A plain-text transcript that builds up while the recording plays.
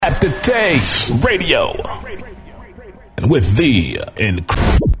At the Taste Radio. And with the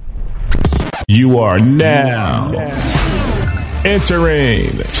you are now entering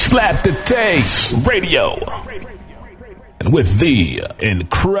Slap the Taste Radio. And with the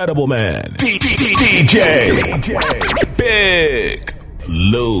incredible man, DJ Big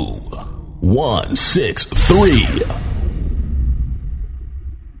Lou 163.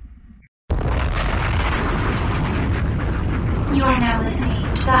 You are now listening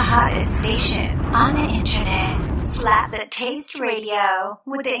to the hottest station on the internet, Slap the Taste Radio,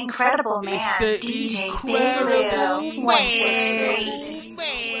 with the incredible man, DJ BigLou163.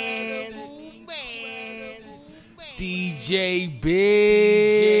 DJ BigLou.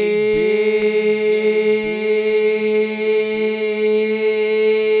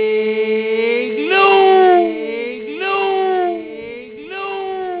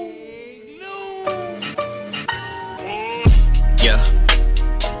 Yeah.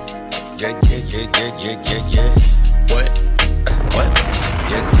 What?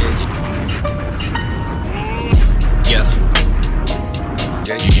 Yeah.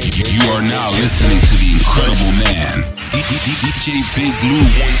 You are now listening to the incredible man, DJ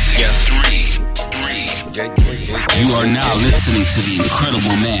BigLou163. You are now listening to the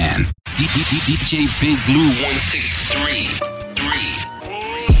incredible man, DJ BigLou163.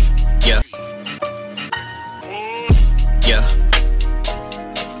 Yeah.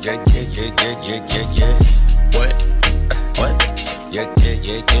 What? Yeah.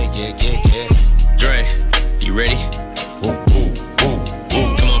 Dre, you ready?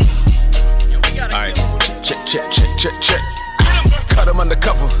 Come on. Alright. Check. Cut him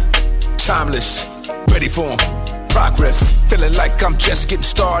undercover. Timeless. Ready for him. Progress. Feeling like I'm just getting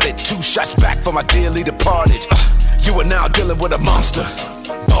started. 2 shots back for my dearly departed. You are now dealing with a monster.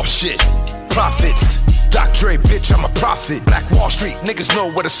 Oh shit. Profits. Doc Dre, bitch, I'm a prophet. Black Wall Street, niggas know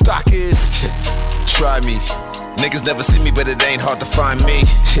where the stock is. Try me. Niggas never see me, but it ain't hard to find me.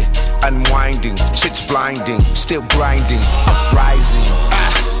 Unwinding, shit's blinding. Still grinding, uprising.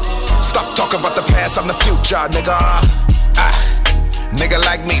 Stop talking about the past, I'm the future, nigga. Nigga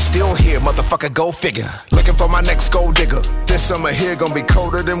like me, still here, motherfucker, go figure. Looking for my next gold digger. This summer here gonna be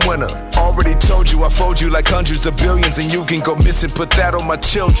colder than winter. Already told you I fold you like hundreds of billions, and you can go missing, put that on my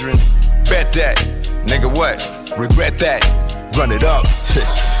children. Bet that, nigga what? Regret that, run it up.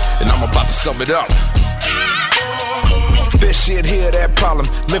 And I'm about to sum it up. This shit here, that problem.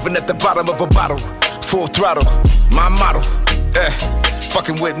 Living at the bottom of a bottle. Full throttle, my motto.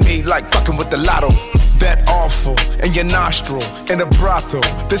 Fucking with me like fucking with the lotto. That awful in your nostril, in a brothel.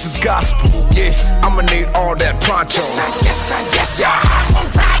 This is gospel, yeah. I'ma need all that pronto. Yes, I. I'm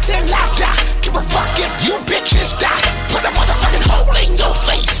ride till I die. Give a fuck if you bitches die. Put a motherfucking hole in your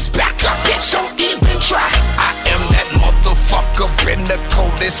face. Back up, bitch, don't even try. I am that motherfucker in the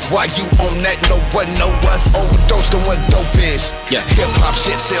coldest. Why you on that? No one know us. Overdosed on what dope is. Yeah. Hip hop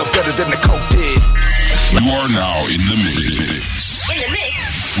shit sell better than the coke did. You are now in the mix.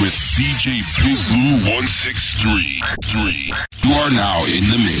 With DJ BigLou163. You are now in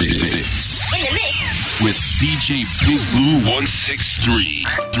the mix. With DJ BigLou163.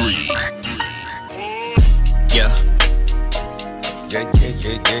 Yeah.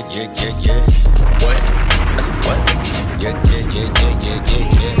 What? Yeah.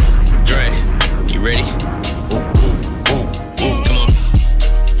 Dre, you ready? Come on.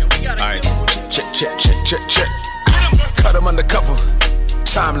 Alright. Check. Cut him undercover.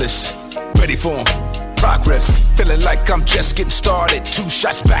 Timeless. Ready for him. Progress. Feeling like I'm just getting started. 2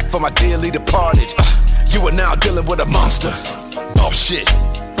 shots back for my dearly departed. You are now dealing with a monster. Oh shit.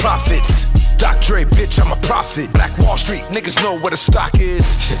 Profits. Doc Dre, bitch, I'm a prophet. Black Wall Street, niggas know where the stock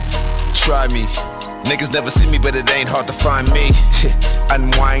is. Try me. Niggas never see me, but it ain't hard to find me.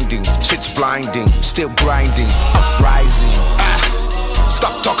 Unwinding, shit's blinding. Still grinding, uprising.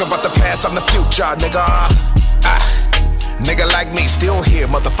 Stop talking about the past, I'm the future, nigga. Nigga like me, still here,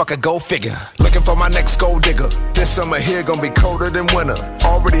 motherfucker, go figure. Looking for my next gold digger. This summer here gonna be colder than winter.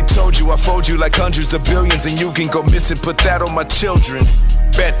 Already told you I fold you like hundreds of billions, and you can go missing, put that on my children.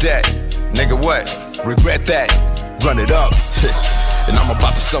 Bet that, nigga what? Regret that, run it up. And I'm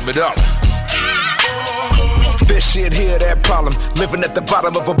about to sum it up. This shit here, that problem. Living at the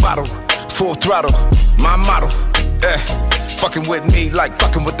bottom of a bottle. Full throttle, my motto. Fucking with me like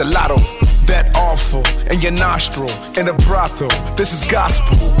fucking with the lotto. That awful in your nostril, in a brothel. This is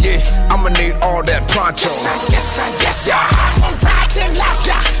gospel, yeah. I'ma need all that pronto. Yes, I. I'm ride till I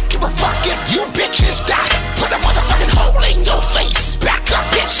die. Give a fuck if you bitches die. Put a motherfucking hole in your face. Back up,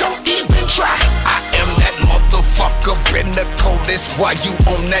 bitch, don't even try. I am that motherfucker in the coldest. why you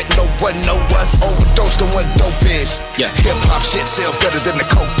on that, no one know us. Overdosed on what dope is. Yeah. Hip-hop shit sell better than the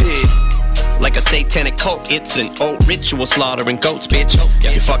coke did. Like a satanic cult, it's an old ritual slaughtering goats, bitch.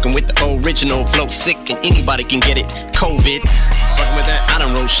 You're fucking with the original flow, sick, and anybody can get it. COVID. Fucking with that, I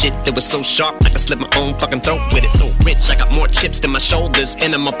done wrote shit that was so sharp I could slit my own fucking throat with it. So rich, I got more chips than my shoulders,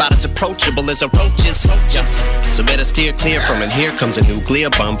 and I'm about as approachable as a roaches. So better steer clear from it. Here comes a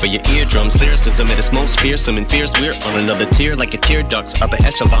nuclear bomb for your eardrums. Lyricism at its most fearsome and fierce. We're on another tier like your tear ducts. Upper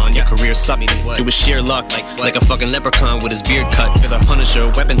echelon, your career sucked. It was sheer luck, like a fucking leprechaun with his beard cut. With a Punisher,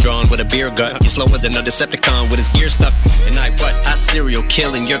 weapon drawn with a beer gut. You're slower than a Decepticon with his gear stuck. And I serial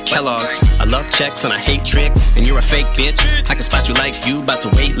killing your Kellogg's. I love checks and I hate tricks. And you're a fake bitch. I can spot you like you about to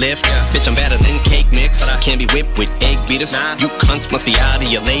weight lift. Bitch, I'm better than cake mix. I can't be whipped with egg beaters. You cunts must be out of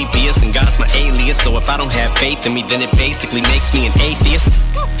your labius. And God's my alias. So if I don't have faith in me, then it basically makes me an atheist.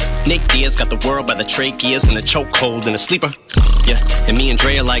 Nick Diaz got the world by the tracheas and the chokehold and a sleeper. Yeah, and me and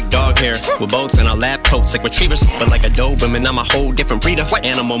Dre are like dog hair. We're both in our lab coats like retrievers. But like a Doberman, I'm a whole different breeder.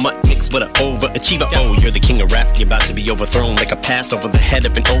 Animal mutt mixed with an overachiever. Oh, you're the king of rap. You're about to be overthrown like a pass over the head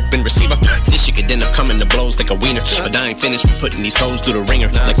of an open receiver. This shit could end up coming to blows like a wiener. But I ain't finished with putting these hoes through the ringer.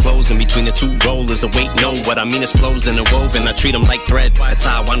 Like clothes in between the two rollers. Wait, no, what I mean is flows in a woven. I treat them like thread. That's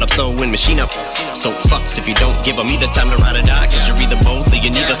how I wind up sewing machine up. So fucks if you don't give them either time to ride or die. Cause you're either both or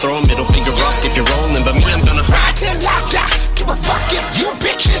you neither. Throw a middle finger up if you're rolling. But me, I'm gonna ride till I die. Give a fuck if you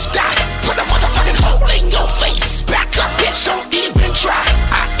bitches die. Put a motherfucking hole in your face. Back up, bitch, don't even try.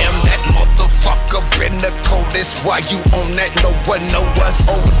 I am that motherfucker in the coldest. Why you on that, no one know us.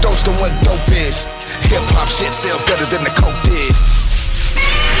 Overdosed on what dope is. Hip-hop shit sell better than the coke did.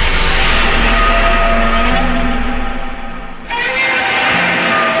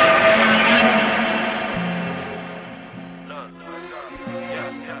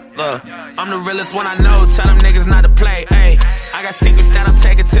 I'm the realest one I know, tell them niggas not to play, ayy. I got secrets that I'm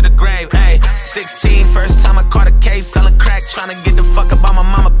taking to the grave, ayy. 16, first time I caught a case, selling crack, trying to get the fuck up on my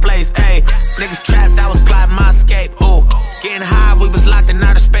mama place, ayy. Niggas trapped, I was plotting my escape, ooh. Getting high, we was locked in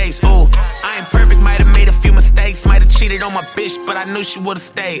outer space, ooh. I ain't perfect, might've made a few mistakes, might've cheated on my bitch, but I knew she would've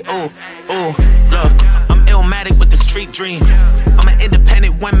stayed, ooh. Ooh, look, I'm illmatic with the street dream. I'm an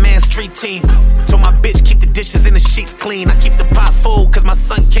independent one-man street team. Told my bitch keep the dishes and the sheets clean. I keep the pot full cause my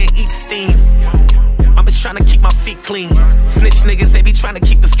son can't eat steam. I'm just trying to keep my feet clean. Snitch niggas, they be trying to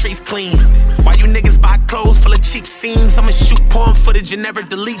keep the streets clean. Why you niggas buy clothes full of cheap seams? I'ma shoot porn footage and never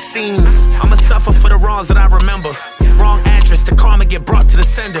delete scenes. I'ma suffer for the wrongs that I remember. Wrong address, the karma get brought to the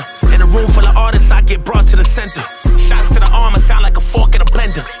sender. In a room full of artists, I get brought to the center. Shots to the arm, I sound like a fork in a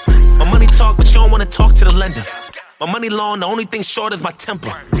blender. My money talk, but you don't wanna talk to the lender. My money long, the only thing short is my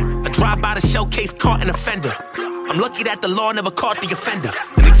temper. I drive by the shell case, caught an offender. I'm lucky that the law never caught the offender.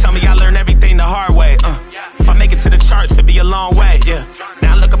 And they tell me I learned everything the hard way. If I make it to the charts, it'll be a long way. Yeah.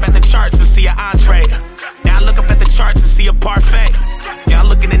 Now I look up at the charts to see an entree. Now I look up at the charts to see a parfait. Yeah, I'm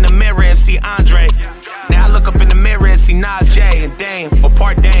looking in the mirror and see Andre. Now I look up in the mirror and see Nas J and Dame or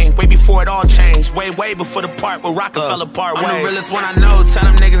Part Dame. Way before it all changed. Way before the part where Rockefeller part way. I'm the realest one I know. Tell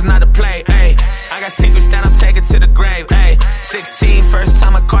them niggas not to play. Ayy. I got secrets that I'm taking to the grave. Ayy. 16, first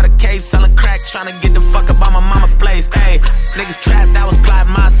time I caught a case, selling crack, trying to get the fuck up on my mama place. Ayy. Niggas trapped, I was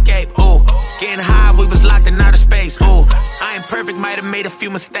plotting my escape. Ooh. Getting high, we was locked in outer space. Ooh. I ain't perfect, might've made a few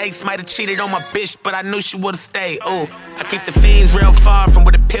mistakes, might've cheated on my bitch, but I knew she would've stayed. Ooh. I keep the fiends real far from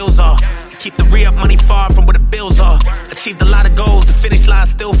where the pills are. Keep the re-up money far from where the bills are. Achieved a lot of goals, the finish line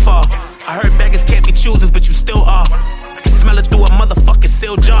still far. I heard beggars can't be choosers, but you still are. I can smell it through a motherfucking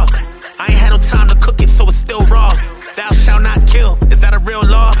sealed jar. I ain't had no time to cook it, so it's still raw. Thou shalt not kill, is that a real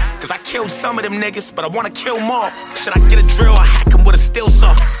law? Cause I killed some of them niggas, but I wanna kill more. Should I get a drill or hack him with a steel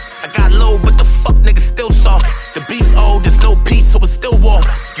saw? I got low, but the fuck niggas still saw. The beast old, there's no peace, so it's still war.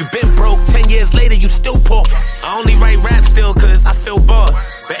 You been broke, 10 years later, you still poor. I only write rap still, cause I feel bored.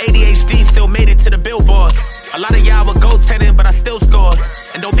 But ADHD still made it to the billboard. A lot of y'all were goaltending, but I still scored.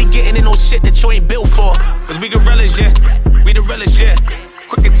 And don't be getting in no shit that you ain't built for. Cause we gorillas, yeah. We the realest, yeah.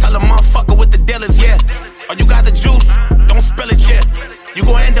 Quick and tell a motherfucker with the dealers, yeah. Or you got the juice, don't spill it, yeah. You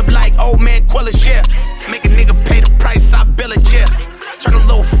gon' end up like old man Quillis, yeah. Make a nigga pay the price, I bill it, yeah. Turn a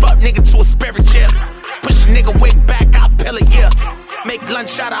little fuck nigga to a spirit, yeah. Push a nigga wig back, I'll pill it, yeah. Make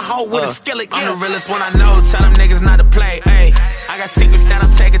lunch out of hoe with a skillet, yeah. I'm the realest one I know, tell them niggas not to play, ayy. I got secrets that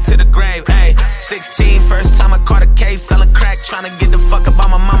I'm taking to the grave, ayy. 16, first time I caught a case, selling crack, trying to get the fuck up on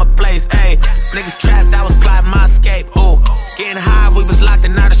my mama place, ayy. Niggas trapped, I was plotting my escape, ooh. Getting high, we was locked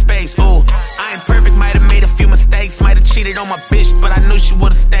in outer space, ooh. I ain't perfect, might've made a few mistakes, might've cheated on my bitch, but I knew she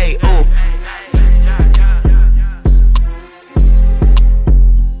would've stayed, ooh.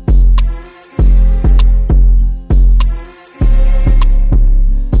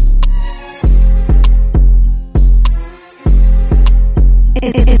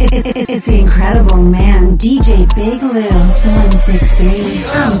 It's the incredible man,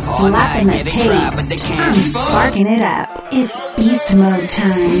 DJ.BigLou163. I'm slapping the taste. I'm sparking it up. It's beast mode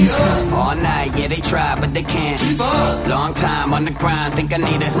time. All night, yeah, they try, but they can't. Long time on the grind, think I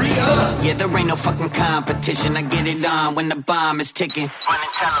need a re-up. Yeah, there ain't no fucking competition. I get it on when the bomb is ticking.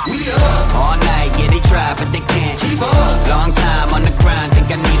 All night, yeah, they try, but they can't. Long time on the grind,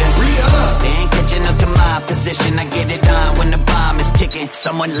 think I need a re-up. They ain't catching up to my position. I get it on when the bomb is ticking.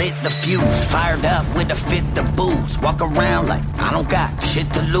 Someone lit the fuse, fired up with a fifth of booze. Walk around like I don't got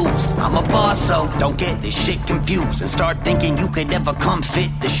shit to lose. I'm a boss, so don't get this shit confused and start thinking you could ever come fit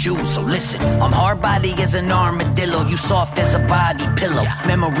the shoes. So listen, I'm hard body as an armadillo, you soft as a body pillow.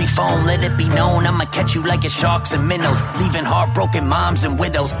 Memory foam, let it be known I'ma catch you like a sharks and minnows, leaving heartbroken moms and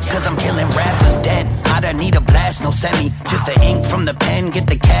widows. Cause I'm killing rappers dead. I don't need a blast, no semi, just the ink from the pen, get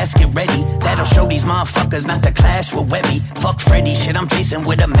the casket ready. That'll show these motherfuckers not to clash with Webby. Fuck Freddy, shit I'm chasing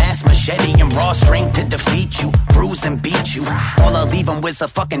with a mass machete and raw strength to defeat you, bruise and beat you. All I leave them with a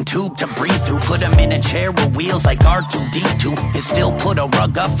fucking tube to breathe through. Put them in a chair with wheels like R2-D2 and still put a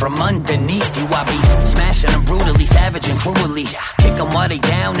rug up from underneath you. I be smashing them brutally, savage and cruelly. Kick them while they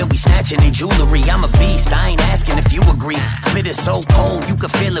down and we snatching their jewelry. I'm a beast, I ain't asking if you agree. Spit is so cold, you can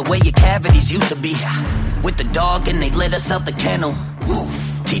feel it where your cavities used to be. With the dog and they let us out the kennel.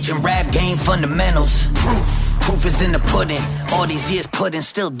 Teaching rap game fundamentals. Proof is in the pudding. All these years pudding,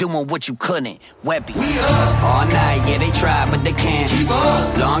 still doing what you couldn't. Webby. All night, yeah, they try, but they can't.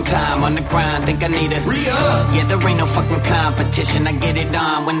 Long time on the grind, think I need a re-up. Yeah, there ain't no fucking competition. I get it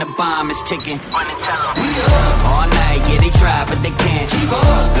on when the bomb is ticking. All night, yeah, they try, but they can't.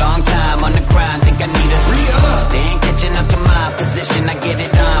 Long time on the grind, think I need a re-up. They ain't catching up to my position. I get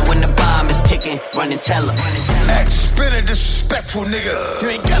it on when the bomb is ticking. Run and tell them. Act spit a disrespectful nigga. You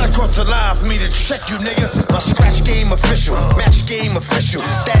ain't gotta cross the line for me to check you, nigga. My scratch game official, match game official.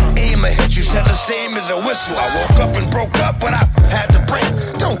 That aim I hit you said the same as a whistle. I woke up and broke up, but I had to break.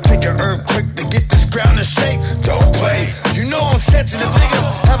 Don't take an earthquake to get this ground to shake. Don't play. You know I'm sensitive, nigga.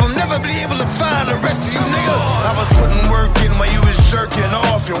 I will never be able to find the rest of you, nigga. I was putting work in while you was jerking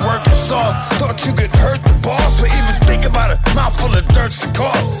off. You're working soft. Thought you could hurt the boss, but even think about a mouthful of dirt's the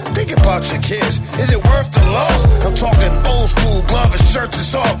cost. Think about your kids. Is it worth the loss? I'm talking old school glove and shirts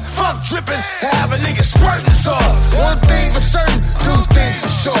and all. Fuck dripping, have a nigga squirting sauce. One thing for certain, two things for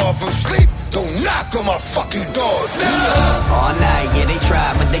sure. From sleep, don't knock on my fucking door. All night, yeah, they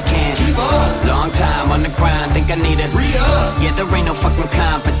try, but they can't. Long time on the grind, think I need a re-up. Yeah, there ain't no fucking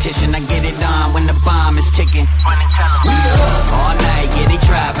competition. I get it on when the bomb is ticking. All night, yeah, they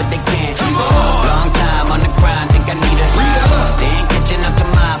try, but they can't. Long time on the grind, think I need a re-up. They ain't catching up to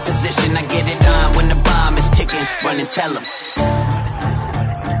my position. I get it on when the bomb is ticking. Run and tell them.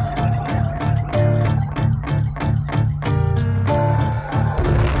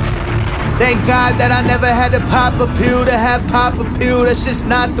 Thank God that I never had to pop a pill to have pop a pill. That's just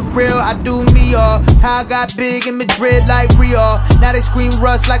not the real. I do me all. That's how I got big in Madrid like Rio. Now they scream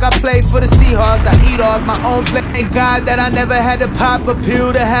Russ like I play for the Seahawks. I eat off my own plate. Thank God that I never had to pop a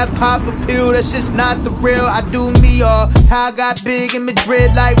pill to have pop a pill. That's just not the real. I do me all. That's how I got big in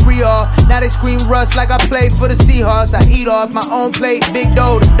Madrid like Rio. Now they scream Russ like I play for the Seahawks. I eat off my own plate. Big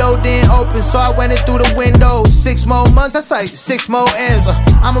dough. The dough didn't open, so I went in through the window. 6 more months, that's like 6 more ends.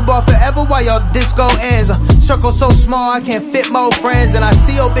 I'm a ball forever while y'all disco ends. Circle so small I can't fit more friends. And I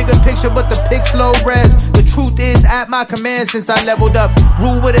see your bigger picture but the pics low res. The truth is at my command since I leveled up.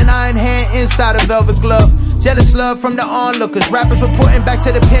 Rule with an iron hand inside a velvet glove. Jealous love from the onlookers. Rappers reporting back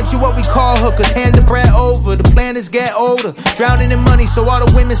to the pimps, you what we call hookers. Hand the bread over, the plan is get older. Drowning in money so all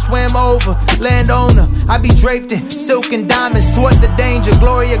the women swam over. Landowner, I be draped in silk and diamonds. Thwart the danger,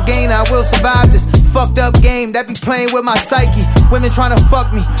 glory or gain, I will survive this fucked up game that be playing with my psyche. Women trying to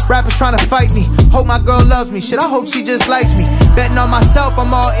fuck me, rappers trying to fight me. Hope my girl loves me, shit I hope she just likes me. Betting on myself,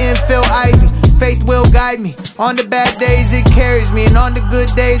 I'm all in Phil Ivy. Faith will guide me. On the bad days it carries me, and on the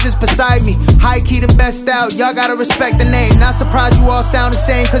good days it's beside me. High key the best out, y'all gotta respect the name. Not surprised you all sound the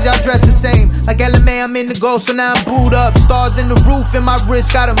same, cause y'all dress the same. Like LMA, I'm in the gold, so now I'm booed up. Stars in the roof and my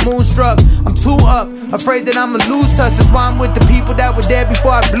wrist got a moonstruck. I'm too up, afraid that I'ma lose touch. That's why I'm with the people that were there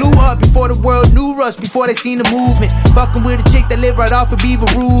before I blew up. Before the world knew us, before they seen the movement. Fucking with a chick that lived right off of Beaver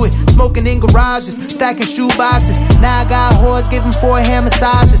Ruin. Smoking in garages, stacking shoe boxes. Now I got whores giving 4-hand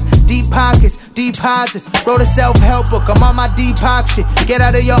massages. Deep pockets, deposits. Wrote a self-help book, I'm on my Deepak shit. Get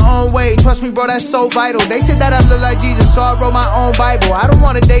out of your own way, trust me bro, that's so vital. They said that I look like Jesus, so I wrote my own Bible. I don't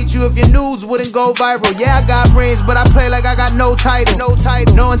wanna date you if your news wouldn't go viral. Yeah, I got rings, but I play like I got no title. No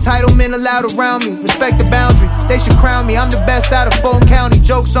entitlement allowed around me. Respect the boundary, they should crown me. I'm the best out of Fulton County.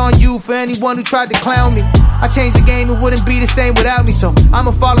 Joke's on you for anyone who tried to clown me. I changed the game, it wouldn't be the same without me. So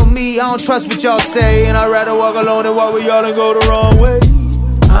I'ma follow me, I don't trust what y'all say. And I'd rather walk alone than walk with y'all and go the wrong way.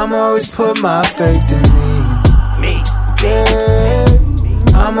 I'ma always put my faith in me. Yeah.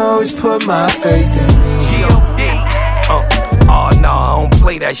 I'ma always put my faith in me. G.O.D. Oh, nah, I don't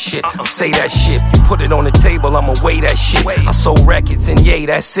play that shit. Say that shit. You put it on the table, I'ma weigh that shit. I sold records and yay,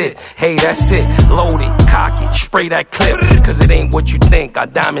 that's it. Hey, that's it. Load it, cock it, spray that clip. Cause it ain't what you think. Our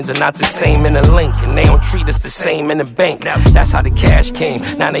diamonds are not the same in the link. And they don't treat us the same in the bank. That's how the cash came.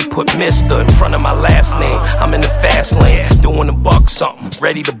 Now they put Mr. in front of my last name. I'm in the fast lane, doing the buck something.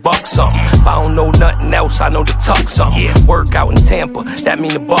 Ready to buck something. If I don't know nothing else, I know to tuck something. Work out in Tampa, that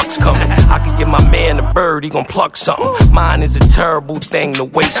mean the bucks coming. I can give my man a bird, he gon' pluck something. Mine is a terrible thing, the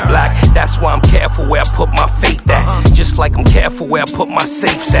waist black. That's why I'm careful where I put my faith at. Just like I'm careful where I put my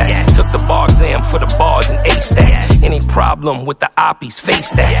safes at. Took the bar exam for the bars and aced that. Any problem with the oppies,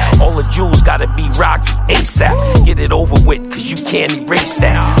 face that. All the jewels gotta be rocky, ASAP. Get it over with, cause you can't erase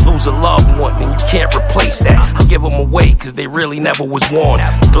that. Lose a loved one and you can't replace that. I give them away cause they really never was worn.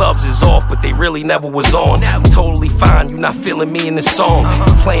 Gloves is off but they really never was on. I'm totally fine, you not feeling me in this song.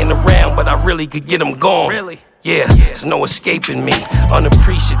 You playing around but I really could get them gone. Yeah, there's no escaping me.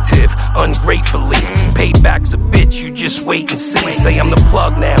 Unappreciative, ungratefully. Payback's a bitch, you just wait and see. Say I'm the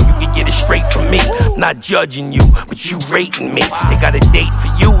plug now, you can get it straight from me. I'm not judging you, but you rating me. They got a date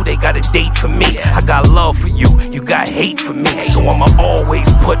for you, they got a date for me. I got love for you, you got hate for me. So I'ma always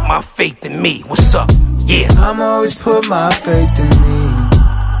put my faith in me. What's up? Yeah. I'ma always put my faith in me.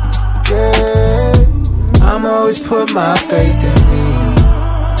 Yeah. I'ma always put my faith in me.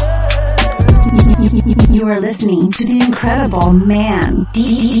 You are listening to the incredible man,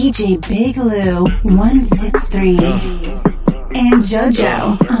 DJ.BigLou163 and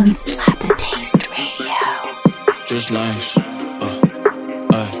JoJo on Slap the Taste Radio. Just nice.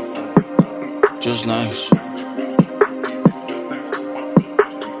 Just nice.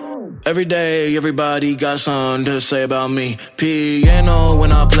 Every day, everybody got something to say about me. Piano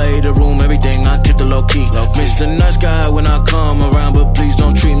when I play the room, everything I keep the low key. Mr. Nice Guy when I come around, but please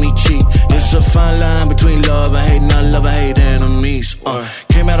don't treat me cheap. It's a fine line between love and hate, not love and hate enemies.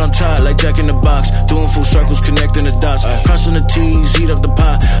 Came out on top like Jack in the Box, doing full circles, connecting the dots, crossing the T's, heat up the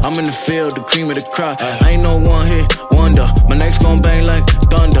pot. I'm in the field, the cream of the crop. I ain't no one hit wonder. My neck's gon' bang like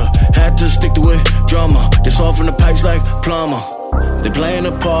thunder. Had to stick to it, drummer. This all from the pipes like plumber. They playing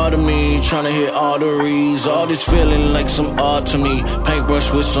a part of me, trying to hit arteries. All this feeling like some art to me. Paintbrush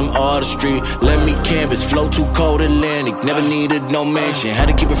with some artistry. Let me canvas, flow too cold Atlantic. Never needed no mansion, had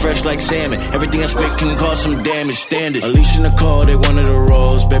to keep it fresh like salmon. Everything I spit can cause some damage, standard. Alicia and Nicole, they wanted a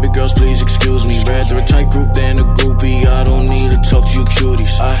rose. Baby girls, please excuse me. Rather a tight group than a groupie. I don't need to talk to you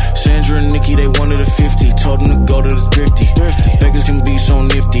cuties. Sandra and Nikki, they wanted a 50. Told them to go to the thrifty. Beggars can be so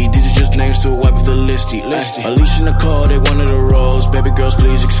nifty. These are just names to wipe off the listy. Alicia and Nicole, they wanted a rose. Baby girls,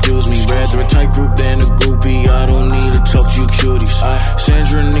 please excuse me. Rather a tight group than a groupie. I don't need to talk to you cuties.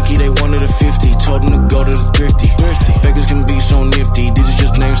 Sandra and Nikki, they wanted a 50. Told them to go to the thrifty. Beggars can be so nifty. These are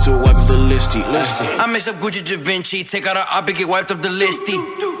just names to wipe off the listy. I mix up Gucci Da Vinci. Take out our op and get wiped off the listy.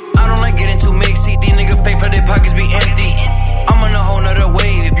 I don't like getting too mixy. These niggas fake but their pockets be empty. I'm on a whole nother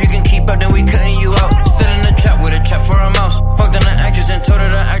wave. If you can keep up, then we cutting you out. Still in the trap with a trap for a mouse. Fucked on the actress and told her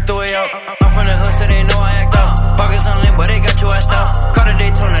to act the way out. I'm from the hood, so they know I act out. Pockets on limp, but they got you assed out. Caught a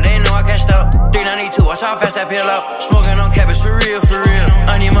Daytona, they know I cashed out. 392, watch how fast I peel out. Smoking on cabbage, for real, for real.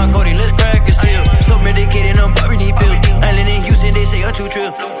 I need my Cody, let's crack a seal. So medicated, I'm popping these pills. Island in Houston, they say I'm too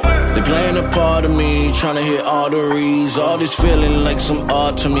trill. They playing a part of me, trying to hit arteries. All this feeling like some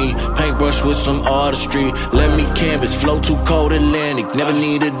art to me. Paintbrush with some artistry. Let me canvas, flow too cold Atlantic. Never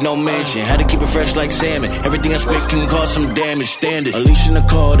needed no mansion, had to keep it fresh like salmon. Everything I spit can cause some damage, standard. Alicia and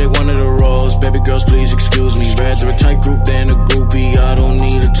Nicole, they wanted a rose. Baby girls, please excuse me. Rather a tight group than a groupie. I don't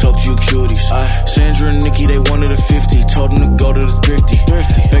need to talk to you cuties. Sandra and Nikki, they wanted a 50. Told them to go to the thrifty.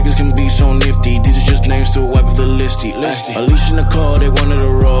 Beggars can be so nifty. These are just names to wipe off the listy. Alicia and Nicole, they wanted a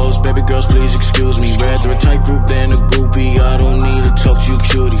rose. Baby girls, please excuse me. Rather a tight group than a groupie. I don't need to talk to you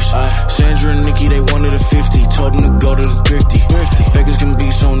cuties. Sandra and Nikki, they wanted a 50. Told them to go to the thrifty. Beggars can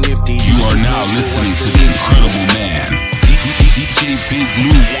be so nifty. You are now listening to the incredible man,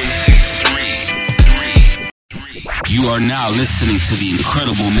 DJ.BigLou163. You are now listening to the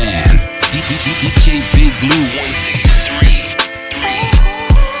incredible man, DJ.BigLou163.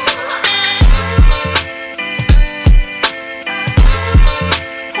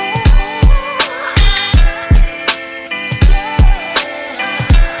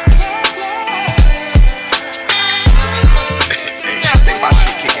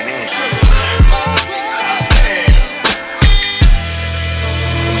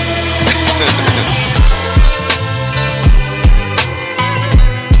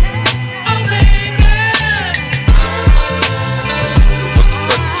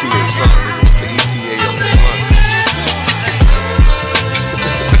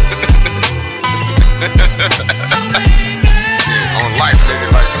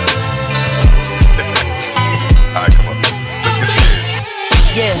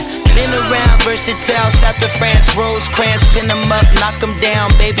 Exit south of France, Rosecrans, pin them up, knock them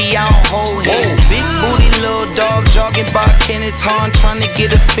down, baby, I don't hold hands. Big booty, little dog, jogging by Kenneth Hahn, trying to get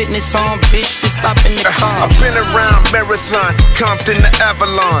a fitness on, bitch, just hop in the car. I've been around Marathon, Compton to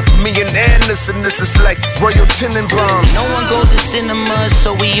Avalon, me and Anderson, this is like Royal Tenenbaums. No one goes to cinemas,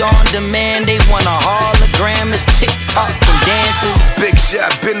 so we on demand, they want a hologram, it's TikTok and dances. Big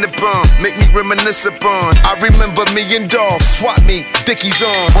shot, been the bomb, make me reminisce upon. I remember me and Dog, swap meet, Dickies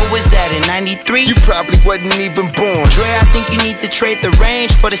on. What was that, in 93? You probably wasn't even born. Dre, I think you need to trade the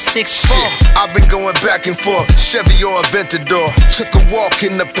range for the 6'4". I've been going back and forth, Chevy or Aventador. Took a walk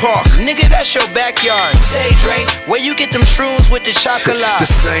in the park. Nigga, that's your backyard. Say, Dre, where you get them shrooms with the chocolate? The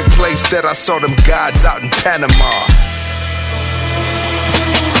same place that I saw them gods out in Panama.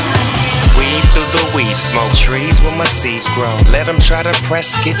 Weed through the weed smoke, trees where my seeds grow. Let them try to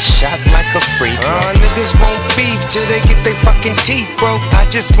press, get shot like a free throw. Niggas won't beef till they get their fucking teeth broke. I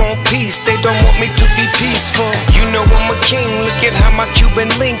just want peace, they don't want me to be peaceful. You know I'm a king, look at how my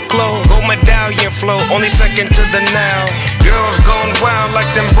Cuban link glow. Gold medallion flow, only second to the now. Girls gone wild like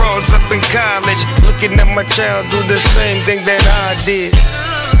them broads up in college. Looking at my child do the same thing that I did.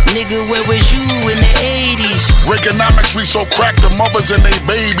 Nigga, where was you in the 80s? Reaganomics, we so cracked the mothers and they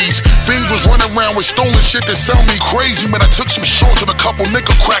babies. Fiends was running around with stolen shit that sound me crazy. Man, I took some shorts and a couple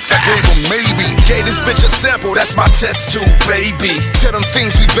nickel cracks, I gave them maybe. Gave this bitch a sample, that's my test tube, baby. Tell them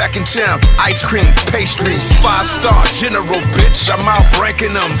things we back in town. Ice cream, pastries, 5-star general, bitch, I'm out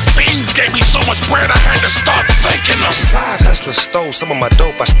ranking them. Fiends gave me so much bread, I had to start thanking them. Side hustlers stole some of my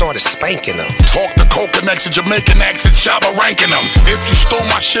dope, I started spanking them. Talk to Coconuts and Jamaican accent, Shabba ranking them. If you stole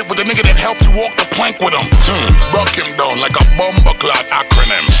my shit with the nigga that helped you walk the plank with him, rock him down like a bomber clot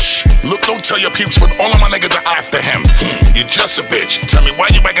acronym. Look, don't tell your peeps, but all of my niggas are after him. You're just a bitch. Tell me why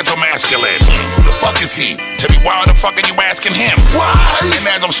you acting so masculine. Who the fuck is he? Tell me why the fuck are you asking him? Why? And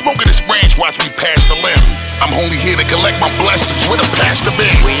as I'm smoking this branch, watch me pass the limb. I'm only here to collect my blessings with a pastor bin.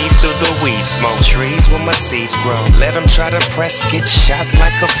 Weed through the weed smoke, trees where my seeds grow. Let them try to press, get shot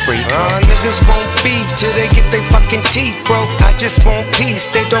like a free throw. Niggas won't beef till they get their fucking teeth broke. I just want peace,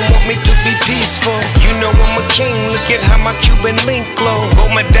 they don't want me to be peaceful. You know I'm a king, look at how my Cuban link glow.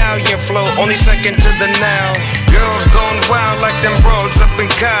 Gold medallion flow, only second to the now. Girls gone wild like them broads up in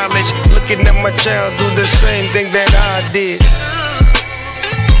college. Looking at my child do the same thing that I did.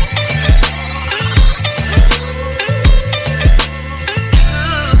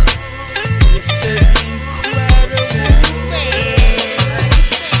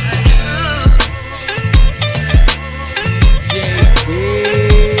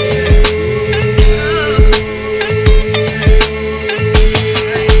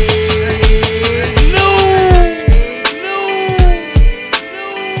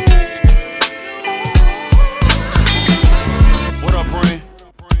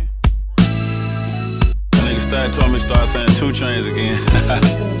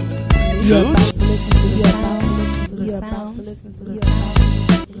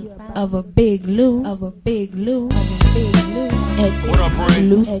 Of a big Lou, of a big Lou, of a big Lou. What up, Ray?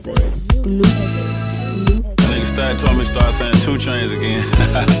 Nigga started told me start saying 2 Chainz again.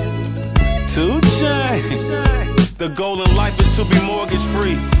 2 Chainz. The goal in life is to be mortgage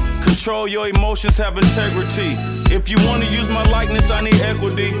free. Control your emotions, have integrity. If you want to use my likeness, I need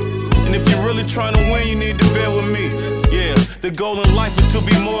equity. And if you're really trying to win, you need to bear with me. Yeah, the goal in life is to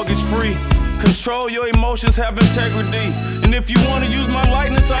be mortgage free. Control your emotions, have integrity. And if you want to use my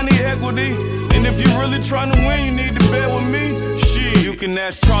likeness, I need equity. And if you're really trying to win, you need to bear with me. Shit, you can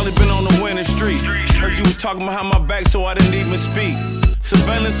ask Charlie, been on the winning street. Heard you was talking behind my back, so I didn't even speak.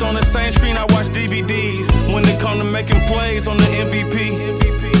 Surveillance on the same screen, I watch DVDs. When it come to making plays on the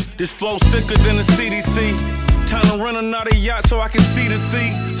MVP. This flow sicker than the CDC. Time to rent another yacht so I can see the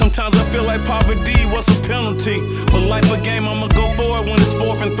sea. Sometimes I feel like poverty was a penalty. But life a game, I'ma go for it when it's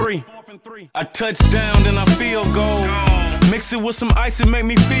 4th and 3. I touch down, then I feel gold. Mix it with some ice, it make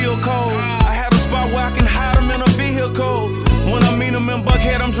me feel cold. I had a spot where I can hide them in a vehicle. When I meet them in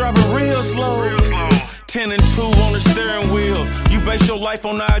Buckhead, I'm driving real slow. 10 and 2 on the steering wheel. You base your life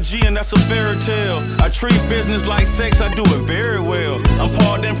on IG and that's a fairy tale. I treat business like sex, I do it very well. I'm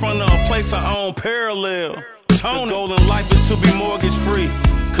parked in front of a place I own parallel. The goal in life is to be mortgage free.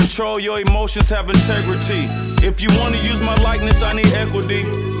 Control your emotions, have integrity. If you want to use my likeness, I need equity.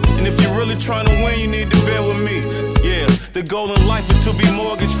 And if you're really trying to win, you need to bear with me. Yeah, the goal in life is to be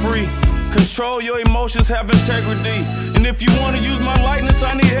mortgage free. Control your emotions, have integrity. And if you want to use my likeness,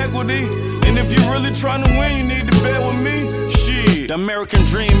 I need equity. And if you're really trying to win, you need to bear with me. Shit, the American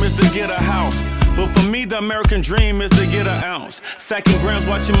dream is to get a house. But for me, the American dream is to get an ounce. Sacking grams,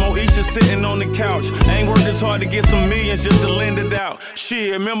 watching Moesha sitting on the couch. I ain't worked as hard to get some millions just to lend it out.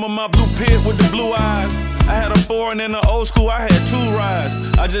 Shit, remember my blue pit with the blue eyes? I had a foreign in the old school, I had 2 rides.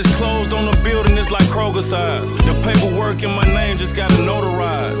 I just closed on the building, it's like Kroger size. The paperwork in my name just got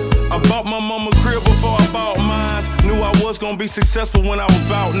notarized. I bought my mama crib before I bought mine. Knew I was gonna be successful when I was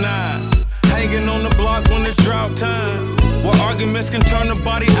about 9. Hanging on the block when it's drought time, where arguments can turn the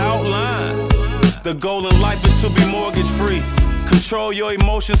body outline. The goal in life is to be mortgage free. Control your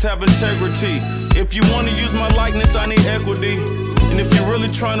emotions, have integrity. If you wanna use my likeness, I need equity. And if you're really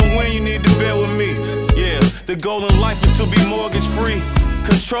trying to win, you need to bear with me. Yeah, the goal in life is to be mortgage free.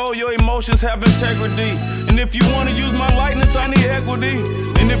 Control your emotions, have integrity. And if you wanna use my likeness, I need equity.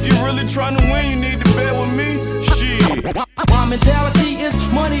 And if you're really trying to win, you need to bear with me. Shit. My mentality is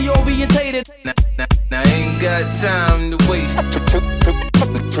money orientated. Now I ain't got time to waste.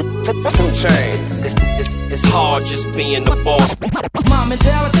 2 chains. It's hard just being the boss. My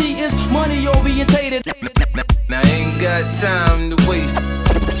mentality is money orientated. Now I ain't got time to waste. 2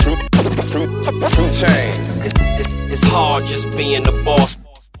 chains. It's hard just being the boss.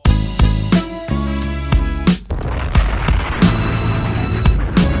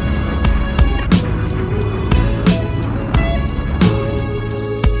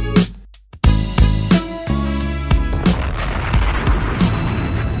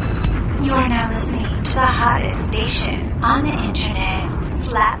 You are now listening to the hottest station on the internet.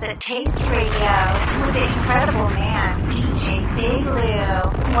 Slap the Taste Radio with the incredible man,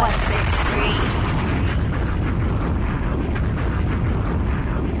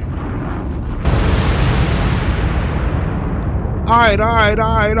 All right.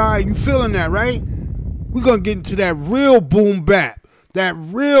 You feeling that, right? We're going to get into that real boom bap, that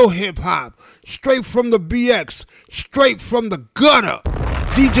real hip hop, straight from the BX, straight from the gutter.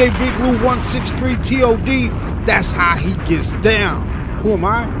 DJ.BigLou163 TOD, that's how he gets down. Who am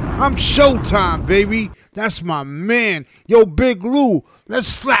I? I'm Showtime, baby. That's my man. Yo, Big Lou, let's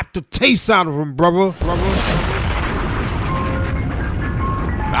slap the taste out of him, brother.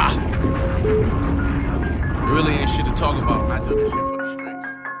 It really ain't shit to talk about. I do this shit for the streets.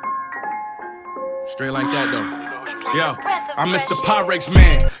 Straight like that, though. Yo, I'm Mr. Pyrex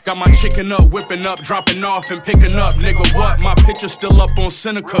man. Got my chicken up, whipping up, dropping off and picking up. Nigga, what? My picture still up on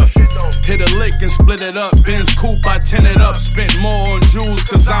Seneca. Hit a lick and split it up. Benz coupe, I tin it up. Spent more on jewels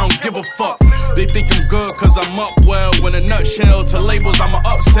cause I don't give a fuck. They think I'm good cause I'm up well. In a nutshell, to labels I'm a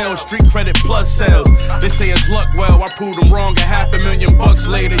upsell. Street credit plus sales. They say it's luck, well, I proved them wrong. $500,000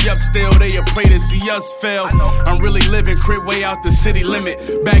 later, yup, still they a pray to see us fail. I'm really living crib way out the city limit.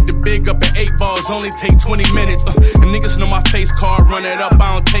 Bag the big up at 8 bars, only take 20 minutes. And niggas know my face card, run it up.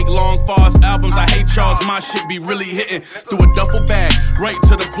 I don't take long, fast albums. I hate y'all. My shit be really hitting through a duffel bag, right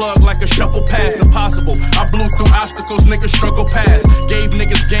to the plug like a shuffle pass. Impossible. I blew through obstacles, niggas struggle past. Gave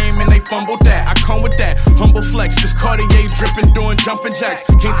niggas game and they fumbled that. I come with that humble flex. This Cartier dripping, doing jumping jacks.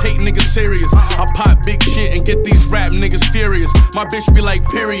 Can't take niggas serious. I pop big shit and get these rap niggas furious. My bitch be like,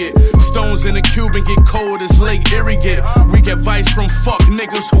 period. Stones in the cube and get cold as Lake Erie get. We get vice from fuck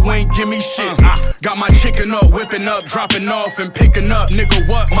niggas who ain't give me shit. Got my chicken up, whipping up, dropping off and picking up. Nigga,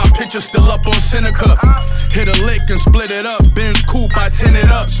 what? My picture still up on Seneca. Hit a lick and split it up. Benz coupe, I tin it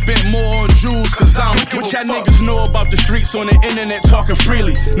up. Spent more on jewels cause I don't give a fuck. What y'all niggas know about the streets on the internet talking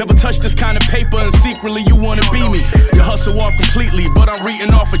freely? Never touch this kind of paper and secretly you wanna be me. You hustle off completely, but I'm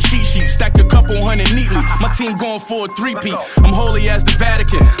reading off a cheat sheet. Stacked a couple hundred neatly. My team going for a 3-peat. I'm holy as the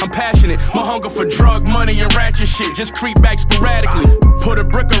Vatican. I'm passionate. My hunger for drug money and ratchet shit just creep back sporadically. Put a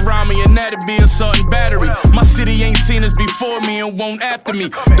brick around me and that'd be assault and battery. My city ain't seen us before me and won't after me.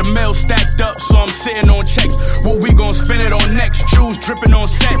 The mail stacked up, so I'm sitting on checks. What we gon' spend it on next? Jewels dripping on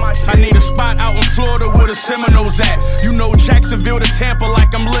set. I need a spot out in Florida where the Seminoles at. You know Jacksonville to Tampa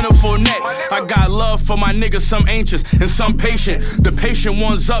like I'm Leonard Fournette. I got love for my niggas, some anxious and some patient. The patient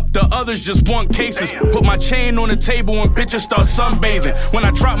ones up, the others just want cases. Put my chain on the table and bitches start sunbathing. When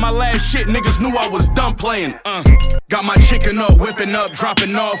I dropped my last shit, niggas knew I was done playing. Got my chicken up, whipping up,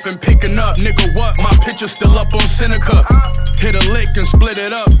 dropping off and picking up. Nigga, what? My picture still up on Seneca. Hit a lick and split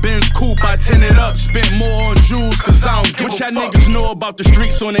it up. Benz coupe, I tin it up. Spent more on jewels cause I don't give a fuck. What y'all niggas know about the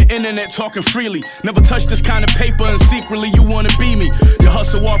streets on the internet talking freely? Never touch this kind of paper and secretly you wanna be me. You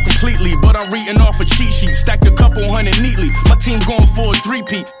hustle off completely, but I'm reading off a cheat sheet. Stacked a couple hundred neatly. My team going for a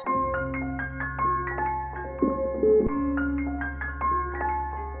 3-peat.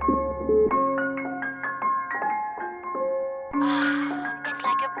 It's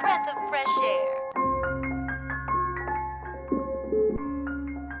like a breath of fresh air.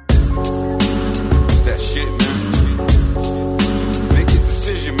 That shit, man. Make a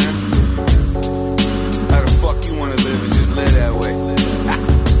decision, man.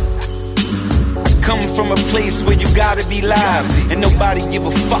 from a place where you gotta be live, and nobody give a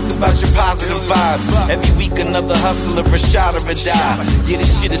fuck about your positive vibes. Every week another hustler, a shot or a die. Yeah,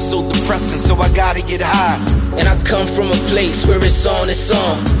 this shit is so depressing, so I gotta get high. And I come from a place where it's on, it's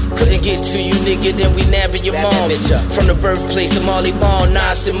on. Couldn't get to you, nigga, then we nabbing your mom. From the birthplace of Marley Marl,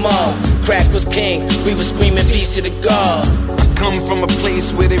 Nas and Marl. Crack was king, we was screaming peace to the God. Come from a place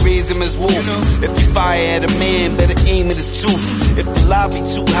where they raise him as wolf. If you fire at a man, better aim at his tooth. If the lobby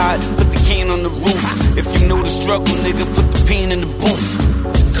too hot, put the cane on the roof. If you know the struggle, nigga, put the pain in the booth.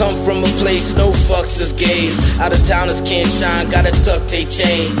 Come from a place no fucks is gave. Out of towners can't shine, gotta tuck they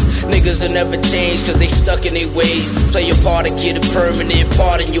chain. Niggas will never change cause they stuck in their ways. Play your part and get a permanent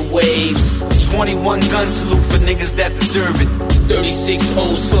part in your waves. 21 gun salute for niggas that deserve it. 36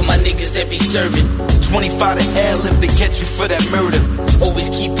 O's for my niggas that be serving. 25 to airlift they catch you for that murder. Always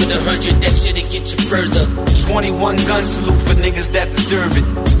keep it 100, that shit'll get you further. 21 gun salute for niggas that deserve it.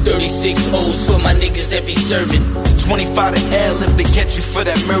 36 O's for my niggas that be serving. 25 to airlift they catch you for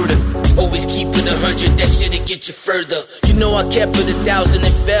that murder. Always keep it 100, that shit'll get you further. You know I kept it 1,000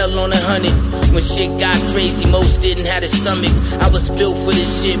 and fell on 100. When shit got crazy, most didn't have a stomach. I was built for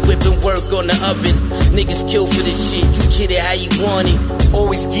this shit, whipping work on the oven. Niggas kill for this shit, you get it how you want it.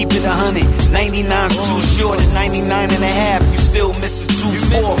 Always keep it 100. 99's too short, at 99 and a half, you still missing 2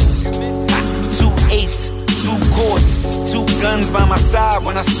 fourths. 2 eighths, 2 quarters, 2 guns by my side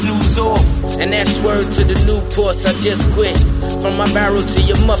when I snooze off. And that's word to the Newports, I just quit. From my barrel to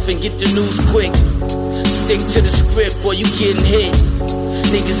your muffin, get the news quick. Stick to the script or you getting hit.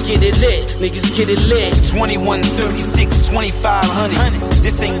 Niggas get it lit, niggas get it lit. 21, 36, 2500.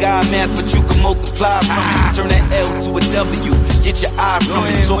 This ain't God math, but you can multiply from it. Turn that L to a W, get your eye from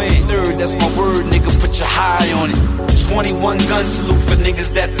it. Talk a third, that's my word, nigga, put your high on it. 21 gun salute for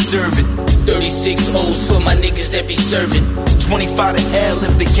niggas that deserve it. 36 O's for my niggas that be serving. 25 to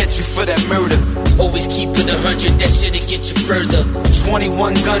airlift they catch you for that murder. Always keep it 100, that shit'll get you further.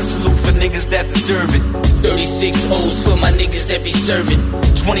 21 gun salute for niggas that deserve it. 36 O's for my niggas that be serving.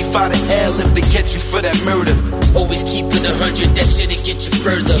 25 to airlift they catch you for that murder. Always keep it 100, that shit'll get you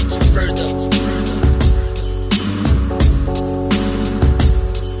further.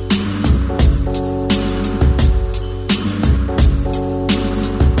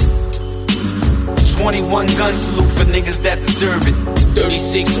 One gun salute for niggas that deserve it.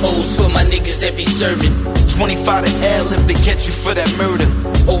 36 O's for my niggas that be serving. 25 to airlift they catch you for that murder.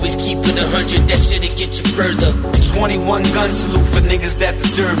 Always keep it 100, that shit'll get you further. 21 gun salute for niggas that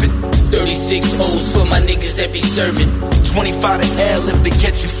deserve it. 36 O's for my niggas that be serving. 25 to airlift they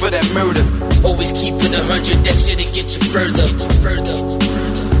catch you for that murder. Always keep it 100, that shit'll get you further.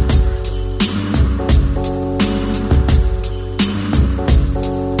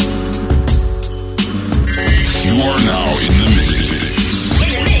 You are now in the mix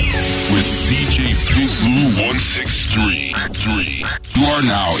with DJ.BigLou163. You are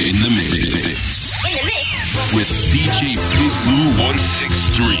now in the mix with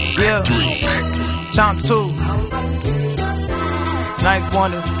DJ.BigLou163. Yeah. Chomp 2. Ninth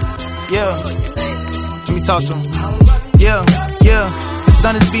Wonder. Yeah. Let me talk to him. Yeah. The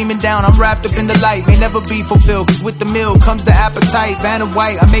sun is beaming down, I'm wrapped up in the light. May never be fulfilled, cause with the meal comes the appetite. Vanna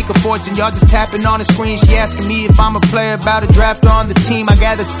White, I make a fortune, y'all just tapping on the screen. She asking me if I'm a player, about a draft on the team. I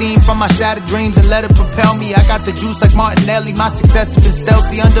gather steam from my shattered dreams and let it propel me. I got the juice like Martinelli, my success has been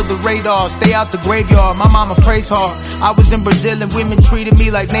stealthy under the radar. Stay out the graveyard, my mama prays hard. I was in Brazil and women treated me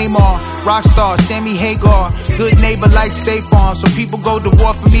like Neymar. Rockstar, Sammy Hagar, good neighbor like State Farm. So people go to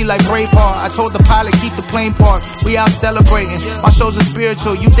war for me like Braveheart. I told the pilot, keep the plane parked, we out celebrating. My shows are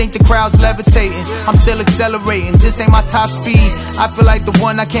spiritual, you think the crowd's levitating. I'm still accelerating, this ain't my top speed. I feel like the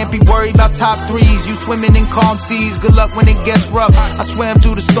one, I can't be worried about top threes. You swimming in calm seas, good luck when it gets rough. I swam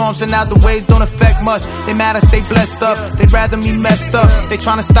through the storms and now the waves don't affect much. They mad I stay blessed up, they'd rather me messed up. They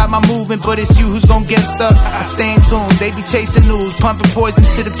tryna stop my movement, but it's you who's gon' get stuck. I stay in tune, they be chasing news, pumping poison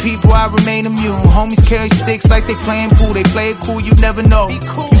to the people, I remain immune. Homies carry sticks like they playing pool, they play it cool, you never know. You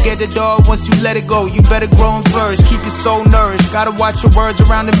get the dog once you let it go, you better grow and flourish, keep your soul nourished. Gotta watch your words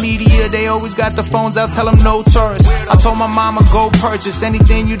around the media, they always got the phones out, tell them no tourists. I told my mama go purchase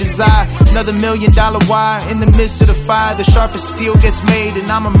anything you desire, another $1 million wire in the midst of the fire. The sharpest steel gets made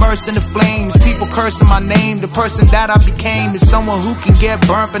and I'm immersed in the flames. People cursing my name, the person that I became is someone who can get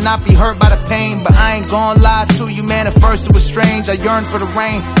burnt but not be hurt by the pain. But I ain't gon' lie to you, man, at first it was strange. I yearned for the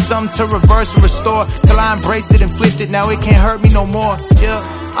rain, something to reverse and restore, till I embraced it and flipped it, now it can't hurt me no more. Yeah,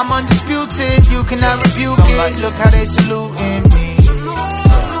 I'm undisputed, you cannot rebuke it. Look how they saluting me.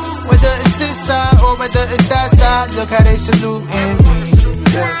 Whether it's this side or whether it's that side, look how they saluting me.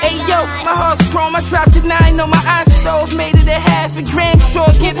 Hey yo, my heart's chrome, I dropped a 9 on my ice stove, made it a half a gram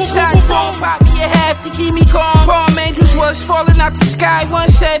short, get a shot, don't pop me a half have to keep me calm. Palm angels was falling out the sky. One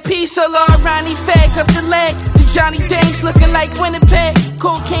said peace, Allah, Ronnie fag up the leg. The Johnny Dames looking like Winnipeg.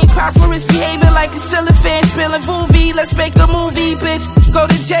 Cocaine prosperous behavior like a cellophane. Spilling movie, let's make a movie, bitch. Go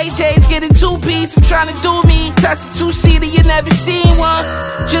to JJ's, getting 2 pieces, trying to do me. Touch a 2-seater, you never seen one.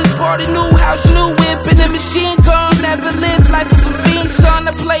 Just bought a new house, new whip, and a machine gun. Never lived life of a fiend, son.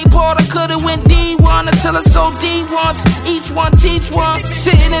 I play ball, I could've went D1 until I sold D1s. Each one teach one.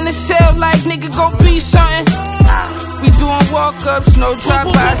 Sitting in the cell like nigga go be something. We doing walk-ups, no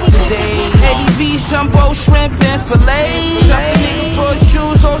drop-outs today. Eddie V's, jumbo, shrimp, and filet. Jumping nigga for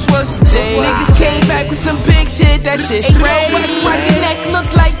shoes, those was the day. Niggas came back with some big shit, that shit's crazy. West, why your neck look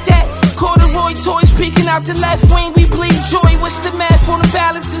like that? Corduroy toys peeking out the left wing, we bleed joy. What's the math on the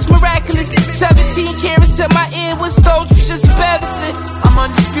balance is miraculous. 17 carats in my ear was those just Bevins. I'm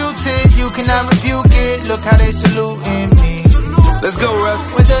undisputed, you cannot rebuke it. Look how they saluting me. Let's go,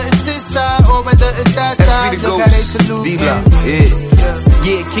 Russ. Whether it's this side or whether it's that side, look how they saluting me.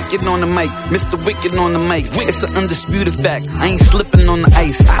 Yeah, kick it on the mic, Mr. Wicked on the mic. It's an undisputed fact, I ain't slipping on the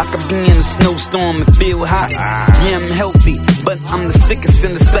ice. I could be in a snowstorm and feel hot. Yeah, I'm healthy, but I'm the sickest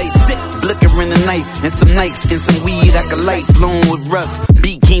in the sight. Blicker in the knife, and some nights, and some weed I could light. Blowing with Russ,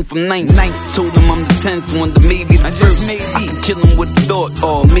 beat came from ninth. Told him I'm the 10th one, maybe the first. I could kill him with a thought,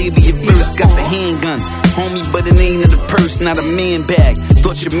 or maybe a verse. Got the handgun, homie, but it ain't in the purse, not a man bag.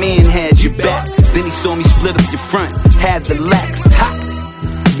 Thought your man had your back, then he saw me split up your front, had the lax. Ha!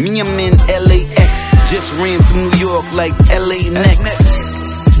 Me, I'm in LAX, just ran through New York like LA next.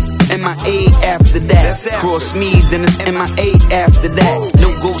 MIA after that, cross me, then it's MIA after that. No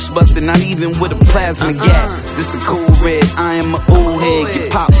Ghostbuster, not even with a plasma gas. This a cold red, I am an old head.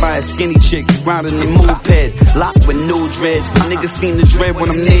 Get popped by a skinny chick, riding a moped. Locked with no dreads, but niggas seem to dread when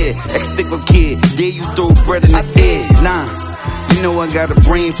I'm near. Ex-stickler kid, yeah, you throw bread in the air. Nah, you know I got a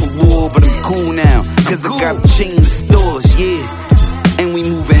brain for war, but I'm cool now, cause I got a chain of stores, yeah. And we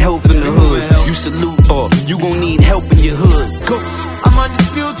moving health in the hood. You salute or you gon' need help in your hood. I'm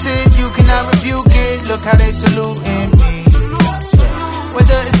undisputed, you cannot rebuke it. Look how they saluting me.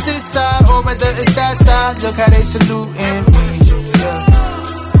 Whether it's this side or whether it's that side, look how they saluting me. Yeah.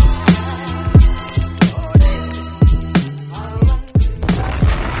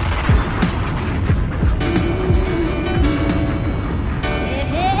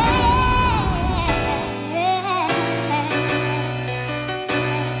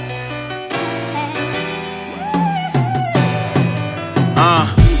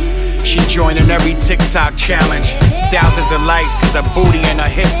 She joining every TikTok challenge. Thousands of likes cause her booty and her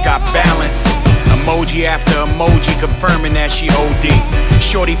hips got balance. Emoji after emoji confirming that she OD.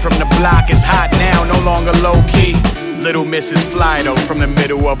 Shorty from the block is hot now, no longer low-key. Little Mrs. Flydo from the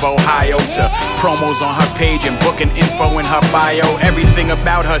middle of Ohio to promos on her page and booking info in her bio. Everything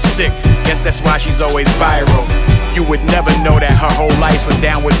about her sick, guess that's why she's always viral. You would never know that her whole life's a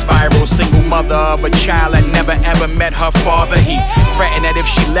downward spiral. Single mother of a child that never ever met her father. He threatened that if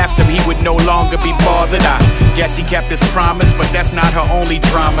she left him, he would no longer be bothered. I guess he kept his promise, but that's not her only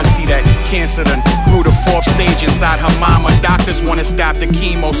drama. See that cancer done grew to 4th stage inside her mama. Doctors wanna stop the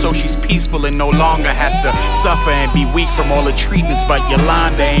chemo so she's peaceful and no longer has to suffer and be weak from all the treatments. But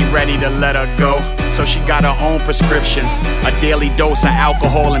Yolanda ain't ready to let her go, so she got her own prescriptions, a daily dose of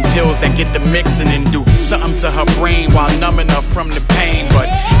alcohol and pills that get the mixing and do something to her brain while numbing her from the pain. But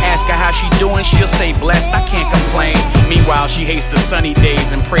ask her how she doing, she'll say blessed, I can't complain. Meanwhile, she hates the sunny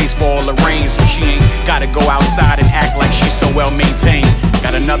days and prays for all the rain, so she ain't gotta go outside and act like she's so well maintained.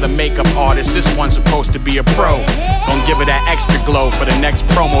 Got another makeup artist, this one's supposed to be a pro. Gonna give her that extra glow for the next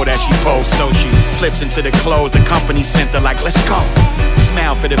promo that she posts. So she slips into the clothes the company sent her like, let's go.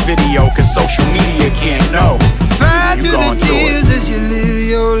 Smile for the video, cause social media can't know. Fly through the tears as you live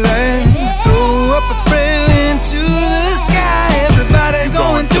your life. Throw up a prayer into the sky. Everybody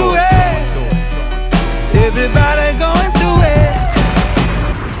going through it. Everybody going through it.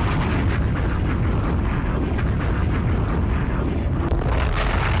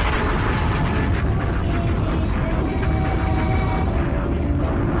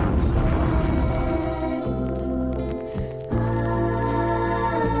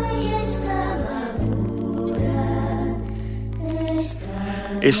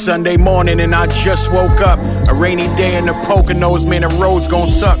 It's Sunday morning and I just woke up. A rainy day in the Poconos, man, the roads gon'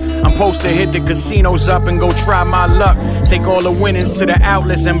 suck. I'm supposed to hit the casinos up and go try my luck. Take all the winnings to the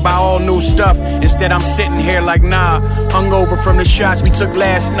outlets and buy all new stuff. Instead I'm sitting here like nah, hungover from the shots we took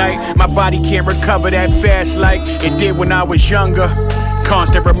last night. My body can't recover that fast like it did when I was younger.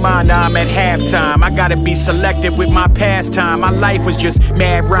 Constant reminder I'm at halftime. I gotta be selective with my pastime. My life was just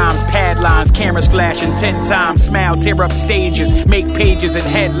mad rhymes, pad lines, cameras flashing 10 times. Smile, tear up stages, make pages and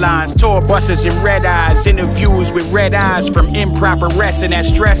headlines, tour buses and red eyes, interviews with red eyes from improper rest and that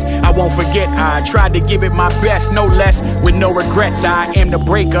stress. I won't forget, I tried to give it my best, no less, with no regrets. I am the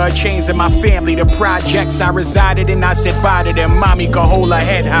breaker of chains in my family, the projects I resided in. I said bye to them, mommy could hold her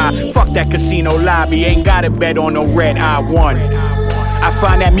head high. Fuck that casino lobby, ain't got a bet on no red. I won. I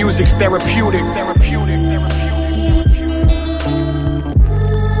find that music's therapeutic.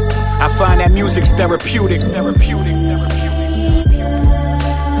 I find that music's therapeutic.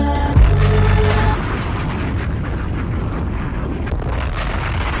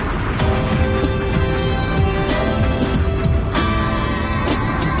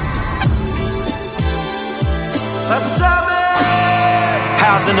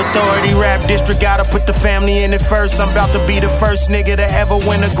 Housing authority, rap district, gotta put the family in it first. I'm about to be the first nigga to ever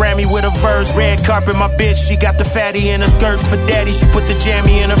win a Grammy with a verse. Red carpet, my bitch, she got the fatty in her skirt. For daddy, she put the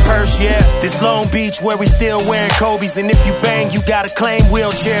jammy in her purse, yeah. This Long Beach where we still wearing Kobe's. And if you bang, you gotta claim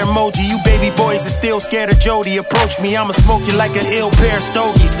wheelchair emoji. You baby boys are still scared of Jody. Approach me, I'ma smoke you like an ill pair of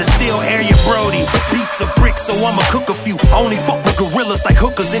stogies. The still area Brody. Beats a brick, so I'ma cook a few. Only fuck with gorillas like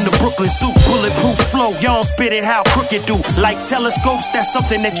hookers in the Brooklyn suit. Bulletproof flow, y'all spit it how crooked do. Like telescopes, that's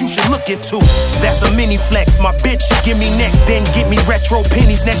something that you should look into. That's a mini flex. My bitch, she give me neck, then give me retro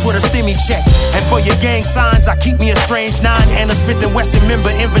pennies next with a stimmy check. And for your gang signs, I keep me a strange 9 and a Smith & Wesson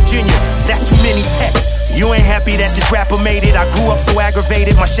member in Virginia. That's too many texts. You ain't happy that this rapper made it. I grew up so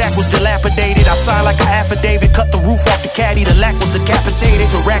aggravated, my shack was dilapidated. I signed like an affidavit, cut the roof off the caddy. The lack was decapitated.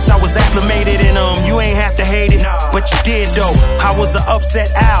 To racks I was acclimated, and you ain't have to hate it, but you did though. I was an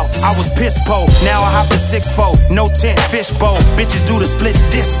upset owl, I was pissed po. Now I hop the 6'4", no tent, fishbowl. Bitches do the splits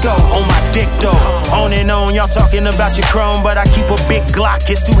disco on my dick though. On and on, y'all talking about your chrome, but I keep a big Glock,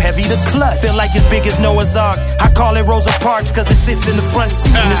 it's too heavy to clutch. Feel like it's big as Noah's Ark. I call it Rosa Parks, cause it sits in the front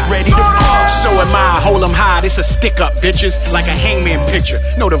seat and it's ready to park. So am I, hold 'em high, this a stick up, bitches. Like a hangman picture,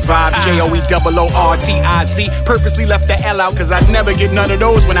 know the vibe, JOEOORTIZ. Purposely left the L out, cause I never get none of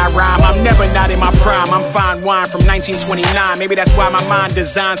those when I rhyme. I'm never not in my prime, I'm fine wine from 1929. Maybe that's why my mind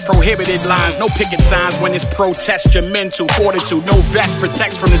designs prohibited lines. No picket signs when it's protest, your mental fortitude. No vest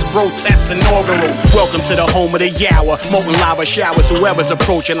protects from this grotesque inaugural. Welcome to the home of the Yower. Molten lava showers, whoever's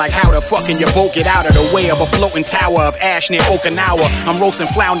approaching. Like how the fuck can your boat get out of the way of a floating tower of ash near Okinawa? I'm roasting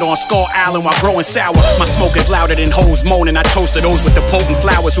flounder on Skull Island while growing sour. My smoke is louder than hoes moaning. I toasted those with the potent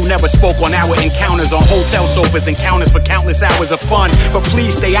flowers who never spoke on our encounters on hotel sofas, encounters for countless hours of fun. But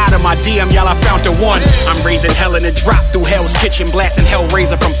please stay out of my DM, y'all, I found the one. I'm raising hell in a drop through Hell's Kitchen, blasting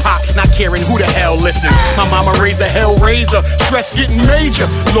Hellraiser from pop, not caring who the hell listens. My mama raised the Hellraiser, stress getting major.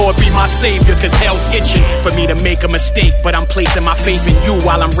 Lord be my savior, cause hell's itching for me to make a mistake. But I'm placing my faith in you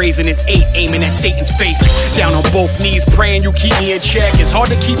while I'm raising his 8, aiming at Satan's face. Down on both knees, praying you keep me in check. It's hard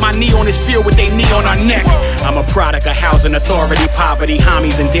to keep my knee on this field with they knee on our neck. I'm a product of housing authority, poverty,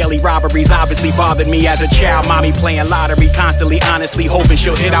 homies, and daily robberies obviously bothered me as a child. Mommy playing lottery, constantly, honestly hoping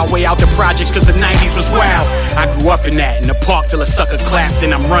she'll hit our way out the projects, cause the 90s was wild. I grew up in that, in the park till a sucker clapped.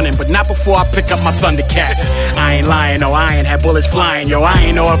 Then I'm running, but not before I pick up my Thundercats. I ain't lying, no, I ain't had bullets flying, yo. I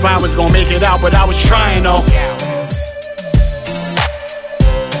ain't know if I was gonna make it out, but I was trying, though.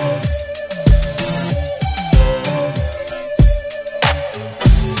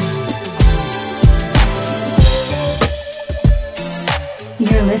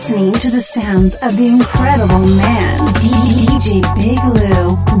 You're listening to the sounds of the incredible man,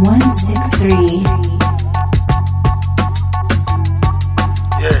 DJ.BigLou163.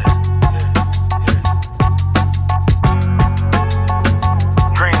 Yeah.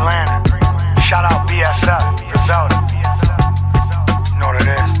 Green Lantern. Shout out BSF. Griselda. You know what it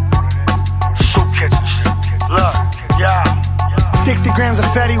is? Soup kitchen shit. Look, yeah. 60 grams of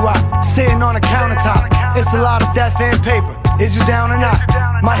Fetty Wap sitting on the countertop. It's a lot of death and paper. Is you down or not?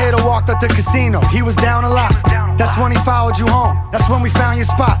 My hater walked up the casino, he was down a lot. That's when he followed you home, that's when we found your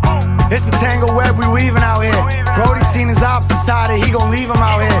spot. It's a tangle web we weaving out here. Brody seen his ops, decided he gon' leave him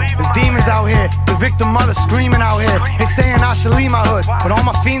out here. There's demons out here, the victim mother screaming out here. They saying I should leave my hood, but all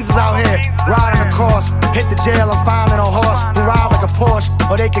my fiends is out here. Riding the course, hit the jail, I'm finding a horse who ride like a Porsche,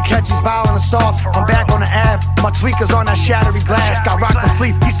 or they could catch these violent assaults. I'm back on the Ave, my tweakers on that shattery glass. Got rocked to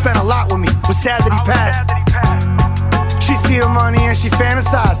sleep, he spent a lot with me, was sad that he passed. She see the money and she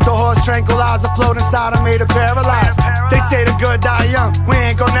fantasized. The horse tranquilizer float inside her, made her paralyzed. They say the good die young, we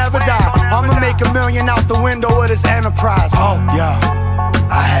ain't gon' never die. I'ma make $1 million out the window of this enterprise. Oh, yeah,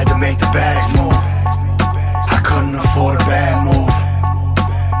 I had to make the bags move. I couldn't afford a bad move.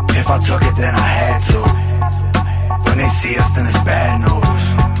 If I took it, then I had to. When they see us, then it's bad news.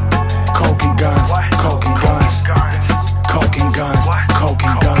 Coke and guns, coke and guns. Coke and guns, coke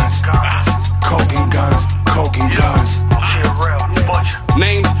and guns. Coke and guns, coke and guns. Name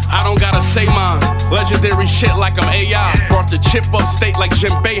say mines. Legendary shit like I'm AI. Brought the chip up state like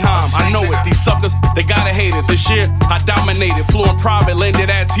Jim Boeheim. I know it, these suckers, they gotta hate it. This year, I dominated. Flew in private, landed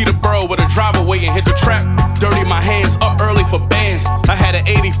at Teterboro with a driver waiting. Hit the trap, dirty my hands, up early for bands. I had an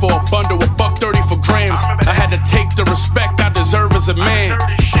 80 for a bundle, $1.30 for grams. I had to take the respect I deserve as a man.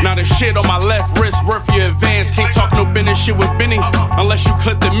 Now the shit on my left wrist worth your advance. Can't talk no business shit with Benny unless you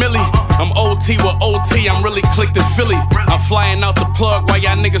clip the millie. I'm OT with OT, I'm really clicked in Philly. I'm flying out the plug while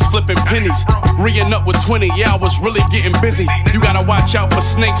y'all niggas flipping pennies. Re-ing up with 20, yeah, I was really getting busy. You gotta watch out for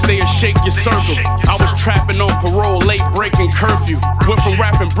snakes, they'll shake your circle. I was trapping on parole, late breaking curfew. Went from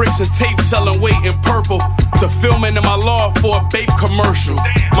rapping bricks and tape, selling weight in purple, to filming in my law for a babe commercial.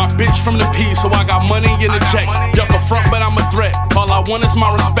 My bitch from the P, so I got money in the checks. Y'all can front, but I'm a threat. All I want is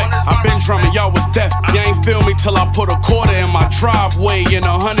my respect. I been drumming, y'all was deaf. You ain't feel me till I put a quarter in my driveway and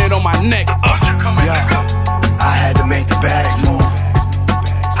 100 on my neck. Yeah, I had to make the bags move.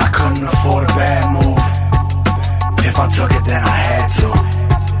 I couldn't afford a bad move. If I took it, then I had to.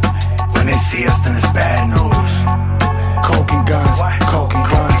 When they see us, then it's bad news. Coke and guns, coke and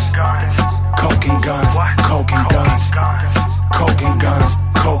guns, coke and guns, coke and guns, coke and guns,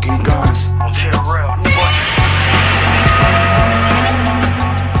 coke and guns.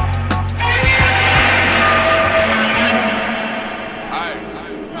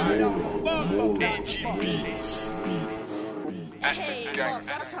 Hey, Warz,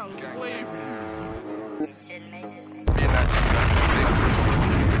 that sounds wavy.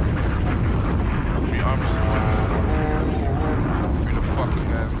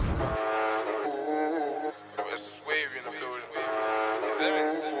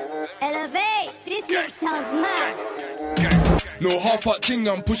 Elevate, this mix sounds mad. No half-heart thing,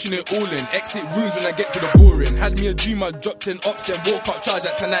 I'm pushing it all in. Exit wounds when I get to the boring. Had me a dream, I dropped 10 ups, then woke up charged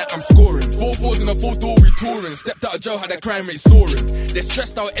at tonight, I'm scoring. 4-4s in a 4-door, we touring. Stepped out of jail, had a crime rate soaring. They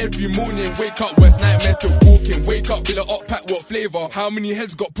stressed out every morning, wake up, worst nightmares still walking. Wake up, bill it up, pack what flavour. How many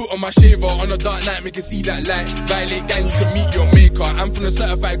heads got put on my shaver? On a dark night, make you see that light. Violate gang, you can meet your maker. I'm from the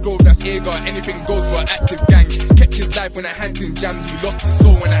certified grove, that's Agar. Anything goes for an active gang. Kept his life when I handed him jams, he lost his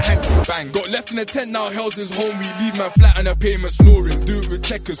soul when I handed him bang. Got left in a tent, now hell's his home. We leave man flat on a payment snoring. Do it with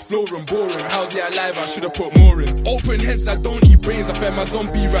checkers, flooring, boring. How's he alive? I should've put more in. Open heads, I don't eat brains. I fed my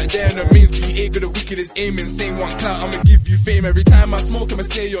zombie right there in the mains. Be Agar, the wickedest aiming. Same one clout, I'ma give you fame. Every time I smoke, I'ma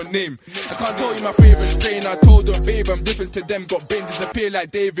say your name. I can't tell you my favorite strain. I told them, babe, I'm different to them. Got brain disappear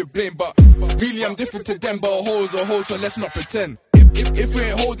like David Blaine. But really, I'm different to them. But a hoe's a hoe, so let's not pretend. If we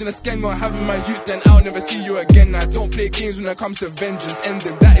ain't holding a skeng or having my youth, then I'll never see you again. I don't play games when it comes to vengeance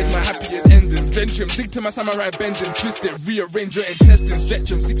ending. That is my happiest ending. Drench him, dig to my samurai bending. Twist it, rearrange your intestines. Stretch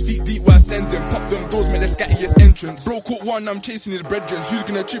him 6 feet deep while sending. Pop them doors, make the scattiest entrance. Bro caught one, I'm chasing his brethren. Who's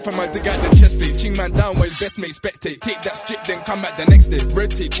gonna trip? I might dig out the chest plate. Ching man down while his best mate spectate. Take that strip, then come back the next day.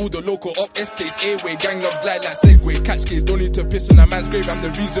 Red tape, all the local up estates. A-way, gang love glide like Segway. Catch case, don't need to piss on a man's grave. I'm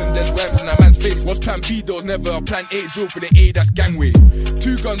the reason there's worms in a man's face. What's plan B though? Never a plan A drill for the A, that's gangway.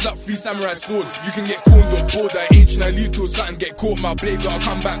 2 guns up, 3 samurai swords. You can get corned or bored. I ain't tryna leave till something get caught. My blade gotta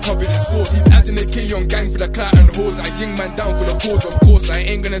come back covered in sauce. He's adding a K on gang for the clout and hoes. I ying man down for the cause, of course. I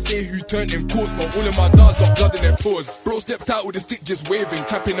ain't gonna say who turned him course, but all of my dogs got blood in their pores. Bro stepped out with a stick just waving,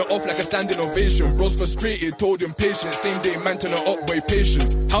 capping it off like a standing ovation. Bro's frustrated, told him patient. Same day man turn it up, boy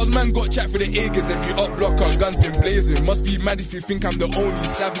patient. How's man got chat for the Agars? Every up blocker, guns been blazing. Must be mad if you think I'm the only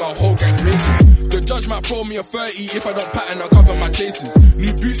slab, my whole gang's raging. The judge might throw me a 30 if I don't pattern, I'll cover my chases.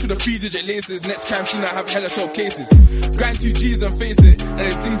 New boots with the 3-digit laces. Next crime scene, I have hella showcases. Grind 2 G's and face it, and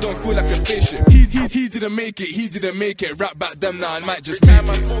the thing don't feel like a spaceship. He didn't make it, he didn't make it. Rap back them now, I might just make it.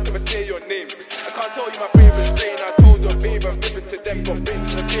 Every time I smoke, I'ma say your name. I can't tell you my favorite strain. I told them, babe, I'm different to them. Got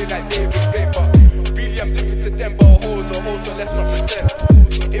brains to appear like David Blaine, but really I'm different to them. But a hoe's a hoe, so let's not pretend.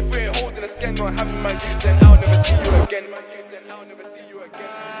 If we ain't holding a skeng or having my youth, then I'll never see you again. I'll never see you again.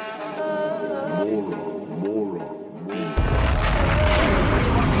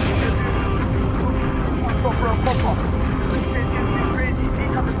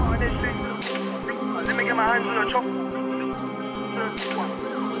 Let me get my hands on the chop.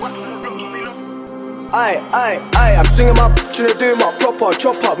 I'm swinging my tryna do my proper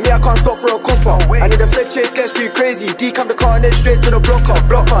chop up. Me, I can't stop for a copper. I need a fed chase, gets too crazy. Decap the car and then straight to the blocker.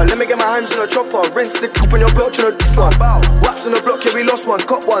 Let me get my hands on the chopper. Rinse the top on your block, tryna do one. Waps on the block, yeah, we lost ones,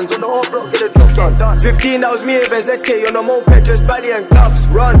 caught ones. On the whole block, get the job done. 15, that was me, with ZK on the moped, just valley and gloves.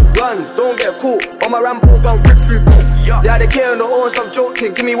 Run, don't get caught. On my rampart, guns, grip through boat. Yeah, they care on the own, some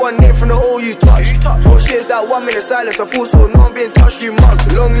joking. Give me one name from the all you touched. Oh shit's that 1 minute silence, I feel so no I'm being touched, you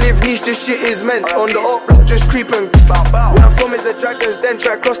mug. Long live niche, this shit is meant. On the up block, just creeping. Where I'm from is a trackers, then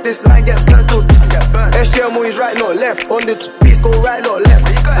try cross this line, gets cancelled. SGM always right, not left. On the beats go right, not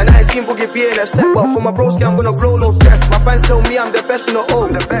left. And I ain't seen Boogie B in a set, but for my broski I'm gonna blow no stress. My fans tell me I'm the best in the O,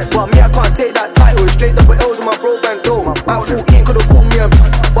 but me I can't take that title. Straight up with L's on my bro band though. At 14 could've called me a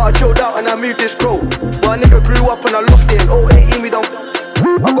but I chilled out and I moved this crow. But a nigga grew up and I lost it. In 018 we don't.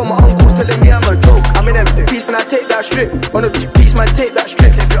 I got my uncles telling me I'm a joke. I'm in them piece and I take that strip. On a piece man take that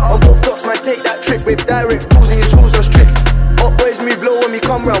strip. On both blocks man take that trip. With direct rules and your rules are strict. Up boys move low when we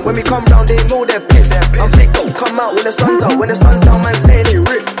come round. When we come round they know they're pissed. I'm big up, come out when the sun's out. When the sun's down man stay in it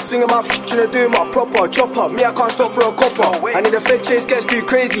rip. Sing 'em up, tryna do my proper chop up. Me I can't stop for a copper. And if the Fed chase gets too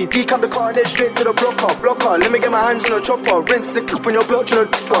crazy, decap the car and then straight to the blocker. Let me get my hands on the chopper. Rinse the clip on your block, tryna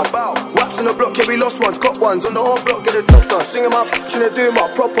do one. Waps on the block, yeah we lost ones, got ones. On the off block, get the top done. Sing 'em up, tryna do my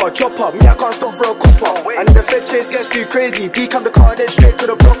proper chop up. Me I can't stop for a copper. And if the Fed chase gets too crazy, decap the car and then straight to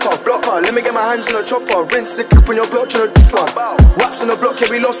the blocker. Let me get my hands on the chopper. Rinse the clip on your block, tryna do one. Waps on the block, yeah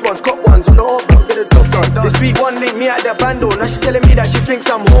we lost ones, got ones. On the off block, get the top done. This week one link me at the bando. Now she telling me that she thinks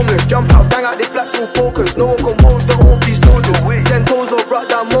I'm homeless. Jump out, bang out this black full focus. No one can hold the off these soldiers. 10 toes or brought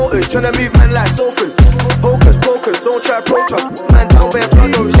down motors. Tryna move man like sofas. Hocus pocus, don't try protest. Man down bare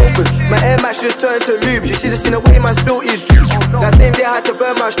blood on sofas. My Air Max just turned to lube. You should've seen the way man spilt his juice. That same day I had to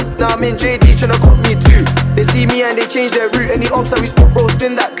burn my now I'm in JD tryna cop me too. They see me and they change their route. Any ops that we spot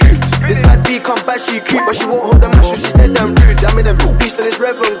roasting that coupe. This bad B come bad, she cute, but she won't hold the mash, so she's dead damn rude. I'm in a blue piece and it's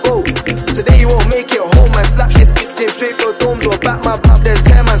rev and go. Today you won't make it home, man. Slap this bitch team straight for domes or back my back, then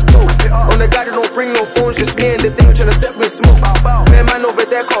tear man's clothes. On the guy that don't bring no phones, just me and the thing tryna step with smoke. Where man over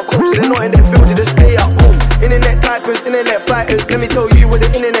there can't cope, so they're not in their field, they just stay at home. Internet typers, internet fighters, let me tell you what the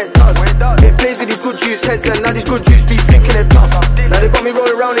internet does. It plays with these good juice heads and now these good juice be thinking they're tough. Now they got me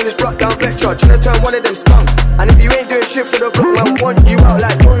rolling around in this brought down Vectra, tryna turn one of them skunk. And if you ain't doing shit for the block, man, want you out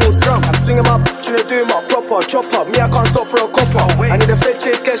like Donald Trump. I'm singing my tryna do my proper chop up. Me I can't stop for a copper. And if the Fed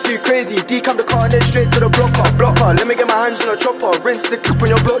chase gets too crazy, decap the car and then straight to the blocker. Let me get my hands on the chopper. Rinse the clip on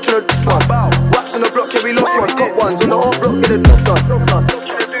your block, tryna do one. Waps on the block, yeah we lost ones, got ones. On the off block, get the top done.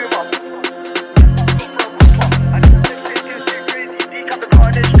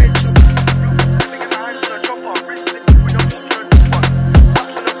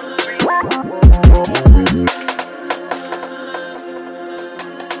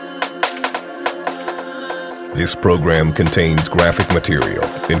 This program contains graphic material,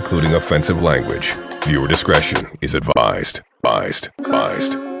 including offensive language. Viewer discretion is advised. Advised.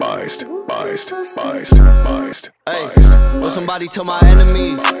 Hey, will somebody tell my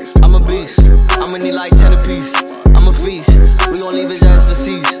enemies I'm a beast. I'ma need like 10 apiece. I'm a feast. We gon' leave his ass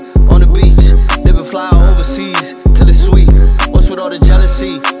deceased on the beach. Living fly overseas till it's sweet. What's with all the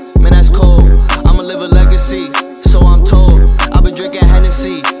jealousy? Man, that's cold. I'ma live a legacy, so I'm told. I've been drinking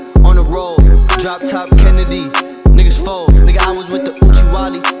Hennessy on the road. Drop top Kennedy, niggas fold. Nigga, I was with the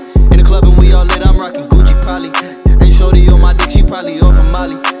Uchiwali in the club and we all lit. I'm rocking Gucci probably. And shorty on my dick, she probably off from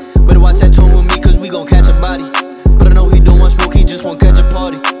Molly. Better watch that tone with me, cause we gon' catch a body. But I know he don't want smoke, he just won't catch a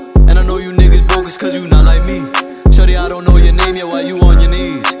party. And I know you niggas bogus, cause you not like me. Shorty, I don't know your name yet, why you on your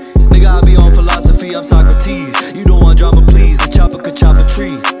knees? Nigga, I be on philosophy, I'm Socrates. You don't want drama, please, a chopper could chop a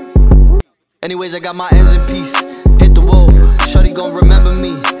tree. Anyways, I got my ends in peace. Hit the wall, shorty gon' remember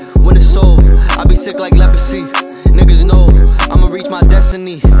me when it's over. I be sick like leprosy. Niggas know I'ma reach my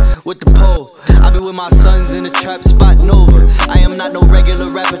destiny with the pole. I be with my sons in the trap spot Nova. I am not no regular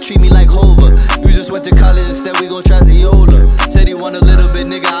rapper, treat me like Hova. You just went to college, instead we gon' trap the Yola. Said he want a little bit,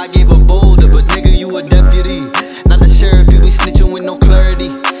 nigga, I gave a boulder. But nigga, you a deputy, not the sheriff, you be snitching with no clarity.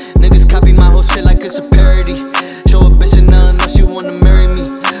 Niggas copy my whole shit like it's a parody. Show a bitch and nothing else, she wanna marry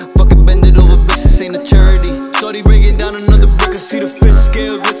me. Fucking bend it over, bitch, this ain't a charity. Shorty breaking down another brick, I see the fish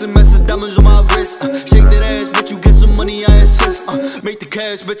scale, glisten, mess of diamonds on my wrist. Shake that ass, bitch, you get some money, I insist. Make the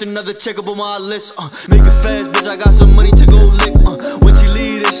cash, bitch, another check up on my list. Make it fast, bitch, I got some money to go lick. When she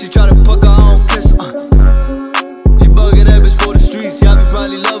leave it, she try to fuck her, I don't kiss. She bugging that bitch for the streets. Y'all be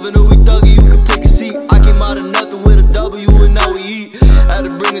probably loving her, we thuggin', you can take a seat. I came out of nothing with a W and now we eat. Had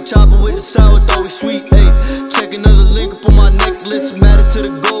to bring a chopper with the sour, thought we sweet. Ayy, check another link up on my next list. Matter to the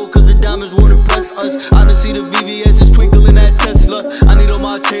gold, cause the diamonds won't impress us. I done see the VVS is twinkling that Tesla. I need all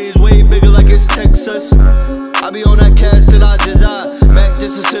my chains way bigger like it's Texas. I be on that cast till I desire. Mac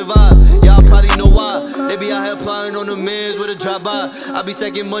just to survive, y'all probably know why. They be out here flying on the mans with a drop by. I be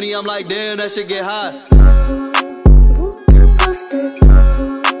stacking money, I'm like damn, that shit get high.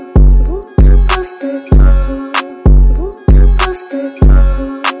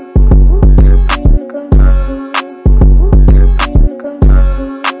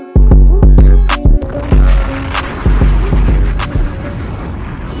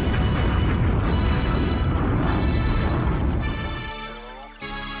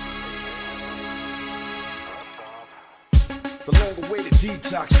 The long-awaited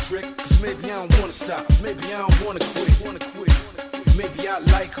detox trick. Cause maybe I don't wanna stop, maybe I don't wanna quit. Maybe I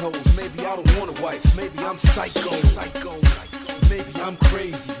like hoes, maybe I don't want a wife. Maybe I'm psycho. Maybe I'm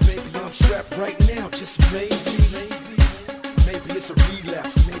crazy, maybe I'm strapped right now, just maybe. Maybe it's a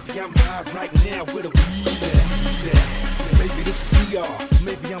relapse, maybe I'm high right now with a weed at. Maybe this is ER,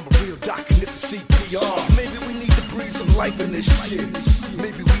 maybe I'm a real doc and this is CPR. Maybe we need to breathe some life in this shit.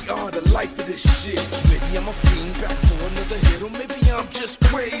 Maybe we are the life of this shit. Maybe I'm a fiend back for another hit, or maybe I'm just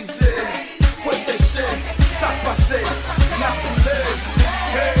crazy. What they say, ça passe, not play.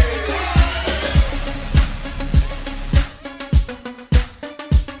 Hey.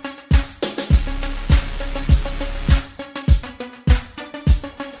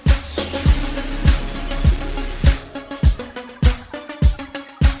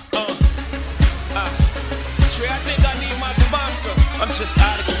 I'm just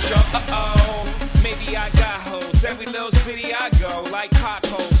out of control, maybe I got hoes. Every little city I go, like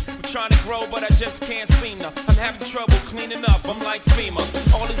potholes. I'm trying to grow, but I just can't seem to. I'm having trouble cleaning up, I'm like FEMA.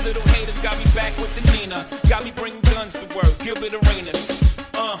 All these little haters got me back with the Nina. Got me bringing guns to work, Gilbert Arenas.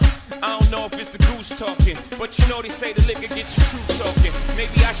 I don't know if it's the goose talking, but you know they say the liquor get you true talking.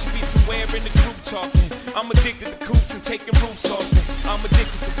 Maybe I should be somewhere in the group talking. I'm addicted to coops and taking roofs off me. I'm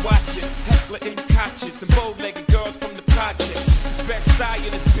addicted to watches, heckler in couches, and bow-legged girls from the projects. It's best style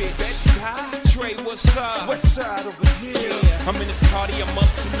in this bitch. Trey, what's up? West side over here. Yeah, I'm in this party, I'm up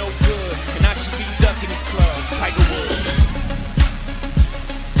to no good, and I should be ducking these clubs. Tiger Woods.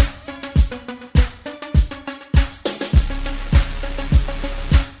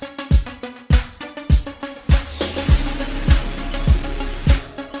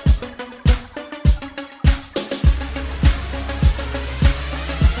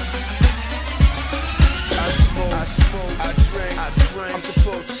 I'm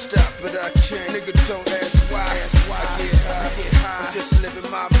supposed to stop, but I can't. Nigga, don't ask why. I get high. I'm just living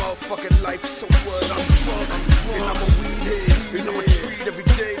my motherfucking life. So what? I'm drunk. And I'm a weed head. And I'm a treat every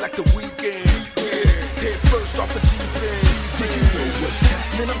day like the weekend. Head first off the deep end. Do you know what's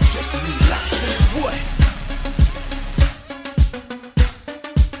happening? I'm just relaxing. What?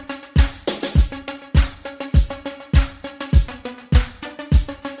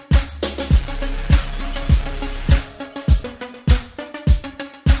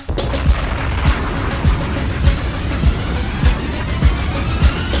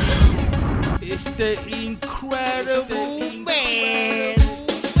 The incredible man,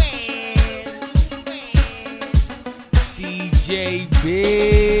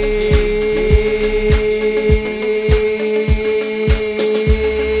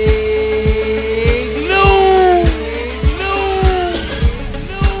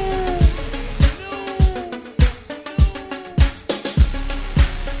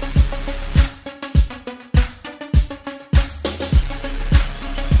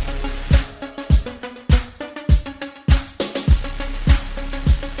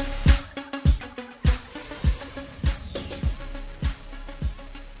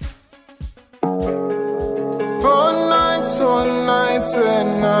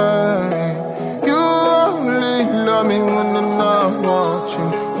 tonight. You only love me when I'm not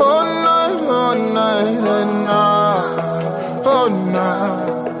watching. All night and night, all night.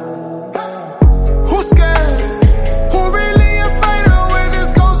 Who's scared? Who really afraid of where this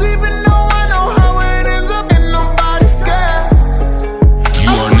goes? Even though I know how it ends up, and nobody's scared. You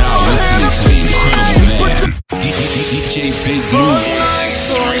are now listening to the incredible man,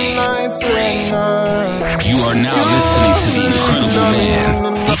 DJ.BigLou163. You are now listening to the incredible man,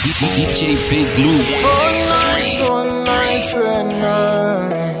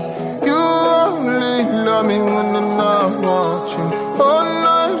 DJ.BigLou163. You only love me when I'm not watching. All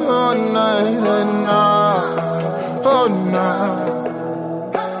night and night, all night.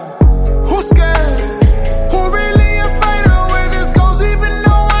 Who's scared? Who really afraid of where this goes? Even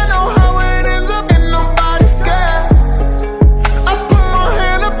though I know how it ends up, and nobody's scared. I put my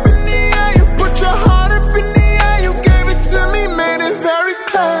hand up in the air, you put your heart up in the air. You gave it to me, made it very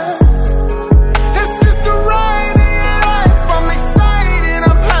clear. It's just the ride in your life. I'm excited,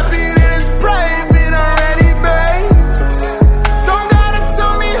 I'm happy that it's private already, babe. Don't gotta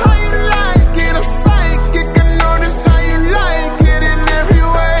tell me how you like it, I'm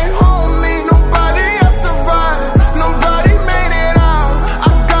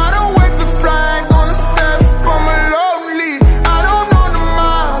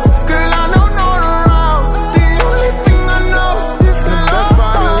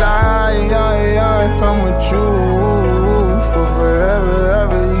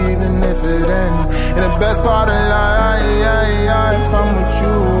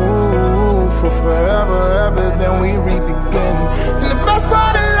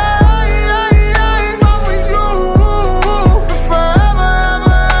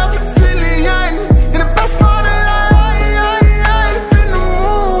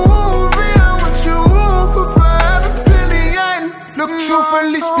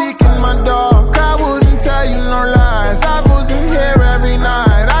Truthfully speaking, my dog, I wouldn't tell you no lies. I wasn't here every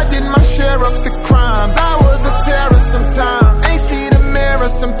night. I did my share of the crimes. I was a terror sometimes. Ain't see the mirror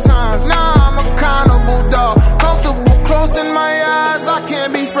sometimes. Now I'm accountable, dog. Comfortable closing my eyes. I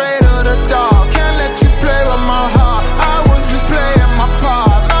can't be afraid of the dark. Can't let you play with my heart. I was just playing my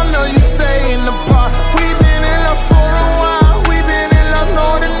part. I know you stay in the park. We've been in love for a while. We've been in love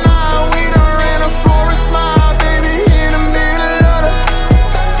more than now. We done ran a forest mile, baby, in the middle of the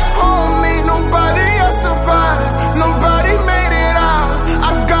homie. Nobody else survived. Nobody made it out. I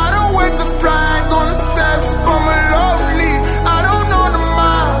gotta wave the flag on the steps, but I'm lonely. I don't know the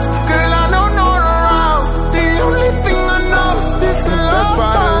miles, girl, I don't know the routes. The only thing I know is this love. That's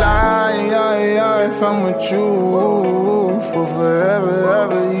why I lie, if I'm with you for forever,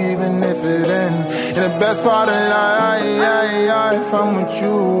 ever, even if it ends. And the best part of life, if I'm with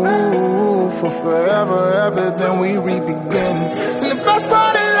you for forever, ever, then we re-begin. And the best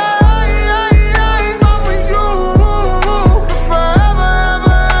part of life, I'm with you for forever,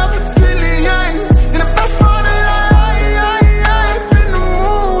 ever, ever, till the end. And the best part of life, in the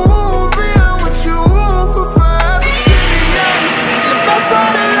movie, I'm with you for forever, till the end. And the best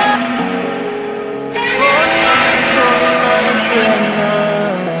part of life, all night,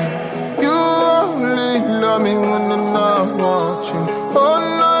 you only love me when I'm not watching.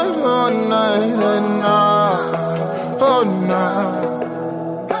 All night and night, all night.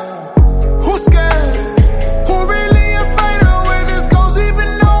 Who's scared? Who really afraid of where this goes? Even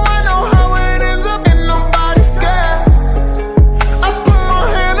though I know how it ends up, and nobody's scared. I put my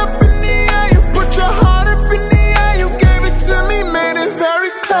hand up in the air, you put your heart up in the air. You gave it to me, made it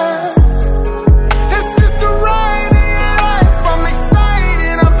very clear. This is the ride of your life. I'm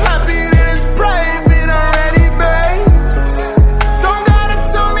excited, I'm happy that it's private already, babe. Don't gotta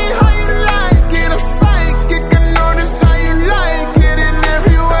tell me how you like it. I'm psychic, I notice how you like it in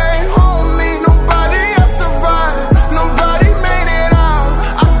every way. Homie, nobody else survived. Nobody made it out.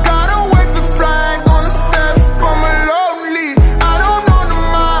 I gotta wave the flag on the steps, but I'm lonely. I don't know the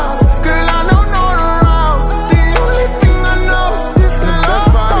miles, girl, I don't know the routes. The only thing I know is this love. The best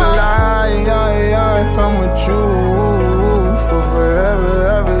part of life, if I'm with you for forever,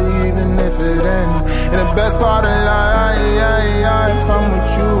 ever, even if it ends. And the best part of life, if I'm with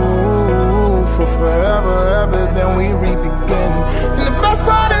you for forever, ever, then we re-begin. And the best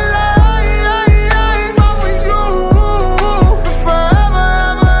part of life, I'm with you for forever,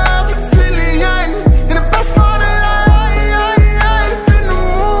 ever, ever, till the end. And the best part of life, in the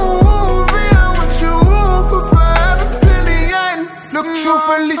movie, I'm with you for forever, till the end. Look,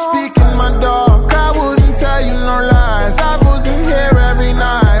 truthfully speaking, my dog, I wouldn't tell you no lies. I wasn't here every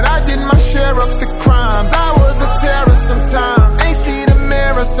night. I did my share of the crimes. I was a terror sometimes. Ain't see the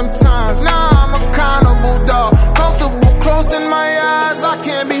mirror sometimes. Now I'm accountable, dog. Comfortable closing my eyes. I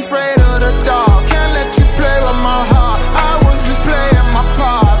can't be afraid of the dark. Can't let you play with my heart. I was just playing my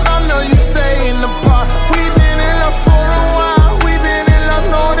part. I know you stay in the park. We've been in love for a while. We've been in love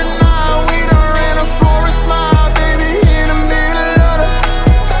more than now. We done ran a forest mile, baby, in the middle of the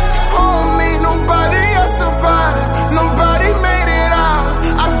homie. Nobody else survived. Nobody made it out.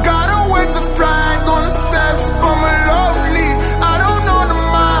 I gotta wave the flag on the steps, but I'm lonely. I don't know the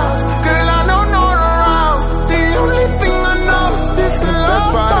miles, girl, I don't know the routes. The only thing I know is this love. The best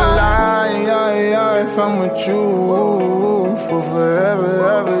part of life, if I'm with you for forever,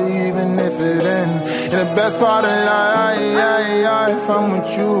 ever, even if it ends. And the best part of life, if I'm with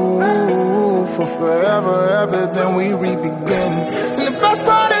you for forever, ever, then we re-begin. And the best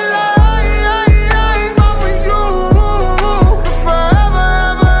part of life, I'm with you for forever,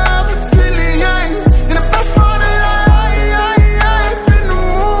 ever, ever, till the end. And the best part of life, in the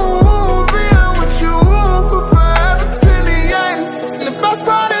movie, I'm with you for forever, till the end. And the best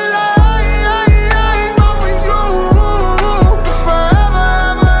part of life, I'm with you for forever,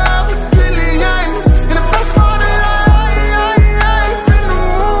 ever, ever, till the end. And the best part of life, in the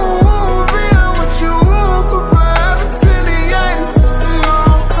movie, I'm with you for forever, till the end.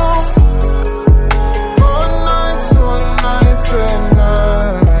 All night and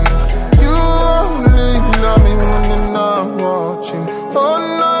night. You only love me when you're not watching. All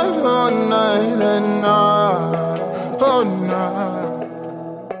night and night, all night.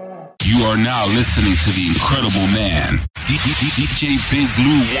 You are now listening to the incredible man,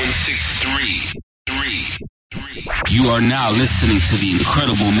 DJ.BigLou163. You are now listening to the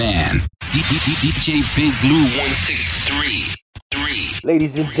incredible man, DJ.BigLou163.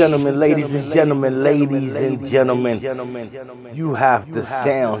 Ladies and gentlemen, you have the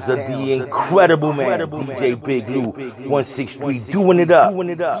sounds of the incredible man, Dj.BigLou163, doing it up.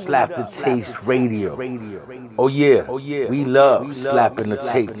 Slap the Taste Radio. Oh yeah, we love slapping the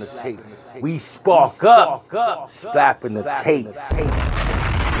taste. We spark up, slapping the taste. We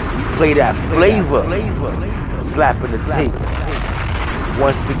play that flavor, slapping the taste.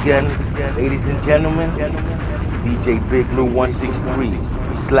 Once again, ladies and gentlemen,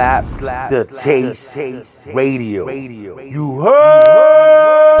 Dj.BigLou163, slap the Taste Radio. You heard?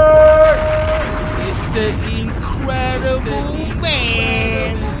 It's the incredible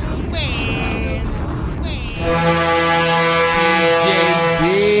man.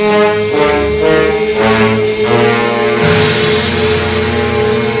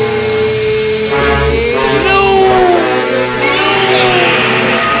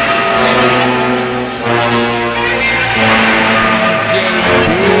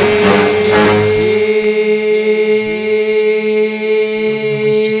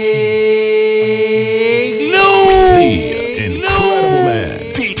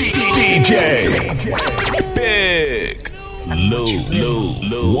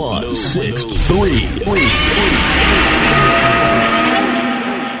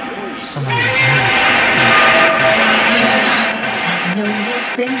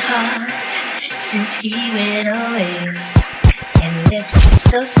 Since he went away and left you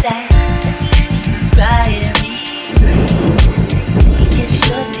so sad, you cry every day. Kiss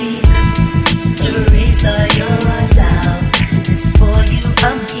your tears, erase all your doubt. It's for you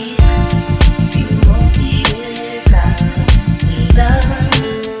I'm here. You won't be without love.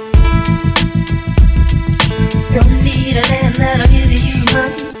 Don't need a man that'll give you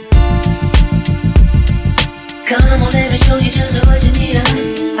money. Come on, let me show you just what you need,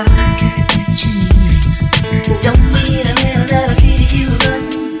 honey. Don't need a man that'll treat you right.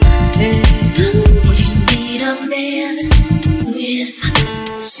 But you need a man with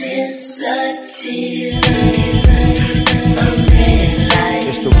sensitivity. A man like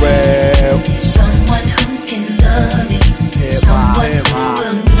it's the real. Someone who can love you. Someone who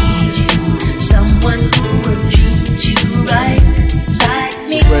will need you. Someone who will treat you right. Like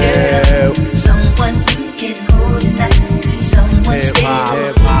me, girl. Someone you can hold at night. Someone stay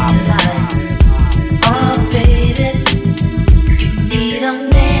all life. Oh baby, you need a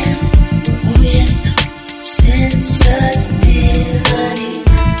man with sensitivity.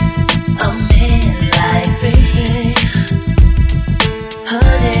 A man like baby,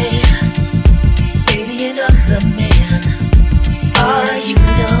 honey, baby, another man. Oh, you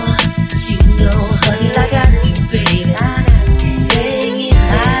know, honey, like I do, baby. Hanging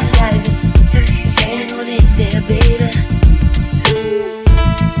high, like hang on in there, baby.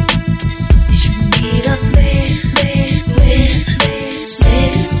 A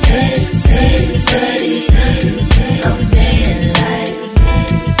man like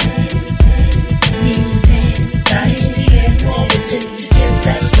sensitive,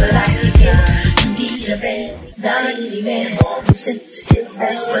 that's what I get. You need a man, not any man. Sensitive,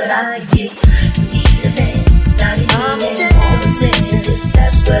 that's what I get. You need a man, not any man. Sensitive,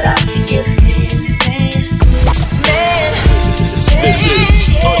 that's what I get. This is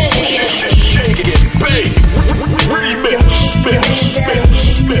Shake It Bake Remix.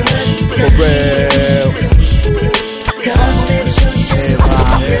 For real. Come on, baby, show you just what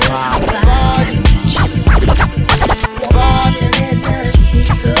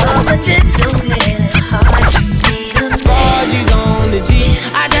you on the G.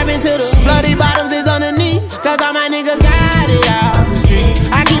 I trap into the bloody bottoms is underneath. Cause all my niggas got it out.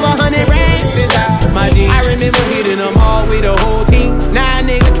 I keep 100 racks inside my jeans. I remember hitting them all with the whole team. Now a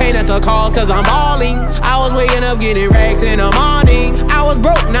nigga can't answer calls cause I'm balling. I was waking up getting racks in the morning. I was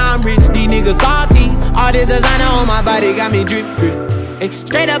broke, now I'm rich, these niggas salty. All this designer on my body got me drip. Hey,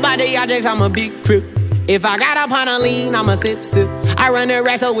 straight up out the objects, I'm a big crip. If I got up on a lean, I'm a sip. I run the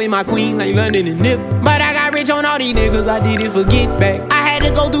racks up with my queen like London and Nip. But I got rich on all these niggas, I didn't forget back. I had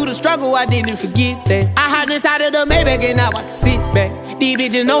to go through the struggle, I didn't forget that. I hopped inside of the Maybach and now I can sit back. These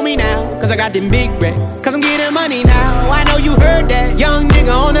bitches know me now, cause I got them big racks. Cause I'm getting money now, I know you heard that. Young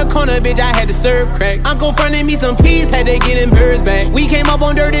nigga on the corner, bitch, I had to serve crack. Uncle fronted me some peas, had to get them birds back. We came up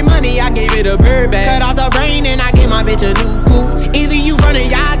on dirty money, I gave it a bird back. Cut off the brain and I gave my bitch a new goof. Either you running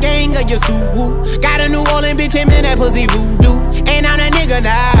y'all gang or you suit woo. Got a New Orleans bitch and man, that pussy voodoo. And I'm that nigga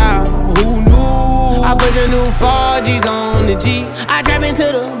now, who knew? I put the new 4Gs on the G. I trap into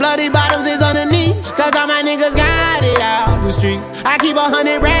the bloody bottoms is underneath. Cause all my niggas got it out the streets. I keep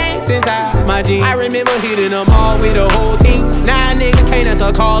 100 racks inside my jeans. I remember hitting them all with the whole team. Now a nigga can't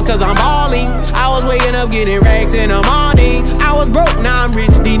answer calls cause I'm balling. I was waking up getting racks in the morning. I was broke, now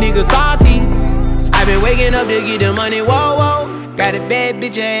Pulling up to get the money, whoa, whoa. Got a bad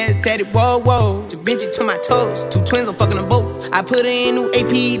bitch ass tatted, whoa, whoa. Da Vinci to my toes, 2 twins, I'm fucking them both. I put her in new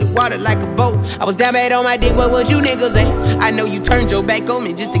AP, the water like a boat. I was down bad on my dick, what was you niggas at? I know you turned your back on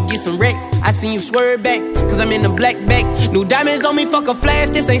me just to get some wrecks. I seen you swerve back, cause I'm in the black back. New diamonds on me, fuck a flash,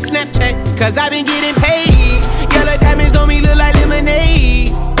 this ain't Snapchat. Cause I been getting paid. Yellow diamonds on me look like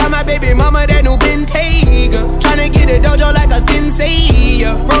lemonade. Got my baby mama that new Bentayga. Tryna get a dojo like a sensei.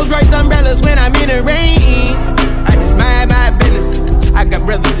 Rolls Royce umbrellas when I'm in the rain. I just mind my business. I got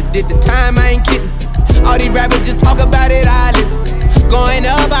brothers that did the time, I ain't kidding. All these rappers just talk about it, I live. Going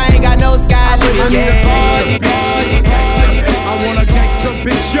up, I ain't got no sky limit. Yeah. I want a gangster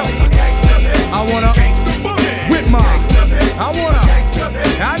bitch, yo. I want a with my.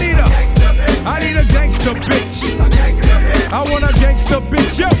 I need a gangster bitch. I want a gangster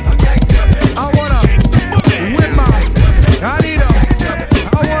bitch, yo. I want a with my. I need a.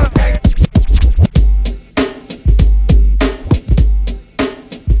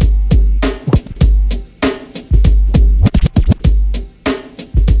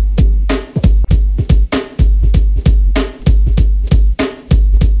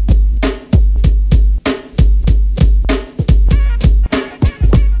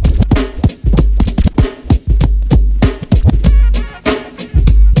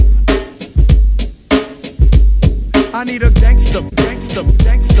 I need a gangster, gangster,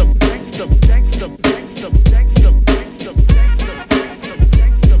 gangster, gangster, gangster, gangster, gangster, gangster,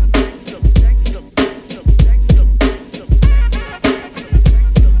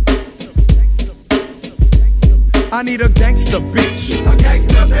 I need a gangster bitch.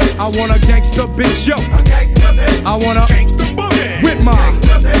 I want a gangster bitch, yo. I want a with my.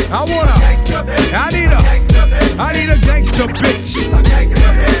 I need a gangster bitch.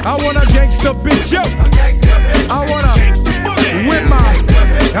 I want a gangster bitch, yo. I wanna with my.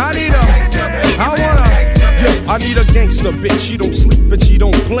 I need a gangster bitch. She don't sleep and she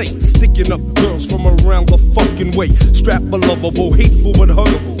don't play. Sticking up girls from around the fucking way. Strap but lovable, hateful but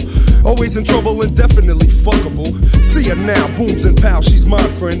huggable. Always in trouble and definitely fuckable. See her now, booms and pals, she's my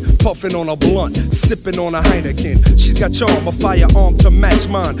friend. Puffing on a blunt, sipping on a Heineken. She's got charm, a firearm to match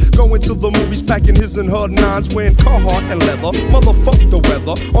mine. Going to the movies, packing his and her nines. Wearing Carhartt and leather, motherfuck the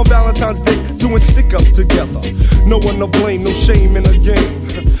weather. On Valentine's Day, doing stick-ups together. No one to blame, no shame in the game.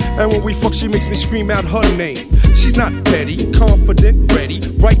 And when we fuck, she makes me scream out her name. She's not petty, confident, ready.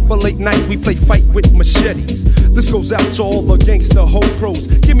 Right for late night, we play fight with machetes. This goes out to all the gangster hoe pros.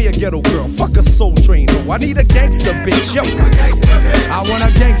 Give me a ghetto girl, fuck a soul train. Oh, I need a gangster bitch, yo. I want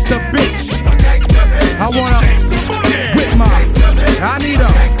a gangster bitch. I want a with my.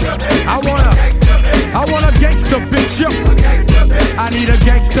 I want a gangster bitch, yo. I need a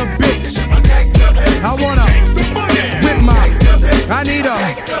gangster bitch. I want a with my.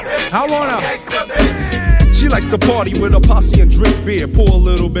 I want a. She likes to party with a posse and drink beer. Pour a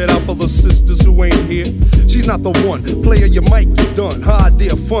little bit out for the sisters who ain't here. She's not the one, player you might get done. Her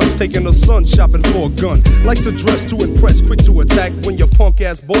idea of fun's taking her son shopping for a gun. Likes to dress to impress, quick to attack. When your punk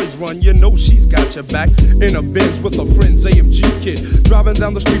ass boys run, you know she's got your back. In a Benz with her friends, AMG kid. Driving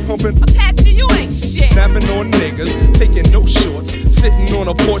down the street pumping Apache, you ain't shit. Snapping on niggas, taking no shorts. Sitting on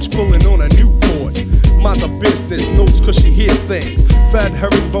a porch, pulling on a Newport. Mind's a business, knows cause she hear things. Fat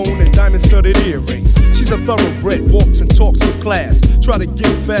herringbone and diamond-studded earrings. She's a thoroughbred, walks and talks with class. Try to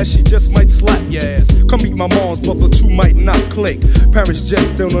get fast, she just might slap your ass. Come meet my mom's, but the two might not click. Parents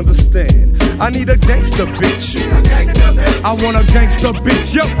just don't understand. I need a gangster bitch. I want a gangster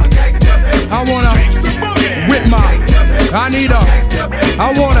bitch, yo. I want a with my. I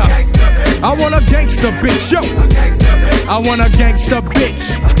want a gangster bitch, yo. I want a gangster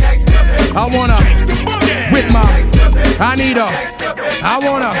bitch. I want a with my.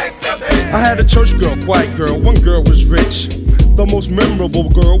 I had a church girl, quiet girl, one girl was rich. The most memorable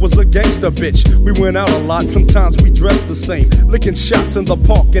girl was a gangster bitch. We went out a lot, sometimes we dressed the same. Licking shots in the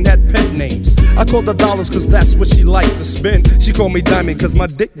park and had pet names. I called her Dollars cause that's what she liked to spend. She called me Diamond cause my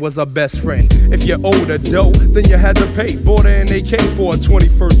dick was her best friend. If you owed her dough, then you had to pay. Bought her an AK for her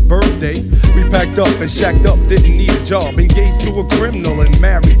 21st birthday. We packed up and shacked up, didn't need a job. Engaged to a criminal and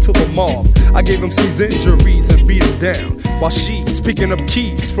married to the mob. I gave him C's injuries and beat him down. While she's picking up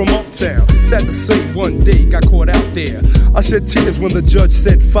keys from uptown. Sad to say one day got caught out there. I shed tears when the judge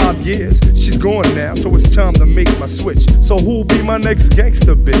said 5 years. She's gone now, so it's time to make my switch. So who'll be my next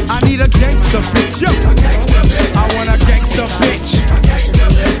gangster bitch? I need a gangster bitch, yo. I want a gangster bitch.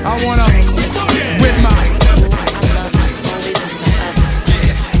 I want a with my.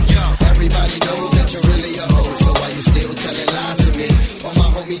 Everybody knows that you're really a hoe, so why you still telling lies to me? All my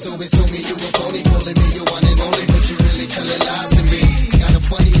homies always told me you were phony, calling me your one and only, but you really telling lies to me. It's kinda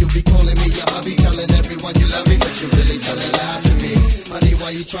funny you be calling me your hubby, telling everyone you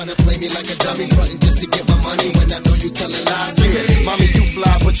you tryna play me like a dummy, frontin' just to get my money when I know you telling lies to me. Mommy, you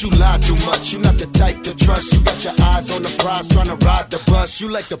fly, but you lie too much. You not the type to trust. You got your eyes on the prize, tryna ride the bus.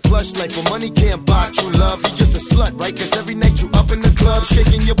 You like the plush life, but money can't buy true love. You just a slut, right? Cause every night you up in the club,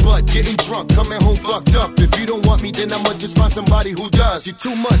 shaking your butt, getting drunk, coming home fucked up. If you don't want me, then I'ma just find somebody who does. You're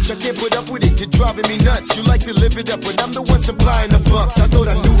too much, I can't put up with it, you're driving me nuts. You like to live it up, but I'm the one supplying the bucks. I thought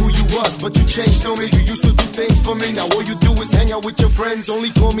I knew who you was, but you changed on me. You used to do things for me, now all you do is hang out with your friends.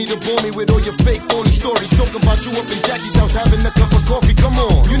 Only call me to bore me with all your fake phony stories. Talking about you up in Jackie's house having a cup of coffee. Come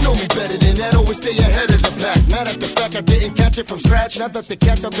on, you know me better than that. Always stay ahead of the pack. Mad at the fact I didn't catch it from scratch. Now that the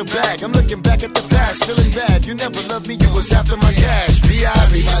cat's out the bag, I'm looking back at the past, feeling bad. You never loved me, you was after my cash.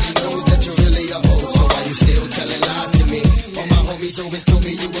 Everybody knows that you're really a hoe, so why you still telling lies to me? All my homies always told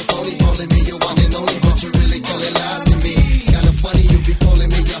me you were phony, calling me your one and only, but you really telling lies to me. It's kinda funny you be calling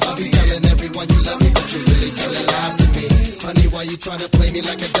me your hubby, telling everyone you love me, but you really telling lies to me. Honey, why you tryna play me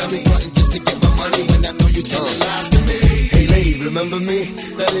like a dummy, frontin' just to get my money when I know you telling lies to me? Hey lady, remember me?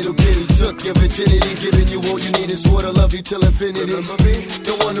 That little kid who took your virginity, giving you all you need and swore to love you till infinity. Remember me?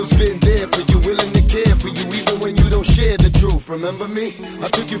 The one who's been there for you, willing to care for you, even when you don't share the truth. Remember me? I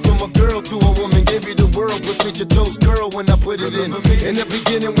took you from a girl to a woman, gave you the world, plus made your toes curl when I put it in. In the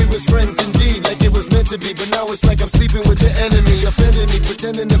beginning we was friends indeed, like it was meant to be, but now it's like I'm sleeping with the enemy, offending me,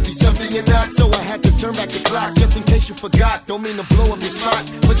 pretending to be something you're not. So I had to turn back the clock, just in case you forgot. Don't mean to blow up your spot,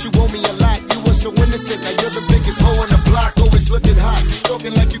 but you owe me a lot. You were so innocent, now you're the biggest hoe on the block. Always looking hot,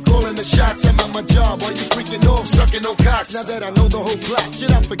 talking like you calling the shots. I'm at my job while you freaking off, sucking on cocks. Now that I know the whole plot,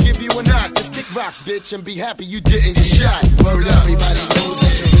 should I forgive you or not? Just kick rocks, bitch, and be happy you didn't get shot. Word up. Everybody knows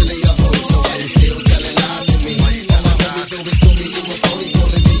that you're really a hoe, so why you still telling lies to me? All my homies always told me you were phony,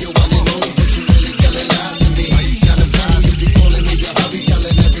 calling me your one and only, but you really telling lies to me. It's kinda funny you be calling me your hubby,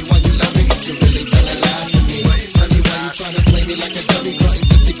 telling everyone you love me, but you really telling lies to me. Honey, why you tryna play me like a dummy, frontin'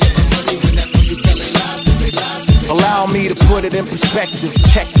 just to get my money when I know you telling lies to me? Allow me to put it in perspective.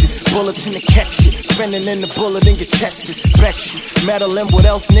 Check this, bullets in the catch shit. Spinning in the bullet in your chest is best shit. Meddling what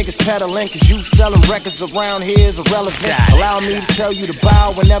else niggas peddling, cause you selling records around here is irrelevant. Allow me to tell you to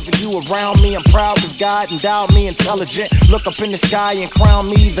bow whenever you around me. I'm proud cause God endowed me intelligent. Look up in the sky and crown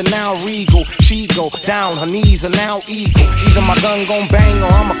me the now regal. She go down, her knees are now eagle. Either my gun gon' bang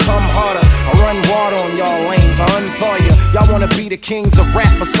or I'ma come harder. I run water on y'all lanes, I unfire ya. Y'all wanna be the kings of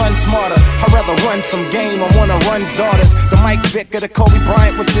rap, but son smarter. I'd rather run some game, I'm one of Run's daughters. The Mike Vick or the Kobe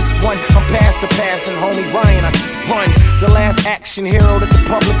Bryant with this one. I'm past the passing, homie Ryan, I just run. The last action hero that the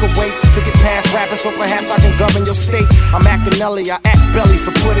public awaits to get past rapping, so perhaps I can govern your state. I'm Machiavelli, I act belly,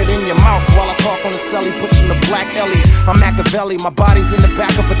 so put it in your mouth while I talk on the celly, pushing the black Ellie. I'm Machiavelli, my body's in the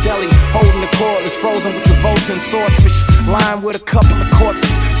back of a deli, holding the cordless, frozen with Travolta and swordfish, lying with a couple of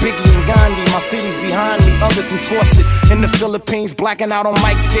corpses. Biggie and Gandhi, my city's behind me, others enforce it. In the Philippines, blacking out on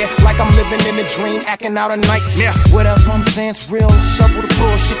mics there, like I'm living in a dream, acting out a nightmare. Whatever I'm saying's real, shovel the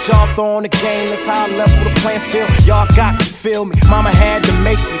bullshit y'all throw on the game. That's how I level the playing field. Y'all got to feel me, mama had to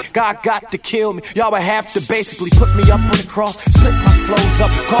make me, God got to kill me. Y'all would have to basically put me up on the cross, split my flows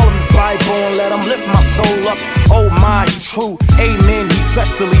up, call him the Bible and let him lift my soul up. Oh my, he true, amen, he's such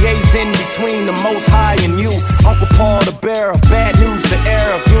the liaison between the Most High and you. Uncle Paul, the bearer of bad news, the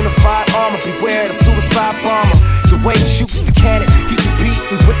heir of unified armor, beware the suicide bomber. The way he shoots the cannon, he can beat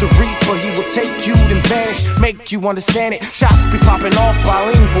and with the reaper, he will take you then vanish, make you understand it. Shots be popping off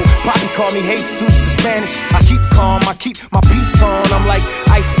bilingual, Poppy call me Jesus in Spanish. I keep calm, I keep my peace on. I'm like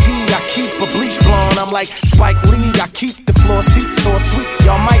Ice-T, I keep a bleach blonde. I'm like Spike Lee, I keep the floor seats so sweet.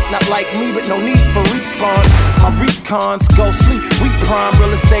 Y'all might not like me, but no need for respawn. My recons go sleep, we prime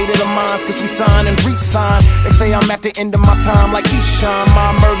real estate of the minds, cause we sign and re-sign. They say I'm at the end of my time like Eshawn.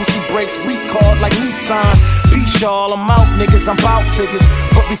 My emergency brakes recalled like Nissan. Peace y'all, I'm out niggas, I'm bout figures.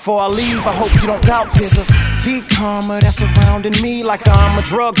 But before I leave, I hope you don't doubt there's a deep karma that's surrounding me, like I'm a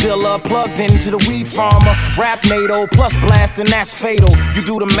drug dealer plugged into the weed farmer. Rap NATO plus blasting, that's fatal. You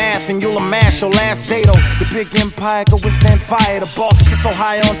do the math and you'll amass your last dado. The big empire can withstand fire. The ball sits so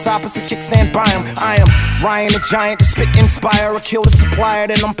high on top, it's a kickstand by him. I am Ryan the Giant, the spit inspirer, kill the supplier,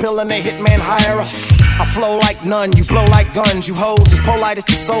 then I'm pillin' a hitman hirer. I flow like none, you blow like guns. You hoes as polite as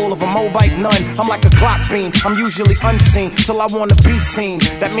the soul of a Mobite nun. I'm like a Glock beam, I'm usually unseen till I wanna be seen.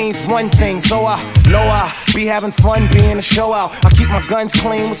 That means one thing, so I know I be having fun being a show out. I keep my guns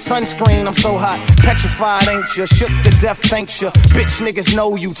clean with sunscreen, I'm so hot. Petrified, ain't ya? Shook to death, thanks ya. Bitch niggas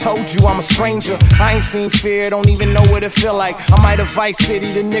know you, told you I'm a stranger. I ain't seen fear, don't even know what it feel like. I might have Vice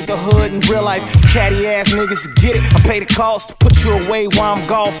City, the nigga hood in real life. Catty ass niggas get it, I pay the cost to put you away while I'm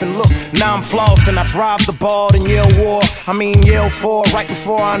golfing. Look, now I'm flossing, I drive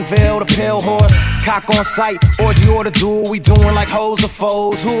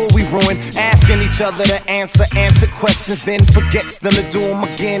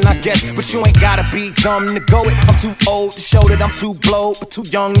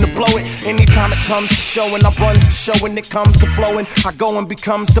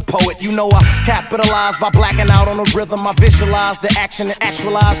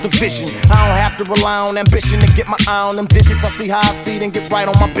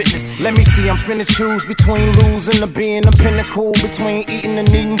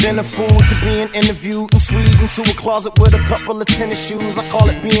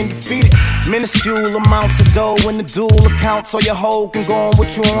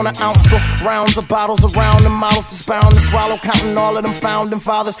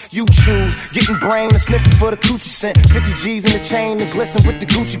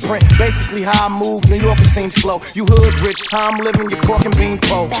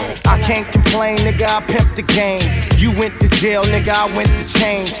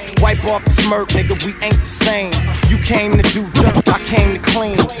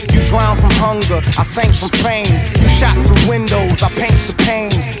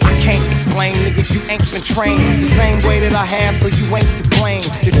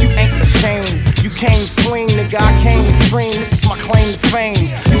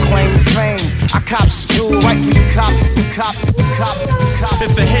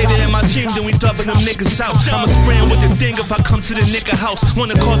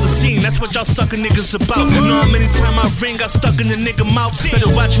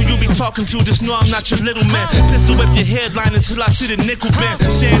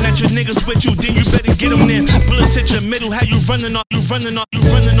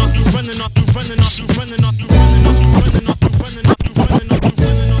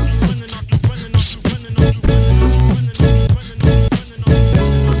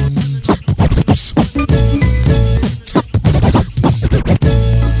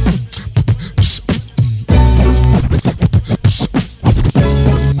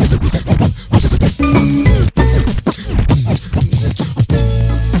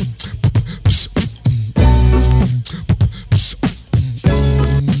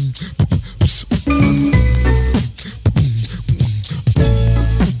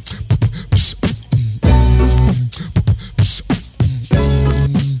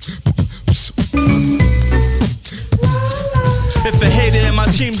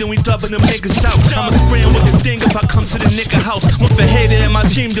Then we dubbing them niggas out. I'ma spray 'em with the thing if I come to the nigga house. If a hater in my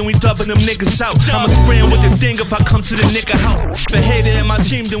team, then we dubbing them niggas out. I'ma spray 'em with the thing if I come to the nigga house. If a hater in my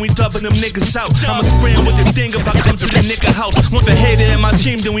team, then we dubbing them niggas out. I'ma spray 'em with the thing if I come to the nigga house. If a hater in my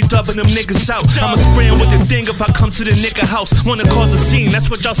team, then we dubbing them niggas out. I'ma spray 'em with the thing if I come to the nigga house. Wanna cause the scene, that's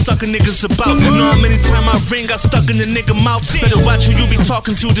what y'all sucker niggas about. Know how many times my ring got stuck in the nigga mouth. Better watch who you be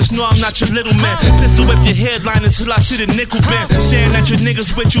talking to, just know I'm not your little man. Pistol whip your headline until I see the nickel bend. Saying that your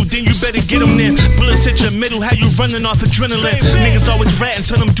niggas with you, then you better get them there. Bullets hit your middle, how you running off adrenaline. Niggas always ratting,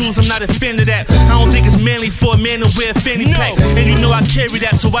 tell them dudes I'm not a fan of that. I don't think it's manly for a man to wear a fanny pack. And you know I carry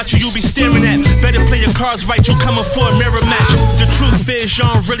that, so watch who you be staring at. Better play your cards right, you coming for a mirror match. The truth is,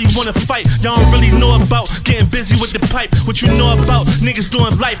 y'all don't really wanna fight. Y'all don't really know about getting busy with the pipe. What you know about niggas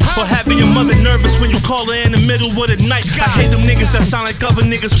doing life, or having your mother nervous when you call her in the middle of the night. I hate them niggas that sound like other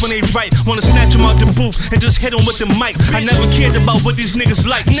niggas when they write. Wanna snatch them out the booth and just hit them with the mic. I never cared about what these niggas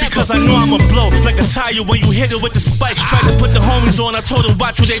like, because I know I'ma blow like a tire when you hit it with the spikes. Tried to put the homies on, I told them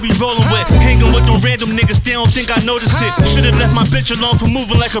watch who they be rolling with. Hanging with them random niggas, they don't think I notice it. Should've left my bitch alone for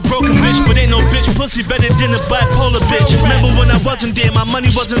moving like a broken bitch, but ain't no bitch pussy better than a bipolar bitch. Remember when I wasn't there, my money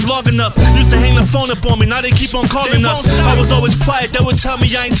wasn't long enough. Used to hang the phone up on me, now they keep on calling us. I was always quiet, they would tell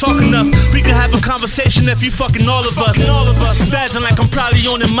me I ain't talking enough. We could have a conversation if you fucking all of us. Spazzing like I'm probably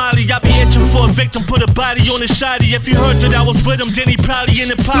on the molly. I be itching for a victim, put a body on the shoddy. If you heard that I was with him, then he probably in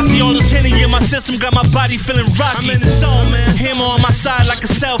the posse. All this Henny in my system got my body feeling rocky. I'm in the zone, man. Hammer on my side like a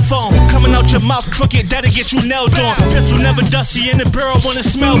cell phone. Coming out your mouth crooked, that'll get you nailed on. Pistol never dusty in the barrel when it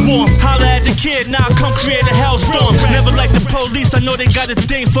smell warm. Holla at the kid, now I come create a hellstorm. Never like the police, I know they got a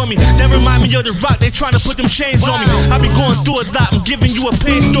thing for me. They remind me of the Rock, they trying to put them chains on me. I be going through a lot, I'm giving you a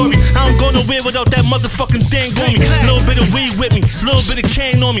pain story. I don't go nowhere without that motherfucking thing on me. Little bit of weed with me, little bit of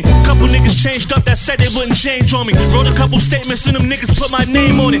cane on me. Couple niggas changed up that said they wouldn't change on me. Wrote a couple statements and them niggas put my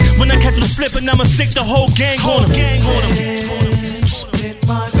name on it. When I catch them slipping, I'ma sick the whole gang on them. In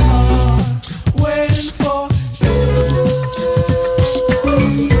my car, waiting for you.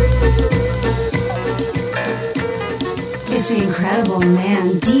 It's the incredible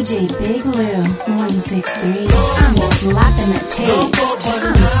man, DJ.BigLou163. I'm slapping the taste. I'm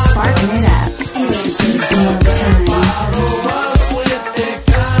sparking it up. It's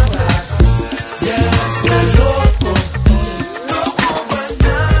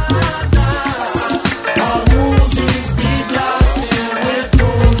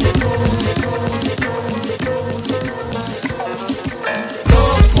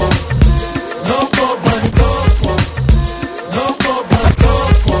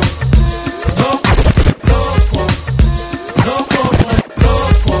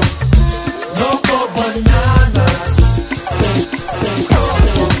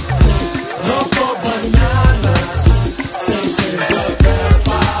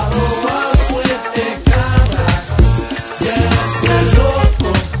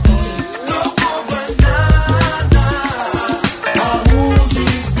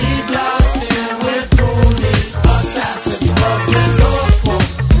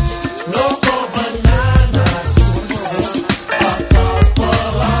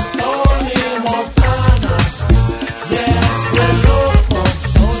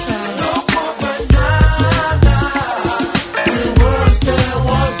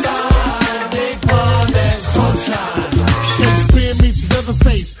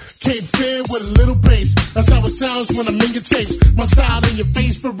Sounds when I'm in your tapes. My style in your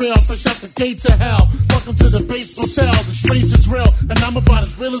face for real. Fresh out the gates of hell. Welcome to the base motel. The stranger's real, and I'm about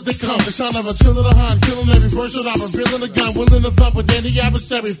as real as they come. The sound of a chill of the hunt, killing every verse that I'm revealing a gun, willing to thump with any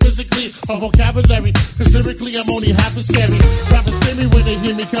adversary. Physically or vocabulary, cause lyrically I'm only half as scary. Rappers fear me when they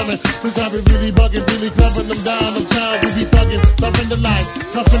hear me coming, cause I be really bugging, really clubbing them down. I'm trying, we be thugging, loving the life,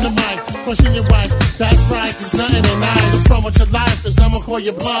 cuffing the mic, crushing your wife. That's right, cause nothing ain't nice. It's fun with your life, cause I'ma call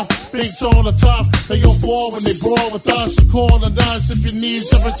you bluff. Big, tall, or tough, they go forward when they brawl with us. So call on us if you need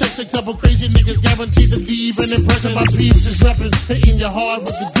some protection. Couple crazy niggas guaranteed to leave an impression. My peeps is reppin', hitting your hard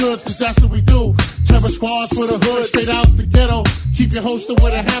with the goods, cause that's what we do. Terror squads for the hood, straight out the ghetto. Keep your holster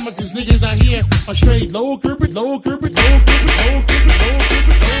with a hammer, cause niggas out here are straight low cribbit, low cribbit, low cribbit, low cribbit, low cribbit,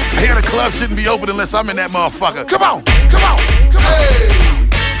 low cribbit. I hear the club shouldn't be open unless I'm in that motherfucker. Come on, come on, come on. Hey,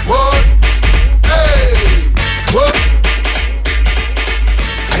 what? Hey, what?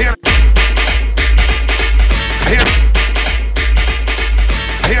 I hear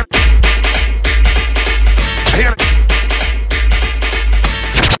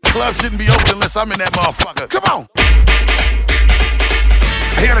club shouldn't be open unless I'm in that motherfucker. Come on.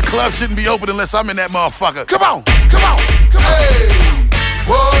 I hear the club shouldn't be open unless I'm in that motherfucker. Come on, come on, come on. Hey,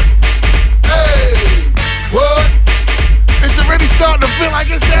 what? Hey, what? It's already starting to feel like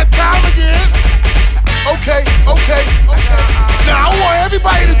it's that time again. Okay, okay, okay. Now I want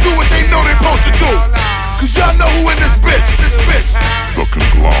everybody to do what they know they're supposed to do. Cause y'all know who in this bitch. The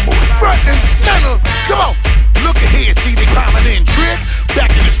conglomerate. Front and center. Come on. Look at here, see they piling in trick.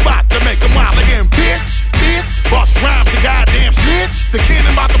 Back in the spot to make them wild again, bitch. It's bust rhymes, a goddamn snitch. The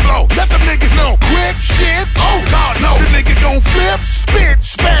cannon about to blow, let them niggas know quick. Shit, oh God no, the nigga gon' flip. Spit,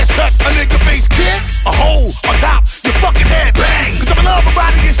 spaz cut, a nigga face kick. A hole on top, your fucking head bang. Cause I'm in love with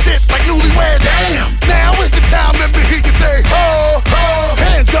body and shit like newlywed. Damn, now is the time, let me hear you say ho, ho.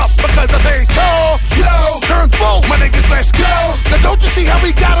 Hands up because I say so. Yo, turn full, my niggas, let's go. Now don't you see how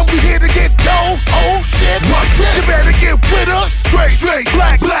we got them, we here to get dough. Oh shit, you better get with us. Straight,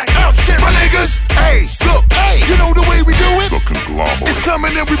 black, out shit, my niggas. Hey, look, hey, you know the way we do it. The conglomerate. It's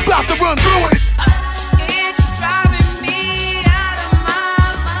coming and we bout to run through it. It's driving me out of my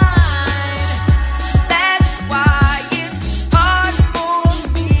mind. That's why it's hard for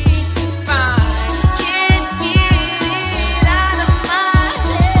me to find. Can't get it out of my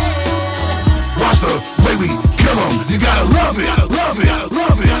head. Watch the way we kill them. You gotta love it.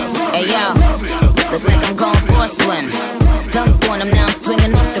 Hey yo, look like I'm going for a swim. Dunk on him, now I'm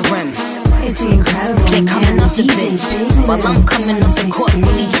swinging off the rim. It's the incredible they coming off the bench while I'm coming off the court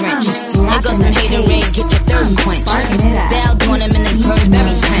fully drenched. Here goes some haterade, get your thirst quenched. Style doing him in this bird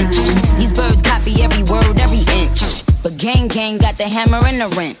very trench. These birds copy every word, every inch. But gang got the hammer and the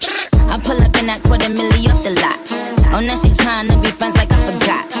wrench. I pull up in that $250,000 off the lot. Oh now she trying to be friends like I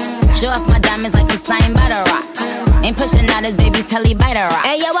forgot. Show off my diamonds like I'm flying by the rock. Ain't pushing out his baby's telly by the rock.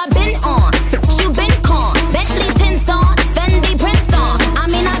 Hey yo, I been on, you been con. Bentley tints on, Fendi prints on. I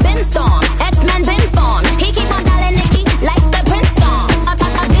mean I been storm, X-Men been formed. He keep on dialing Nicky like the Prince song. I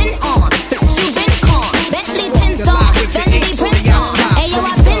been on, you been con. Bentley tints on, Fendi prints on. Hey yo,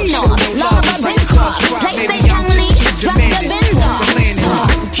 I been on, love a been con. Place they youngly, drop the Benz on.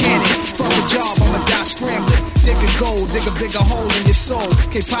 Fuck a job, I'ma die scrambling. Dig a gold, dig a bigger hole in your soul.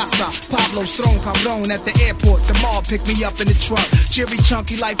 Que pasa, pop Pablo thrown cabron at the airport. The mall picked me up in the truck. Jerry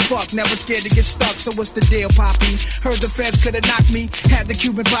chunky like fuck, never scared to get stuck. So what's the deal, Poppy? Heard the feds could've knocked me. Had the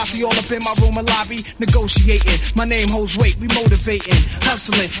Cuban posse all up in my room and lobby, negotiating. My name holds weight, we motivating,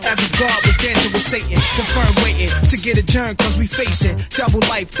 hustling as a god was dancing with Satan. Confirmed waiting to get adjourned cause we facing double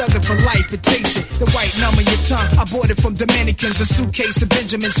life, thugging for life, it takes it. The white numb in your tongue, I bought it from Dominicans. A suitcase of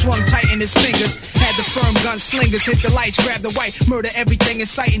Benjamin swung tight in his fingers. Had the firm gunslingers, hit the lights, grab the white, murder everything in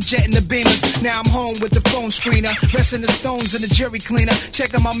sight and jet in the beamers. Now I'm home with the phone screener, resting the stones in the jury cleaner,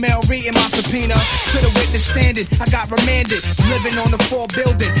 checking my mail, reading my subpoena. To the witness standing, I got remanded, living on the 4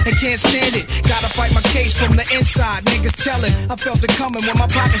 building and can't stand it. Gotta fight my case from the inside, niggas telling. I felt it coming when my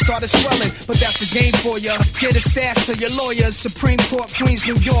pocket started swelling, but that's the game for ya. Get a stash to your lawyers, Supreme Court, Queens,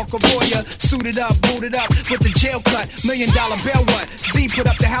 New York, or Roya. Suited up, booted up with the jail cut, $1 million bail what? Z put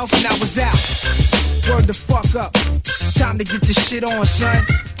up the house and I was out. Word the fuck up, it's time to get this shit on, son.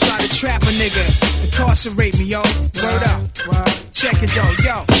 Try to trap a nigga, incarcerate me, yo. Word up, check it though,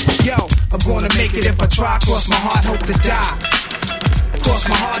 yo. I'm gonna make it if I try, cross my heart, hope to die. Cross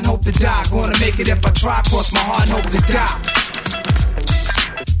my heart and hope to die. Gonna make it if I try, cross my heart and hope to die.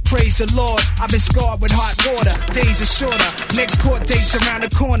 Praise the Lord, I've been scarred with hot water. Days are shorter, next court date's around the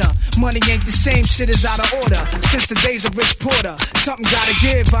corner. Money ain't the same, shit is out of order. Since the days of Rich Porter, something gotta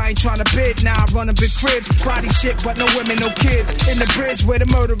give. I ain't tryna bid, now I run a big crib. Body shit, but no women, no kids. In the bridge where the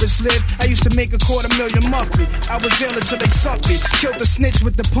murderers live, I used to make $250,000 monthly. I was ill until they sucked me. Killed the snitch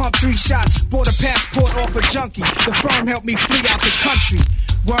with the pump, 3 shots. Bought a passport off a junkie. The firm helped me flee out the country.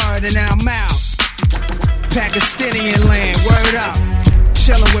 Word, and now I'm out. Pakistani land, word up.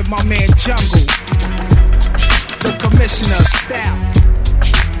 Chillin' with my man Jungle, the commissioner style.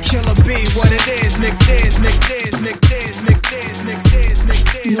 Killer B, what it is, Nick Diz.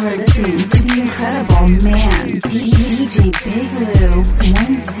 You're listening to the incredible man,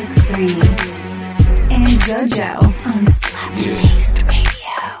 DJ.BigLou163, and JoJo on Slap Taste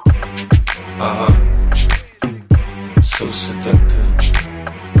Radio. So seductive.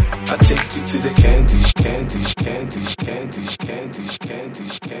 I take you to the candies.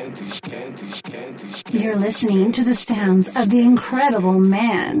 You're listening to the sounds of the incredible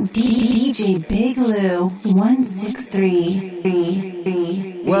man,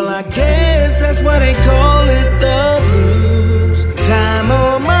 DJ.BigLou163. Well, I guess that's why they call it the blues. Time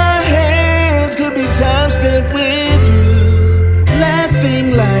on my hands could be time spent with you.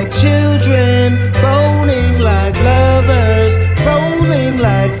 Laughing like children, boning like lovers, rolling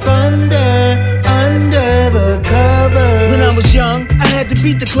like thunder under the covers. When I was young, I had to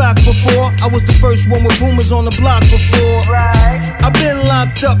beat the clock before. I was the first one with boomers on the block before. Right. I've been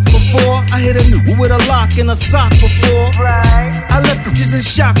locked up before. I hit a nigga with a lock and a sock before. Right. I left bitches in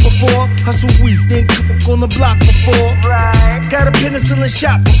shock before. Hustle weed, then cook on the block before. Right. Got a penicillin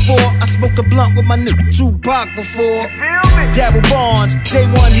shot before. I smoked a blunt with my nigga Tupac before. You feel me? Dabble Barnes, day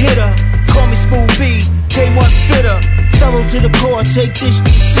one hitter. Call me Smooth B, day one spitter. Thorough to the core, take this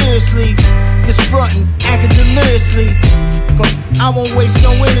seriously. This frontin', acting deliriously. I won't waste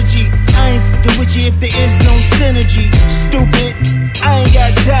no energy. I ain't f***ing with you if there is no synergy. Stupid, I ain't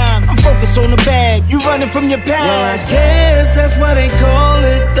got time. I'm focused on the bag. You running from your past. Well, I guess that's why they call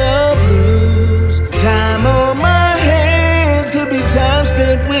it the blues. Time on my hands could be time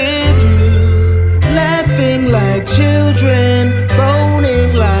spent with you. Laughing like children,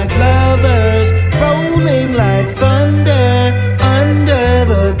 boning like lovers, rolling like thunder under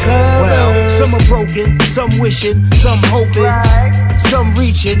the covers. Well, some are broken, some wishing, some hoping, right. Some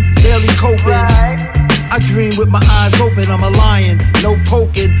reaching, barely coping. Right. I dream with my eyes open, I'm a lion, no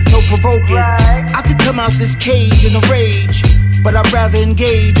poking, no provoking. Right. I could come out this cage in a rage, but I'd rather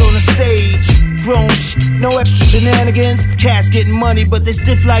engage on a stage. Grown no extra shenanigans. Cats getting money, but they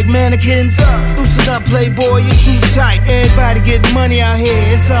stiff like mannequins. Loosen up, playboy, you're too tight. Everybody getting money out here,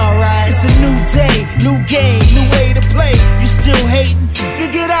 it's alright. It's a new day, new game, new way to play. You still hating? You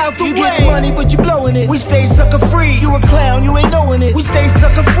get out the way. You get money, but you blowing it. We stay sucker free. You a clown, you ain't knowing it. We stay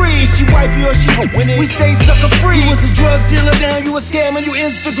sucker free. She wifey or she hoping it. We stay sucker free. You was a drug dealer, now you a scammer, you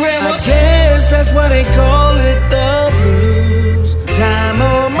Instagrammer. I guess that's why they call it the blues. Time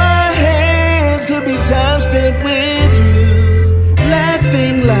on my hands could be time spent with you.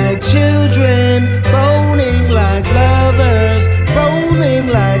 Laughing like children, boning like lovers, rolling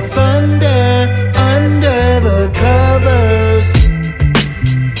like thunder under the covers.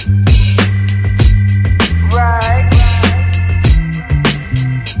 Right.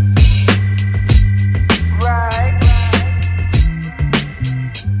 Right.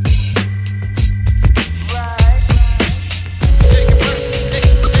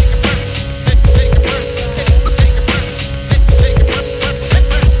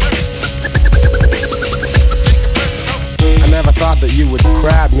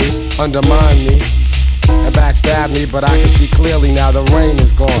 me, undermine me, and backstab me, but I can see clearly now the rain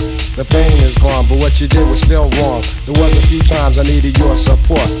is gone, the pain is gone, but what you did was still wrong. There was a few times I needed your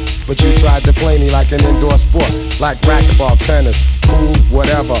support, but you tried to play me like an indoor sport, like racquetball, tennis, pool,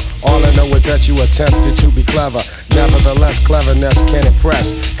 whatever. All I know is that you attempted to be clever. Nevertheless, cleverness can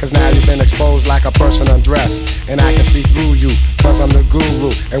impress, cause now you've been exposed like a person undressed, and I can see through you, cause I'm the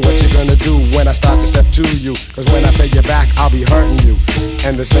guru. And what you gonna do when I start to step to you? Cause when I pay you back, I'll be hurting you,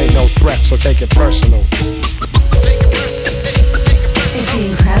 and this ain't no threat, so take it personal. It's the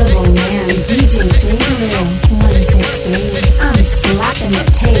incredible man, DJ.BigLou163. I'm slapping the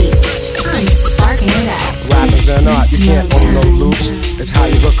taste. I'm sparking it up. Rappers and art, you can't own no loops. It's how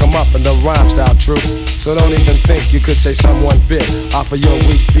you hook 'em up in the rhyme style, true. So don't even think you could say someone bit off of your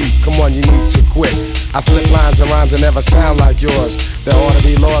weak beat. Come on, you need to quit. I flip lines and rhymes that never sound like yours. There ought to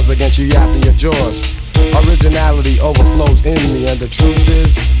be laws against you yapping your jaws. Originality overflows in me, and the truth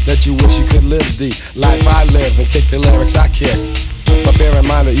is that you wish you could live the life I live and kick the lyrics I kick. But bear in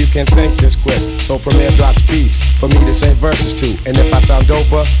mind that you can't think this quick, so Premier drops beats for me to say verses to. And if I sound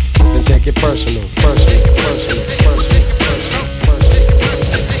doper, then take it personal, personal, personal, personal, personal.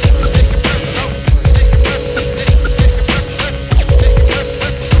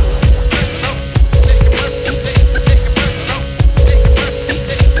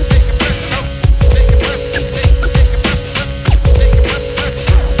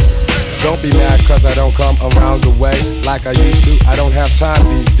 Don't be mad cause I don't come around the way like I used to. I don't have time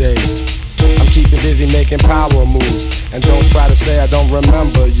these days. I'm keeping busy making power moves, and don't try to say I don't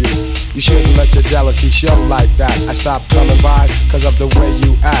remember you. You shouldn't let your jealousy show like that. I stopped coming by cause of the way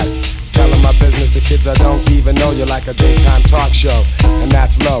you act, telling my business to kids I don't even know. You're like a daytime talk show, and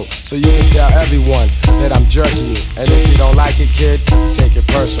that's low, so you can tell everyone that I'm jerking you. And if you don't like it, kid, take it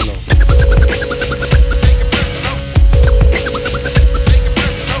personal.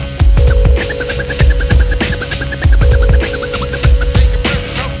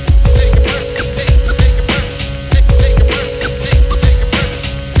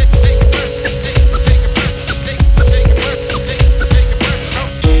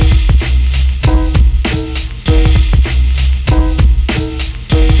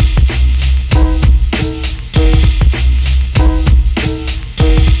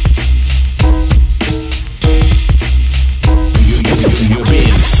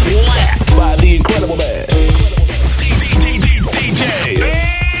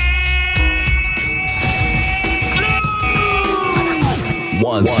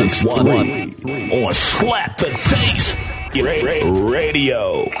 On Slap the Taste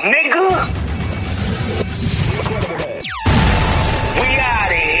Radio. Nigga! We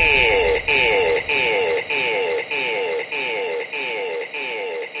out of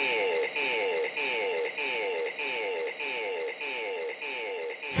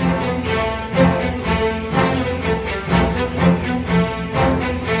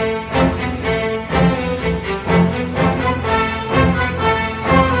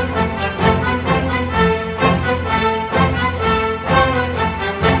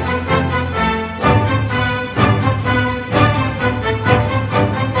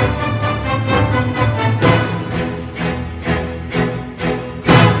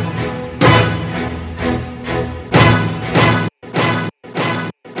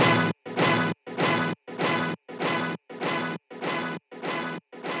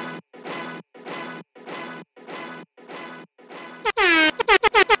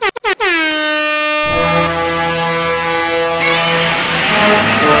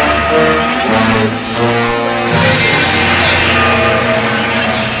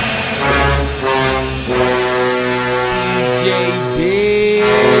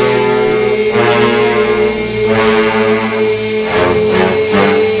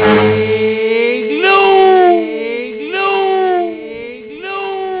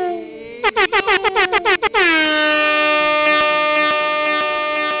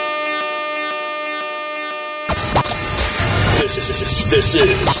This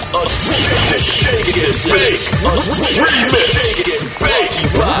is a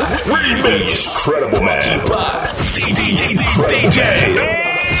remix. Incredible man.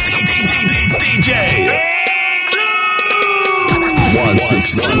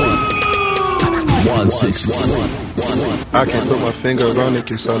 I can't put my finger on it,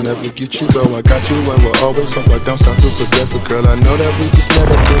 guess I'll never get you though. I got you and will always hope I don't sound too possessive. Girl, I know that we just met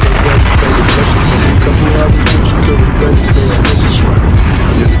up, couldn't ready take this special. Spent a couple hours with you, couldn't ready say I miss you.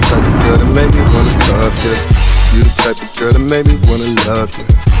 You're the type of girl that made me wanna love you. You're the type of girl that made me wanna love you.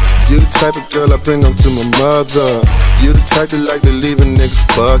 You're the type of girl I bring home to my mother. You're the type that like to leave a nigga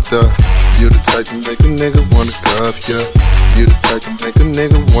fucked up. You're the type to make a nigga wanna cuff ya. You the type to make a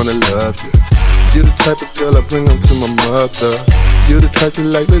nigga wanna love you. You the type of girl I bring home to my mother. You the type to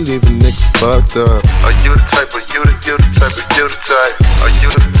like to leave a nigga fucked up. Are you the type of you the type of you the type? Are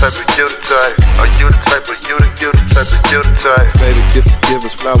you the type of you the type? Are you the type of you the type of you the type? Favorite gifts to give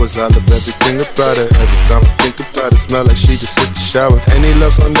us flowers. I love everything about her. Every time I think about it, smell like she just hit the shower. Any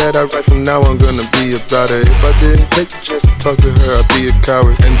love song that I write from now on gonna be about her. If I didn't take the chance to talk to her, I'd be a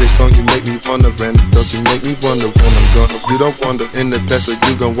coward. And this song you make me wanna run. Don't you make me wonder when I'm gonna. You don't wonder in the past where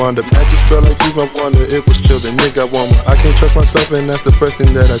you gon' wander. Magic spell like you gon' wonder. It was chill, the nigga want more. I can't trust myself and that's the first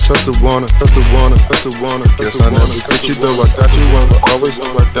thing that I trust to wanna. Guess I never get you though I got you on. Always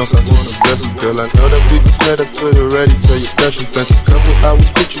on my down, sound too possessive. Girl, I know that we just met up with already. Tell you special, spent a couple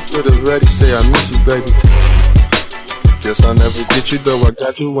hours with you with already. Say I miss you, baby. Guess I never get you though I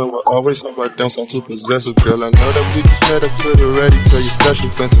got you when we're always on my down, sound too possessive. Girl, I know that we just met up with already. Tell you special,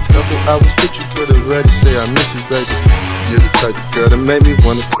 spent a couple hours with you with already. Say I miss you, baby. You the type of girl that made me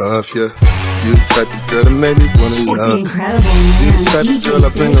wanna love ya. You the type of girl that made me wanna love. You the type of girl I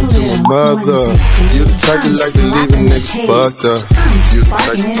bring up to my mother. You the type that like to leave a nigga fucked up. You the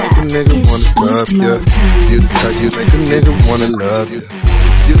type that make a nigga wanna love ya. You the type you make a nigga wanna love ya.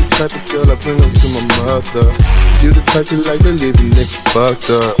 You the type of girl I bring up to my mother. You the type that like to leave a nigga fucked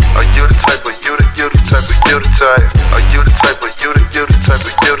up. Are you the type of you the type of you the type? Are you the type of you the type of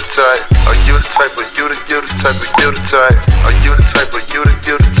you the type? Are you the type of you the type of you the type? Are you the type of you the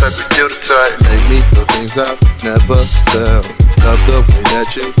type of you the type? Make me feel things I've never felt. Love the way that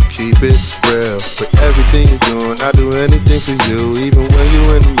you keep it real. For everything you're doing, I do anything for you. Even when you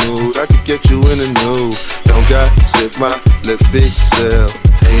in the mood, I could get you in the nude. Don't got sip my lips big sell.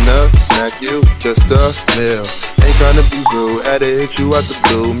 Ain't a snack, you just a meal. Ain't tryna be rude, had to hit you out the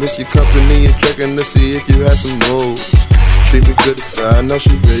blue. Miss your company and checking to see if you had some moves. Treat me good aside, I know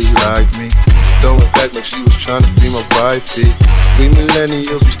she really like me. Throw it back like she was trying to be my wifey. We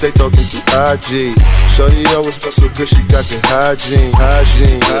millennials, we stay talking through IG. Shorty always smells so good, she got the hygiene.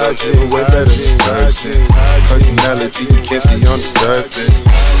 Way better than person. Personality you can't see on the surface.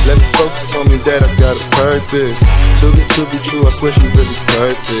 Let me focus, told me that I got a purpose. Too good to be true, I swear she really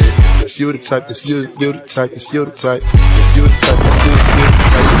perfect. That's you the type, that's you the type, it's you the type. It's you the type, it's you the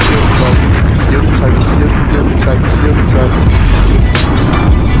type, it's you the type. It's you the type, it's you the type, it's you the type.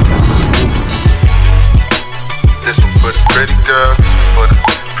 This one for the pretty girls, this one for the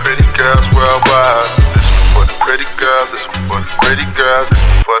pretty girls worldwide. This one for the pretty girls, this one for the pretty girls, this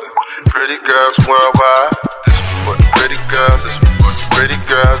one for the pretty girls worldwide. This one for the pretty girls, this one for the pretty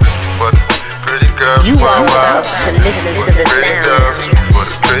girls, this one for the pretty girls You are worldwide. about to listen to the Pretty sound girls, this one for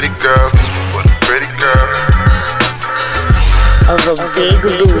the pretty girls, this one for the pretty girls. of a Big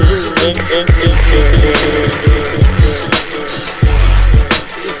Lou XXX.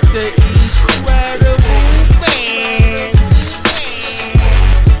 It's the incredible man,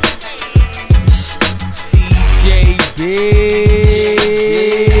 DJ.BigLou.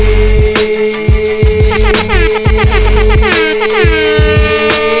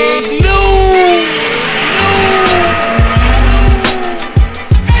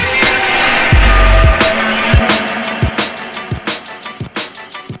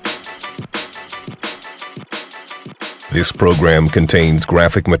 This program contains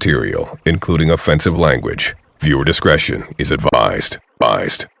graphic material, including offensive language. Viewer discretion is advised.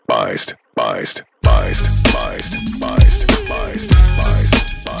 Advised. Advised. Advised. Advised. Advised. Advised. Advised.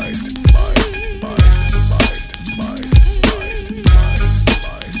 Advised.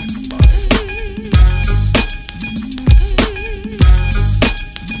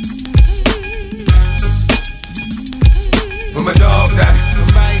 Where my dogs at?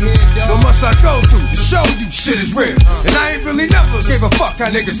 What must I go through to show you shit is real? And I ain't really never gave a fuck how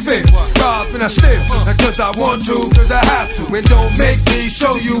niggas feel. Rob and I steal, not cause I want to, cause I have to. And don't make me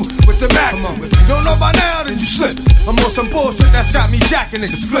show you with the Mac. If you don't know by now, then you slip. I'm on some bullshit that's got me jacking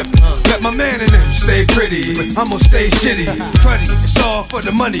niggas flipping. Let my man in them stay pretty, I'ma stay shitty. Cruddy, it's all for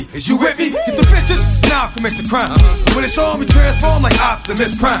the money. Is you with me? Get the bitches, now I'll commit the crime. And when it's on, we transform like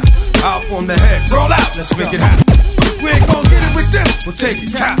Optimus Prime. Out from the head, roll out, let's make it happen. If we ain't gon' get it with this, we'll take it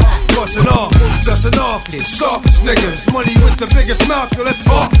cap. Bustin' off, dustin' off, the softest niggas. Money with the biggest mouth, yo, let's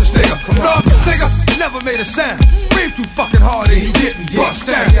off this nigga. Come on, this nigga never made a sound. Breathe too fucking hard and he getting bust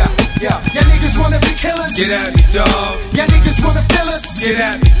down. Y'all niggas wanna be killers? Get at me, dog. Y'all niggas wanna fill us? Get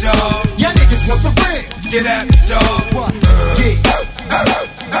at me, dog. Y'all niggas want the bread? Get at me, dog.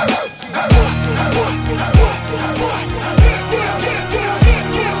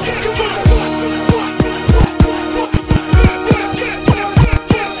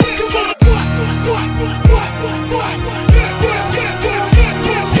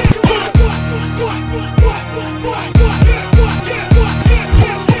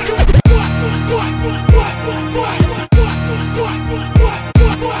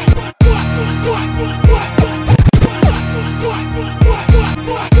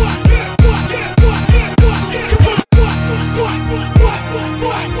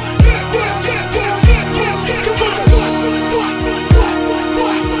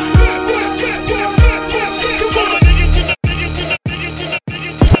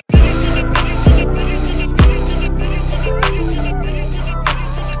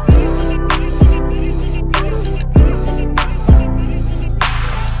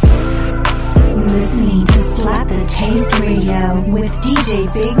 Listening to Slap the Taste Radio with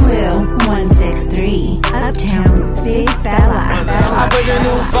DJ.BigLou163, Uptown's Big Fella. I put the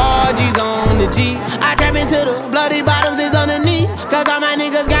new 4Gs on the G. I trap into the bloody bottoms is underneath. Cause all my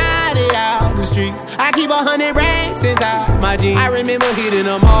niggas got it out the streets. I keep 100 racks inside my jeans. I remember hitting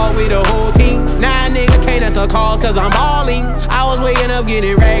them all with the whole team. Now a nigga can't answer calls cause I'm balling. I was waking up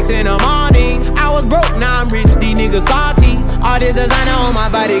getting racks in the morning. I was broke, now I'm rich, these niggas salty. All this designer on my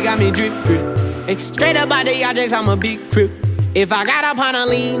body got me drip, drip. Hey, straight up out the objects, I'm a big crip. If I got up on a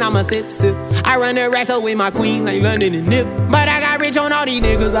lean, I'ma sip, sip. I run the racks up with my queen like London and Nip. But I got rich on all these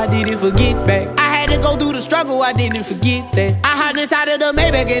niggas, I didn't forget back. I had to go through the struggle, I didn't forget that. I hopped inside of the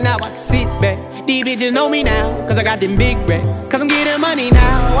Maybach and now I can sit back. These bitches know me now, cause I got them big racks. Cause I'm getting money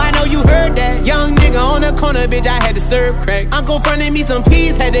now, I know you heard that. Young nigga on the corner, bitch, I had to serve crack. Uncle fronted me some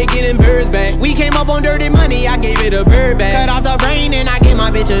peas, had to get them birds back. We came up on dirty money, I gave it a bird back. Cut off the brain and I gave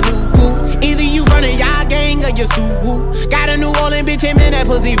my bitch a new goof. Either you running y'all gang or you Subaru. Got a New Orleans bitch and man, that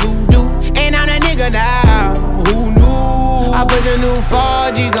pussy voodoo. And I'm that nigga now, who knew? I put the new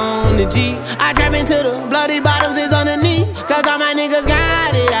 4Gs on the G. I trap into the bloody bottoms is underneath. Cause all my niggas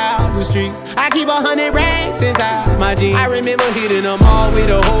got it out the streets. I keep 100 racks inside my jeans. I remember hitting them all with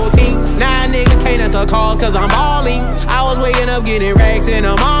the whole team. Now a nigga can't answer calls cause I'm balling. I was waking up getting racks in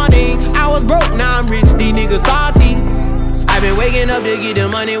the morning. I was broke, now I'm rich, these niggas salty. I've been waking up to get the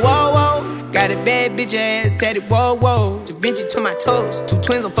money, whoa, whoa. Got a bad bitch ass tatted, whoa, whoa. Da Vinci to my toes, 2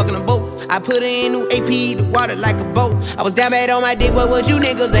 twins, I'm fucking them both. I put her in new AP, the water like a boat. I was down bad on my dick, what was you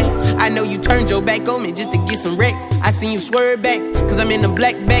niggas at? I know you turned your back on me just to get some wrecks. I seen you swerve back, cause I'm in the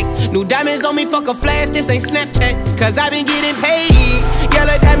black back. New diamonds on me, fuck a flash, this ain't Snapchat. Cause I been getting paid.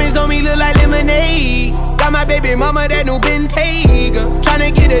 Yellow diamonds on me look like lemonade. Got my baby mama that new Bentayga.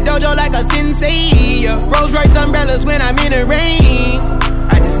 Tryna get a dojo like a sensei. Rolls Royce umbrellas when I'm in the rain.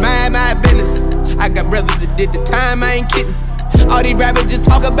 I just mind my business. I got brothers that did the time, I ain't kidding. All these rappers just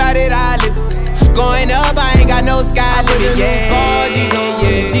talk about it, I live it. Going up, I ain't got no sky limit. Yeah, 4Gs on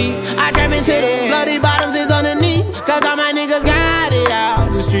the G. I trap into the bloody bottoms is underneath. Cause all my niggas got it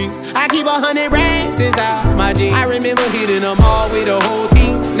out the streets. I keep 100 racks inside my jeans. I remember hitting them all with the whole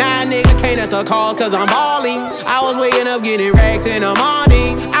team. Now a nigga can't answer calls cause I'm balling. I was waking up getting racks in the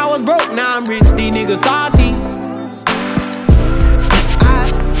morning. I was broke, now I'm rich, these niggas salty.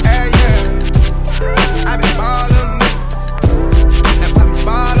 I been ballin', that pop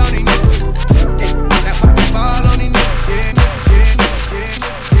ball on these niggas, that pop ball on these niggas,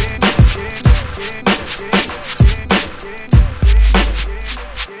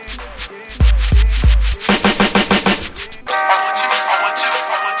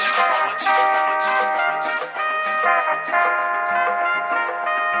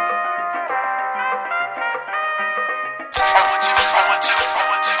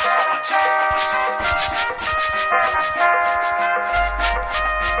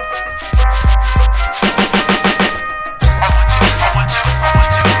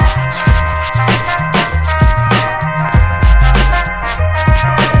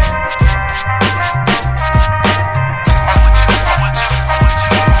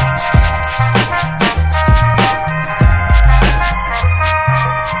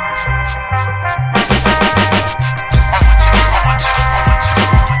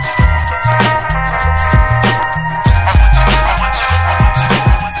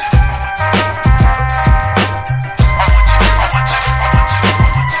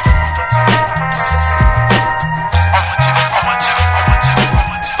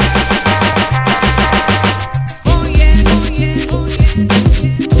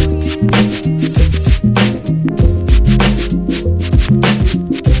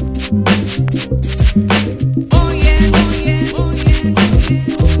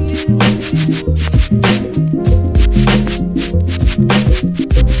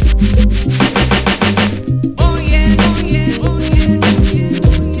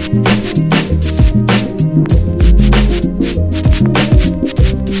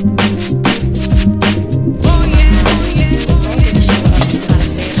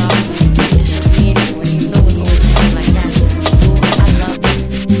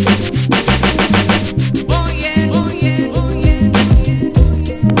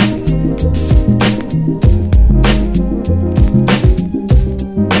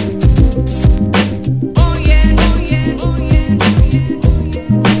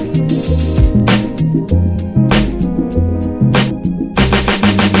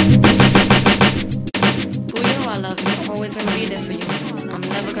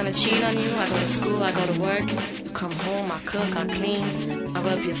 I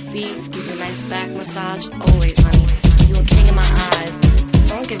rub your feet, give you a nice back massage. Always, honey. You a king in my eyes.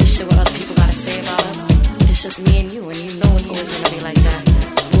 Don't give a shit what other people gotta say about us. It's just me and you know it's always gonna be like that.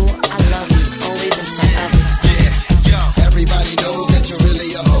 Boo, I love you, always and forever. Yeah, everybody knows that you're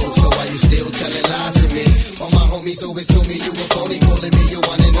really a hoe, so why you still telling lies to me? All my homies always told me you were phony, calling me your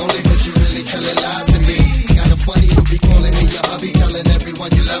one and only, but you really telling lies to me. It's kinda funny you be calling me your hubby, telling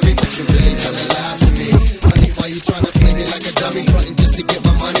everyone you love me, but you really telling lies to me. Honey, why you trying to play me like a dummy, frontin' just to get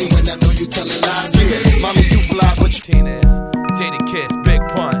my money when I know you telling lies to me? Mommy, you fly, but you Jada Kiss, Big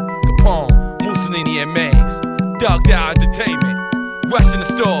Pun, Capone, Mussolini and Maze, Doug Dow Entertainment, Rush in the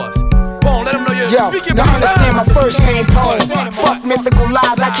stores. Bone, let them know you're speaking. Now understand my first name, Pone. Fuck mythical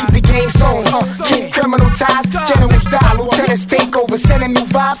lies, I keep the game sewn. Keep criminal ties, generals die, lieutenants take over, sending new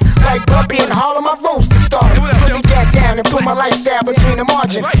vibes like Bumpy and Harlem. I rose to start. Put the gat down and put my lifestyle between the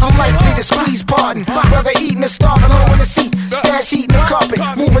margin. I'm likely to squeeze pardon. Brother eating a starving low in the seat, stash eating the carpet,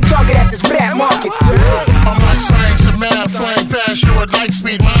 move a target at this rap market. I'm like science and math, flying past you at light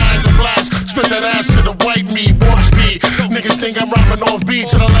speed. My eye go blast, spit that ass to the white meat, warp speed. Niggas think I'm rapping off beat,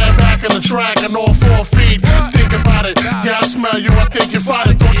 till I land back in the track and all 4 feet. Think about it, yeah, I smell you, I think you're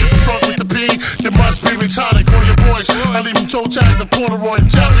fired. Don't you fuck with the P, you must be retarded. Call your boys, I leave them toe tags and Polaroid.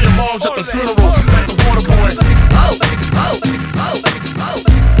 Tell your moms at the funeral, like the water boy.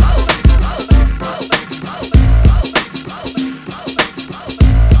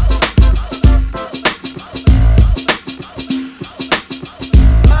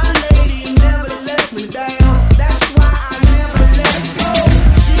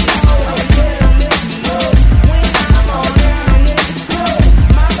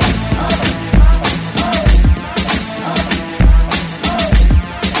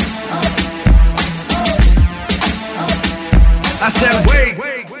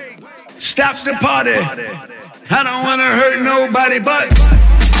 Stop the party. I don't wanna hurt nobody but.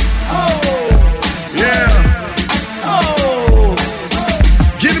 Yeah.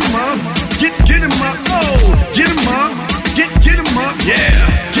 Get him up. Get him up. Get him up. Get him up. Yeah.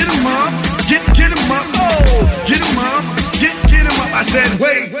 Get him up. Get him up. Get him up. Get him up. I said,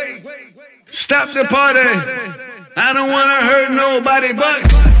 wait. Stop the party. I don't wanna hurt nobody but.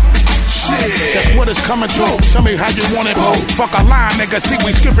 Shit, that's what it's coming to. Tell me how you want it, ho. Fuck a line, nigga. See,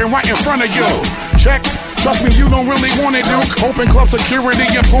 we skipping right in front of you. Check. Trust me, you don't really want it, dude. Open club security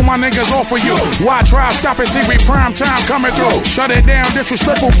and pull my niggas off of you. Why try? Stop it, see, we prime time coming through. Shut it down,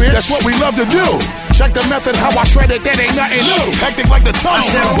 disrespectful bitch. That's what we love to do. Check the method, how I shred it, that ain't nothing new. Hectic like the tunnel.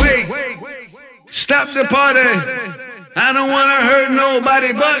 I said, wait. Stop the party. I don't wanna hurt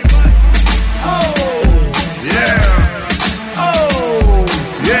nobody but. Yeah.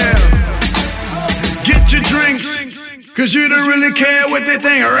 Yeah. Get your drinks, cause you don't really care what they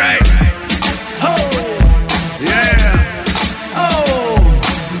think, alright? Yeah.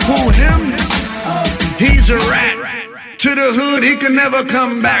 Who him? He's a rat. To the hood, he can never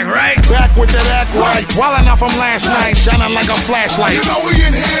come back, right? Back with that act right. Wildin' out from last night, shining like a flashlight. You know we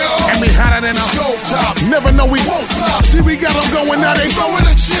in here, and we hotter than a stovetop. Never know we won't stop. See, we got them going now, they throwing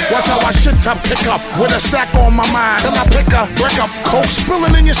a chill. Watch how I shit top pick up with a stack on my mind. Till I pick up, break up, coke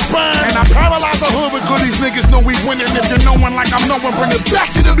spilling in your spine. And I paralyze the hood with good. These niggas know we winning. If you're knowing like I'm knowing, bring it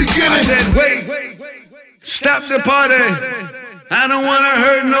back to the beginning. I said, wait. Stop the party. I don't wanna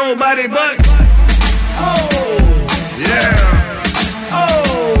hurt nobody but. Yeah.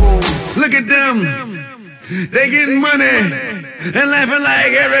 Look at them. They getting money and laughing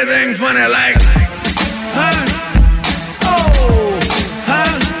like everything funny. Like,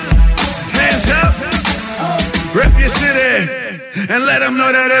 hands up. Rep your city and let them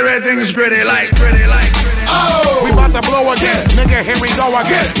know that everything's pretty. Like. We about to blow again. Nigga, here we go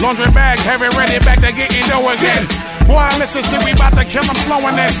again. Laundry bag, heavy ready, back to getting dough again. Boy, listen, see, we about to kill them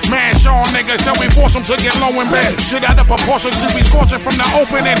slowing it. Man, show them niggas, so we force them to get low in bed. Shit out of proportion, see, we scorching from the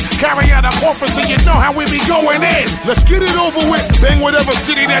opening. Carry out a office, so you know how we be going in. Let's get it over with. Bang whatever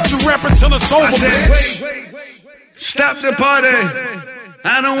city that you rep until it's over, bitch. Wait. Stop the party.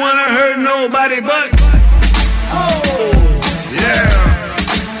 I don't wanna hurt nobody but. Yeah.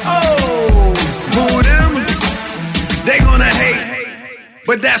 Who them? They gonna hate.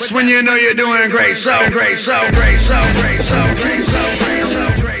 But that's when you know you're doing great. So great.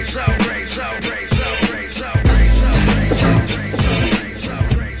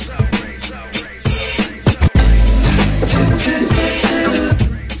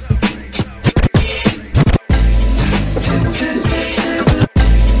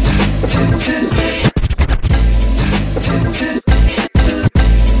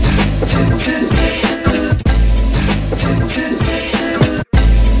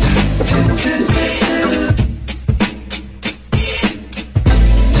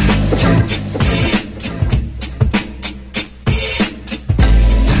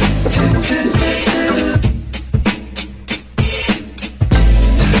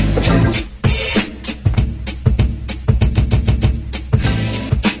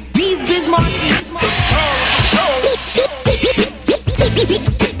 Bismarcky. The star of the show.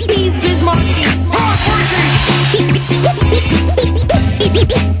 He's Bismarcky. Heartbreaking.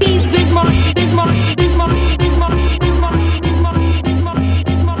 He's Bismarcky. Bismarcky. Bismarcky.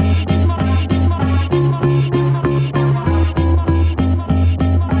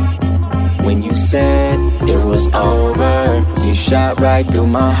 When you said it was over, you shot right through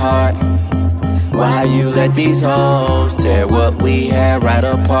my heart. Why you let these hoes tear what we had right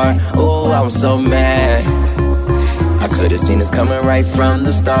apart? Oh, I was so mad. I could've seen this coming right from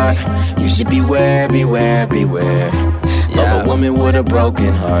the start. You should beware, beware, beware of a woman with a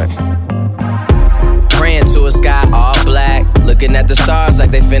broken heart. Praying to a sky all black, looking at the stars like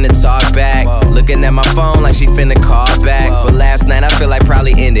they finna talk back. Looking at my phone like she finna call back. But last night I feel like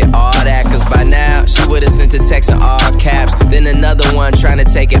probably ended all that, cause by now she would've sent a text in all caps. Then another one trying to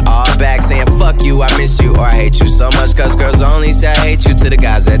take it all back, saying fuck you, I miss you, or I hate you so much. Cause girls only say I hate you to the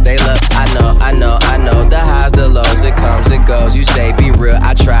guys that they love. I know, the highs, the lows, it comes, it goes. You say be real,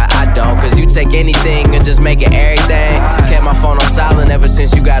 I try, I don't. Cause you take anything and just make it everything. I kept my phone on silent ever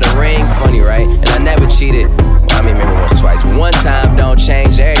since you got a ring. Funny, right? And I never cheated. Well, I mean, maybe once, twice, but one time don't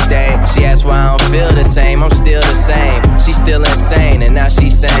change everything. She asked why I don't feel the same. I'm still the same. She's still insane, and now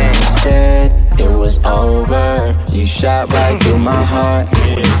she's saying, you said it was over. You shot right through my heart.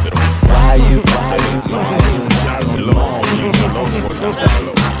 Why you?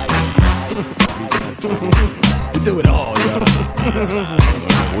 We do it all, yo.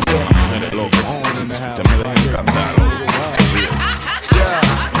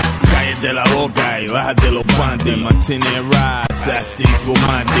 Cállate la boca y bájate los panties. Martínez Rice, Asti,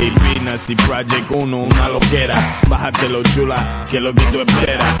 Fumati, Peanuts y Project 1, una loquera. Bájatelo chula, que es lo que tú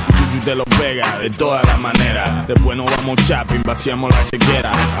esperas. Chuchu te lo pega de todas las maneras. Después nos vamos shopping, vaciamos la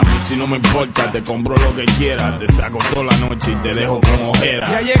chequera. A mí si no me importa, te compro lo que quieras. Te saco toda la noche y te dejo con ojera.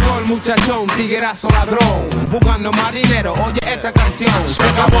 Ya llegó el muchachón, tiguerazo ladrón, buscando más dinero, oye esta canción. Se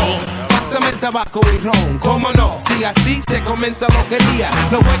acabó, pásame el tabaco y ron. Cómo no, si así se comienza loquería.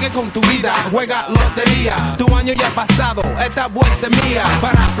 No juegues con tu vida, juega lotería. Tu año ya ha pasado, esta vuelta es mía.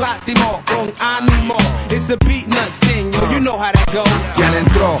 Para Plátimo, con ánimo. It's a beatnuts thing, yo, you know how that go. Quien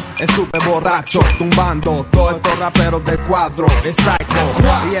entró es súper borracho, tumbando todos estos raperos del cuadro, es Psycho.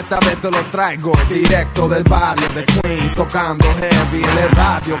 Y esta vez te lo traigo directo del barrio de Queens, tocando heavy en el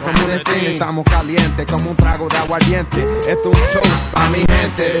radio como un stream. Estamos calientes como un trago de aguardiente. Esto es un toast pa' mi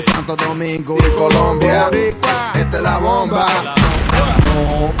gente de Santo Domingo y Colombia. Esta es la bomba.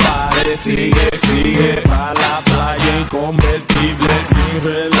 No pare, sigue, sigue pa' la playa en convertible sin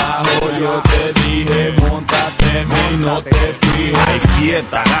relajo. Yo te dije, montate y no te fijes. Hay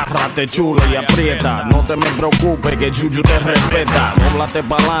fiesta, agárrate chulo y aprieta. No te me preocupes que Chuchu te respeta. Dóblate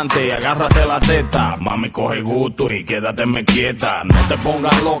pa'lante y agárrate la teta. Mami, coge gusto y quédateme quieta. No te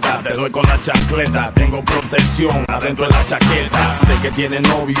pongas loca, te doy con la chancleta. Tengo protección adentro de la chaqueta. Sé que tiene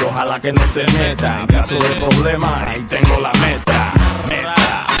novio, ojalá que no se meta. En caso de problema, ahí tengo la meta.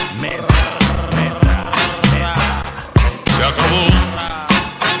 Meta, meta, meta, meta. Se acabó.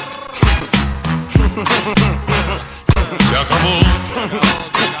 Se acabó.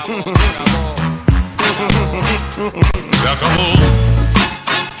 Se acabó.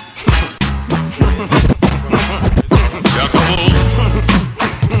 Se acabó.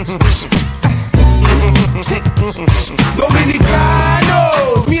 Dominicano,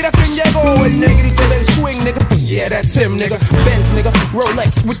 mira quién llegó, el negrito del swing, nigga. Yeah, that's him, nigga. Benz, nigga.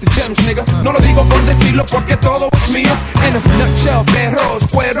 Rolex with the gems, nigga. No lo digo por decirlo porque todo es mío. In a nutshell, perros,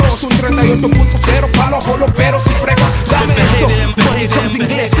 cueros, un 38.0 pa' los joloperos y fregos. Dame eso. Money comes in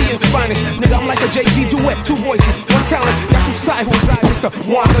English and Spanish. Nigga, I'm like a Jay-Z duet, two voices, one talent. Ya tú sabes, who's Mr.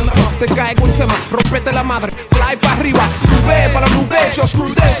 One. Te caigo encima, rompete la madre. Fly pa' arriba, sube pa' la nube. Yo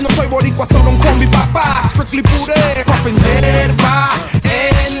screw this. No soy boricua, solo con mi papá. Strictly pure, poppin' hierba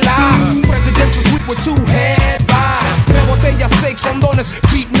en la presidential suite with two head bars. Tres botellas, 6 condones,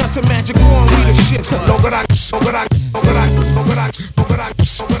 beatnuts and magic wand leadership. Lograr.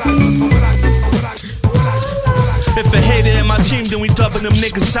 If a hater in my team, then we dubbing them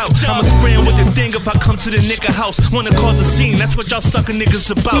niggas out. I'ma spray him with the thing if I come to the nigga house. Wanna call the scene, that's what y'all sucker niggas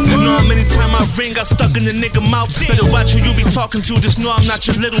about. Know how many times I ring got stuck in the nigga mouth. Better watch who you be talking to, just know I'm not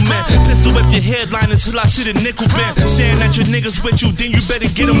your little man. Pistol whip your headline until I see the nickel band. Saying that your niggas with you, then you better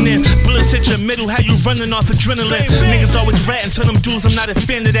get them there. Bullets hit your middle, how you running off adrenaline. Niggas always ratting, tell them dudes I'm not a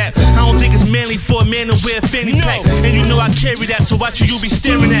fan of that. I don't think it's manly for a man to wear a fanny pack. And you know I carry that, so watch who you be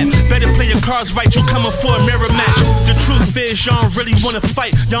staring at. Better play your cards right, you coming for a mirror match. The truth is, y'all don't really wanna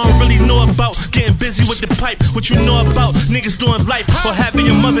fight. Y'all don't really know about getting busy with the pipe. What you know about niggas doing life, or having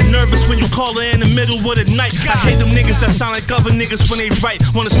your mother nervous when you call her in the middle of the night. I hate them niggas that sound like other niggas when they write.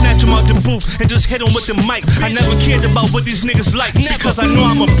 Wanna snatch them out the booth and just hit them with the mic. I never cared about what these niggas like, because I know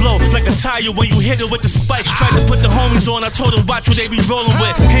I'ma blow like a tire when you hit it with the spikes. Tried to put the homies on, I told them watch what they be rolling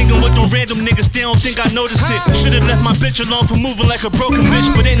with. Hanging with them random niggas, they don't think I notice it. Should've left my bitch alone for moving like a broken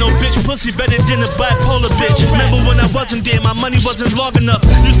bitch, but ain't no bitch pussy better than a bipolar bitch. Remember when I wasn't there, my money wasn't long enough.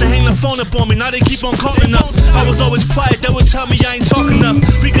 Used to hang the phone up on me, now they keep on calling us. I was always quiet, they would tell me I ain't talking enough.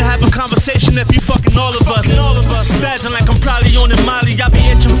 We can have a conversation if you fucking all of us. Spazzing like I'm probably on the Molly. I be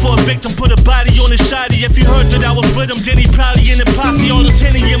itching for a victim, put a body on his shoddy. If you heard that I was with him, then he probably in the posse. All this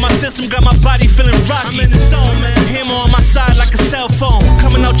Henny in my system got my body feeling rocky. I'm in the zone, man. Hammer on my side like a cell phone.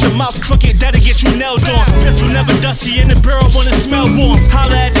 Coming out your mouth crooked, that'll get you nailed on. Pistol never dusty, in the barrel when it smell warm.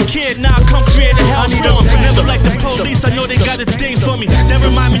 Holla at the kid, now I come create a hellstorm. Never like the police, I know they got a thing for me. They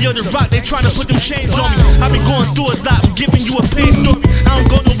remind me of the Rock, they tryna put them chains on me. I be going through a lot, I'm giving you a pain story. I don't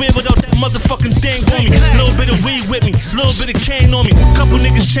go nowhere without that motherfucking thing on me. Little bit of weed with me, little bit of cane on me. Couple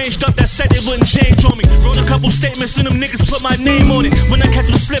niggas changed up that said they wouldn't change on me. Wrote a couple statements and them niggas put my name on it. When I catch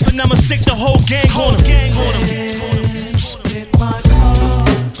them slipping, I'ma sick the whole gang on them.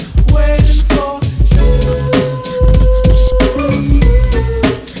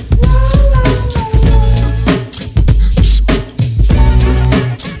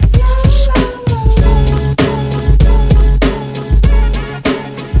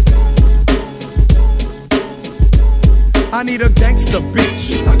 I need a gangster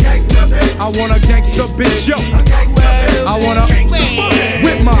bitch. I want a gangster bitch, yo. I want a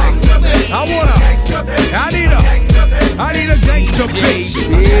whip mom. I need a gangster bitch.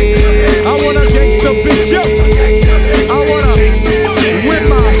 I want a gangster bitch, yo. I want a whip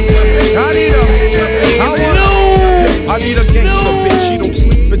mom. I need a gangster bitch. She don't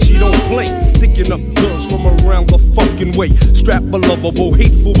sleep and she don't play. Sticking up girls from around the fucking way. Strap but lovable,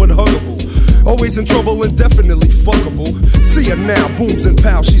 hateful but huggable. Always in trouble and definitely fuckable. See her now, booms and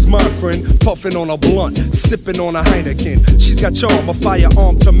pow, she's my friend. Puffing on a blunt, sipping on a Heineken. She's got charm, a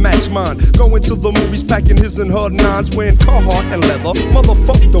firearm to match mine. Going to the movies, packing his and her nines. Wearing Carhartt and leather,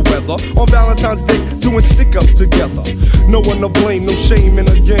 motherfuck the weather. On Valentine's Day, doing stick-ups together. No one to blame, no shame in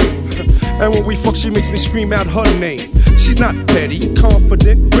a game. And when we fuck, she makes me scream out her name. She's not petty,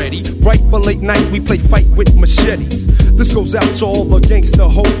 confident, ready. Right for late night, we play fight with machetes. This goes out to all the gangster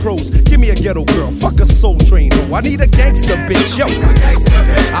hoe pros. Give me a ghetto girl, fuck a soul train hoe. I need a gangster bitch, yo.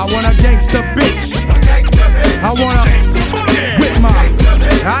 I want a gangster bitch. I want a whip my.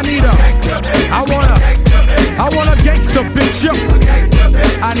 I want a gangster bitch, yo.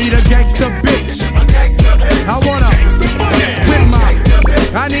 I need a gangster bitch. I want a whip my.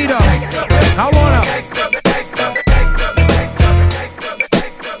 I want a.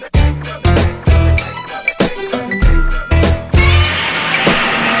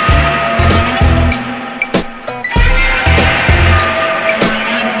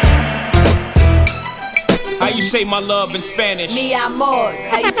 How you say my love in Spanish? Mi amor.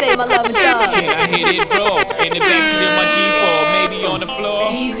 How you say my love in thug? Can I hit it, bro? In the backseat of my G4, maybe on the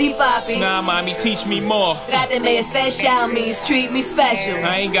floor. Easy, papi. Nah, mommy, teach me more. Tráteme especial means treat me special.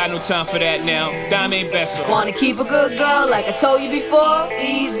 I ain't got no time for that now. Dame beso. Wanna keep a good girl like I told you before?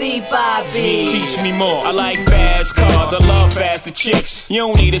 Easy, papi. Teach me more. I like fast cars. I love faster chicks. You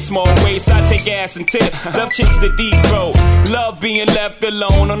don't need a small waist. I take ass and tits. Love chicks the deep throat. Love being left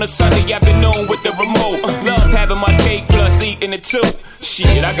alone on a Sunday afternoon with the remote. Love having my cake plus eating it too.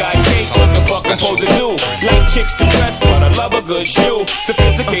 Shit, I got cake, what the fuck I'm supposed to do? Like chicks to dress, but I love a good shoe.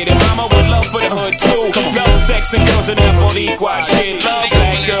 Sophisticated mama with love for the hood too. Love sex and girls in that Boricua shit. Love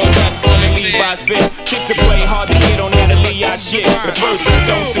black girls, that's when the Levi's fit. Chicks that play hard to get on that Aaliyah shit. But first I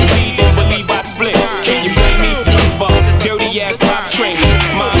don't succeed, then believe I split. Can you blame me? Fuck, dirty ass pop training.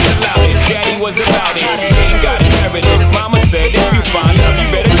 Mommy allowed it, daddy was about it. Ain't got inherited. Mama said if you find love, you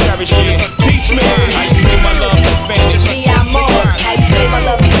better cherish it. Teach me how you say my love in Spanish. Mi amor. How you say my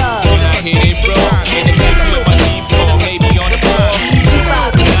love in thug? Can I hit it, bro? In the backseat of my G4, maybe on the floor.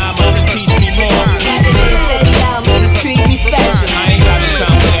 Nah, mama, teach me more. Tráteme especial means treat me special. I ain't got no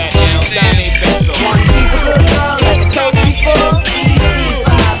time for that now. Dame beso. Wanna keep a good girl like I told you before? Easy,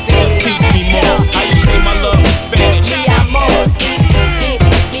 papi. Teach me more. How you say my love in Spanish? Mi amor.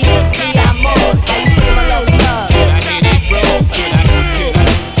 Mi amor. How you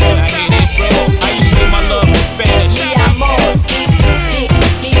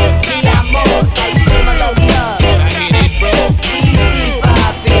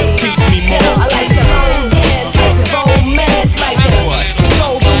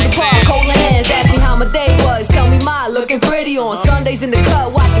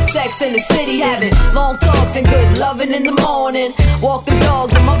rocks in the city, having long talks and good loving in the morning. Walk the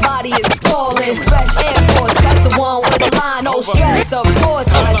dogs and my body is falling. Fresh Air Force, cuts of one with a line, no stress, of course.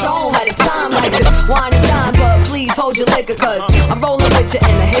 But I don't have the time like to wine and dine, but please hold your liquor, cause I'm rolling with you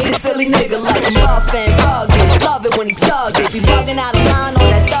and I hate a silly nigga like I'm rough and rugged. Love it when he tug it. Be bugging out of line on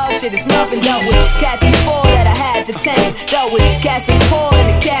that thug shit, it's nothing. Dealt with cats before that I had to tame. Dealt with cats that's poor and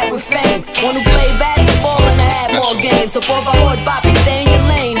a cat with fame. One who played basketball and I had more games. So por favor, papi, stay in your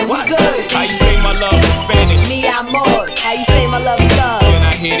lane and we good. How you say my love in Spanish? Mi amor. How you say my love in love? When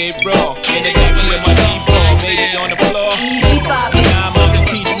I hit it raw, in the jacket with my D-ball, baby on the floor. Easy, papi. Now I'm up to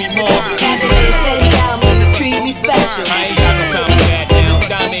teach me more. Having it special, just treat me special. I ain't got no time for that now.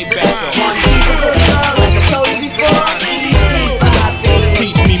 Time ain't back up. Wanna keep a good girl like I told you before? Easy, papi.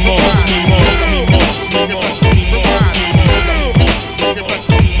 Teach me more, teach me more, teach me more, teach me more.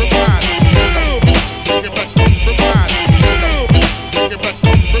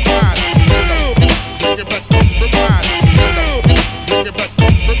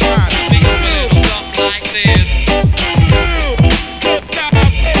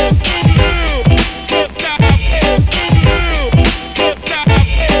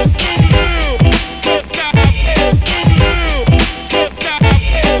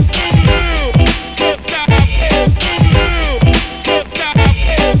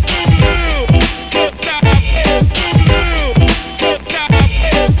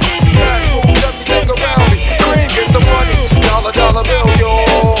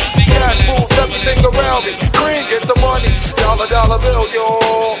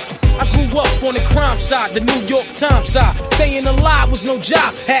 The New York Times side. Staying alive was no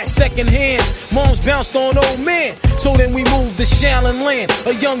job, had second hands. Moms bounced on old men. So then we moved to Shaolin Land.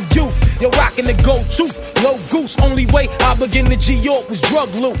 A young youth, you're rocking the go-to. Low goose, only way I begin to G-York was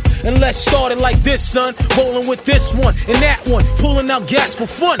drug loot. And let's start it like this, son. Rolling with this one and that one. Pulling out gats for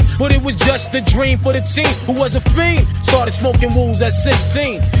fun. But it was just a dream for the team who was a fiend. Started smoking wools at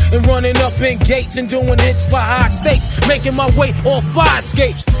 16. And running up in gates and doing hits for high stakes. Making my way off fire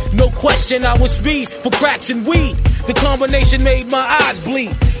escapes. No question I was speed for cracks and weed. The combination made my eyes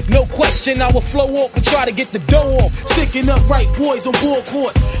bleed. No question I would flow off and try to get the dough off. Sticking up right boys on board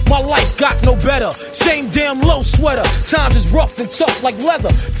court. My life got no better. Same damn low sweater. Times is rough and tough like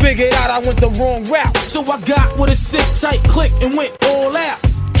leather. Figured out I went the wrong route. So I got with a sick tight click and went all out.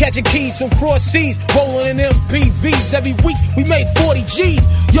 Catching keys from cross seas, rolling in MPVs. Every week we made 40 G's.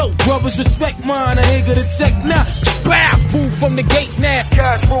 Yo, brothers, respect mine. I ain't gonna tech now. Bow, move from the gate now.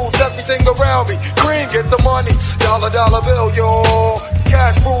 Cash rules everything around me. Green, get the money. Dollar, dollar bill, yo.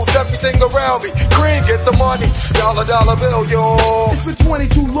 Cash rules everything around me. Green, get the money. Dollar, dollar bill, yo. It's been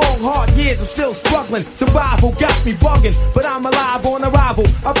 22 long, hard years. I'm still struggling. Survival got me bugging, but I'm alive on arrival.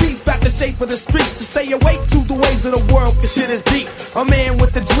 I beat back the shape of the streets to stay awake to the ways of the world, cause shit is deep. A man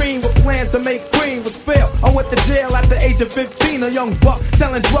with a dream with plans to make cream was failed. I went to jail at the age of 15, a young buck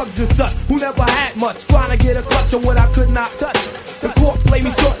selling drugs and such, who never had much, trying to get a clutch on what I could not touch. The court played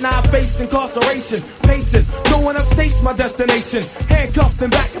me short, now I face incarceration. Pacing, no one upstates my destination. Handcuffed in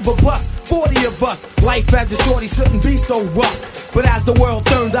back of a bus, 40 of us. Life as a shorty shouldn't be so rough. But as the world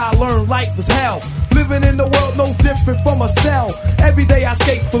turned, I learned life was hell. Living in the world no different from a cell. Every day I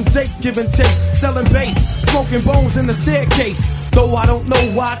escape from Jake's giving chase, selling bass, smoking bones in the staircase. Though I don't know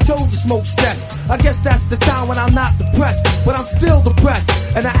why I chose to smoke cess. I guess that's the time when I'm not depressed, but I'm still depressed.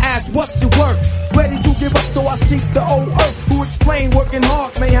 And I ask, what's it worth? Ready to give up, so I seek the old earth, who explain working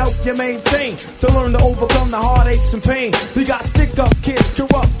hard may help you maintain, to learn to overcome the heartaches and pain. We got stick-up kids,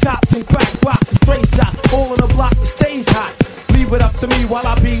 corrupt cops, and crack rocks and straight shots, all in the block that stays hot. Leave it up to me while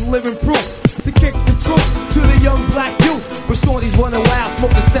I be living proof to kick the truth to the young black youth. But shorties running wild,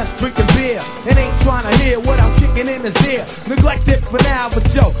 smoking cess, drinking beer, and ain't trying to hear what I'm kicking in his ear. Neglected for now, but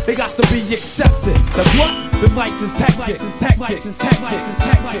yo, it got to be accepted. The what? The life is hectic.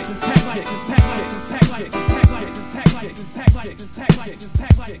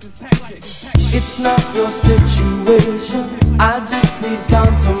 It's not your situation. I just need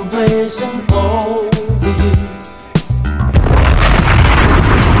contemplation over you.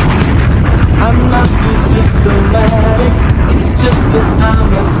 I'm not too systematic. It's just that I'm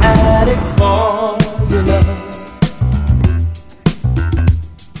an addict for your love.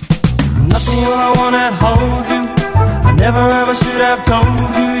 Nothing when I wanna hold you. I never ever should have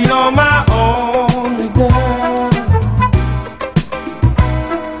told you you're my only girl.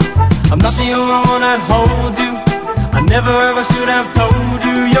 I'm nothing when I wanna hold you. I never ever should have told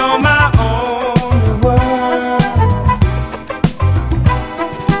you you're my only world.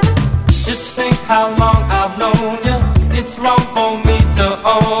 Just think how long I've known you. It's wrong for me to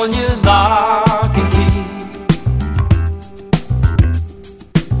own you lock and key.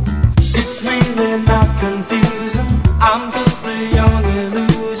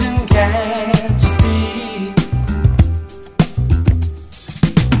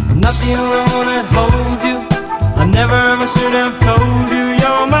 not the only one that holds you. I never ever should have told you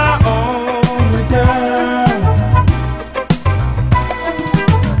you're my only girl.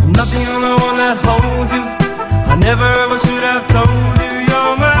 I'm not the only one that holds you. I never ever should have told you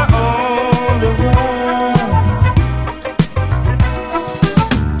you're my only girl.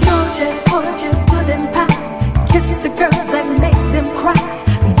 Georgia, Georgia, pudding pie, kiss the girls that make them cry.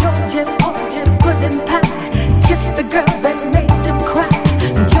 Georgia, Georgia, pudding pie, kiss the girls that make them cry.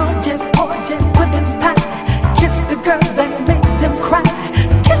 Georgia, Georgia, pudding pie, kiss the girls that make them cry.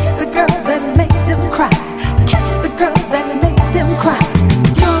 Kiss the girls that make them cry. Kiss the girls that make them cry.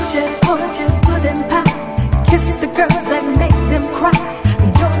 Georgia, Georgia, pudding pie, kiss the girls that make them cry.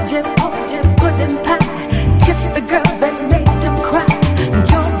 Georgia, Georgia, pudding pie, kiss the girls that make them cry.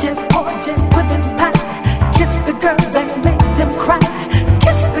 Georgia, Georgia, pudding pie, kiss the girls that make them cry.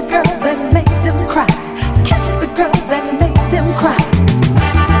 Kiss the girls that make them cry. Kiss the girls that make them cry.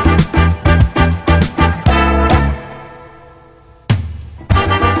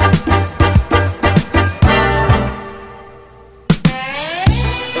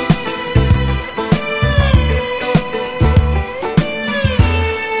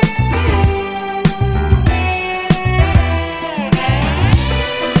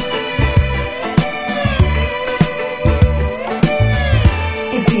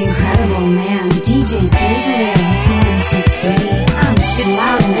 It's the incredible man, DJ.BigLou163. I'm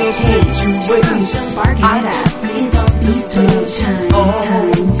loud in the cage, sparking it up. It's beast mode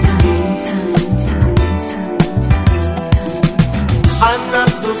time. I'm not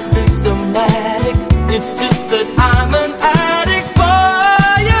so systematic. It's just that I'm an addict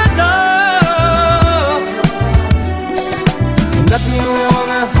for your love. I'm not the only one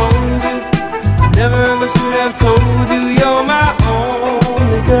that holds you. Never ever should have told you you're my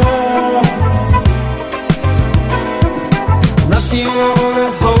only girl. I'm not the only one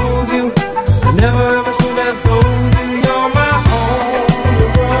that holds you. Never ever should have told you you're my only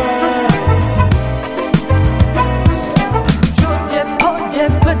girl. Georgia, Georgia,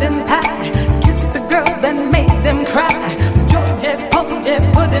 pudding pie, kiss the girls and make them cry. Georgia, Georgia,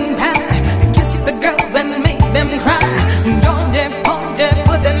 pudding pie, kiss the girls and make them cry. Georgia, Georgia,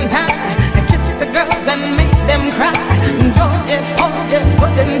 pudding pie, kiss the girls and make them cry. Georgia, Georgia,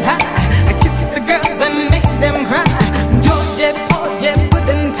 pudding pie, kiss the girls and make them cry. Georgia, Georgia,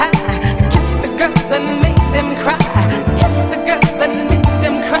 pudding pie, kiss the girls and make them cry. Kiss the girls and make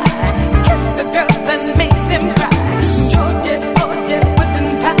them cry. Kiss the girls and make them cry. Georgia, Georgia,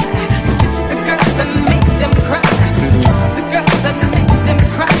 pudding pie, kiss the girls and make them cry. Kiss the girls and make them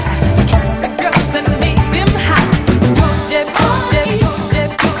cry.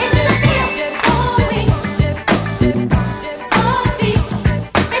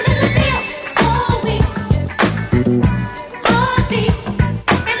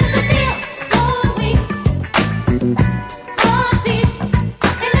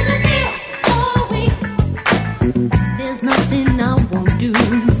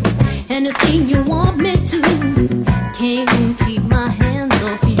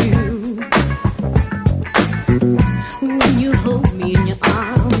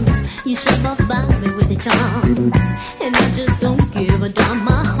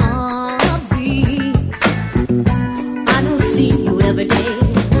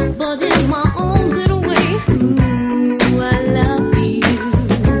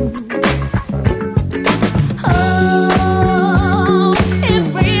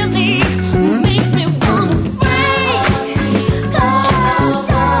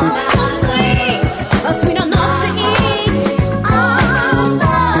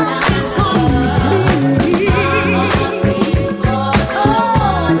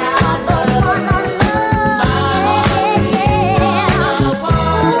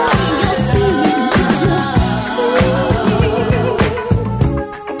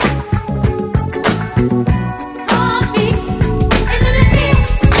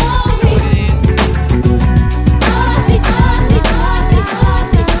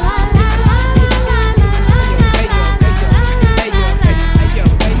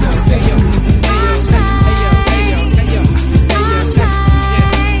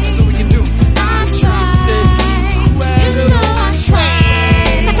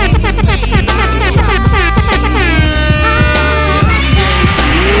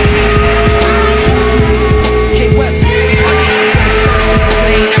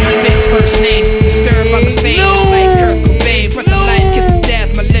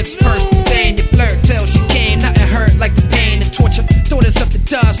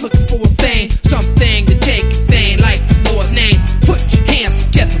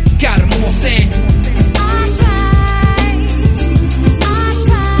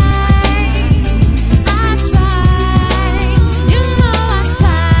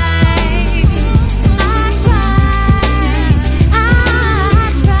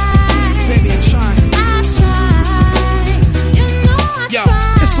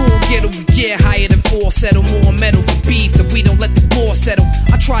 get higher than falsetto, more metal for beef that we don't let the floor settle.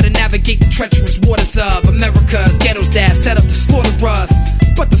 I try to navigate the treacherous waters of America's ghettos that set up to slaughter us.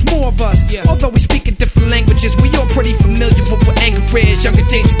 But there's more of us, although we speak in different languages. We all pretty familiar with what anger is. Younger,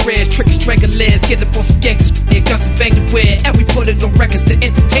 dangerous, tricky, strangulers. Get up on some gangster shit, guns to bang you with. And we put it on records to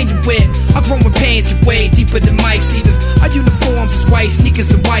entertain you with. Our growing pains get way deeper than Mike Severs. Our uniforms is white, sneakers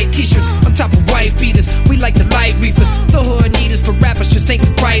and white t-shirts on top of white beaters. We like the light reefers. The hood need us, but rappers just ain't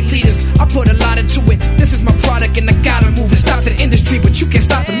the right leaders. I put a lot into it. This is my product and I gotta move and stop the industry, but you can't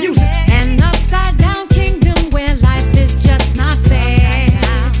stop the music. An upside down kingdom where life is just not fair.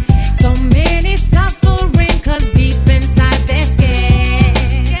 So many suffering cause deep inside they're scared.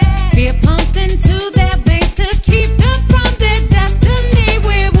 Fear pumped into their veins to keep them from their destiny.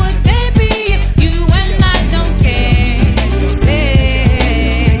 Where would they be if you and I don't care?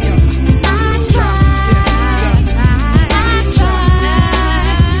 I try,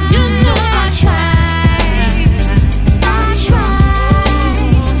 you know I try.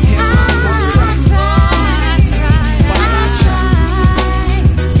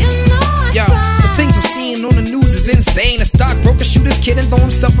 Insane, a stockbroker shoot his kid and throw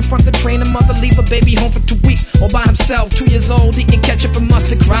himself in front of the train. A mother leave a baby home for 2 weeks all by himself. 2 years old, eating ketchup and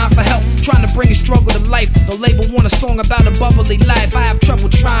mustard, crying for help, trying to bring a struggle to life. The label want a song about a bubbly life. I have trouble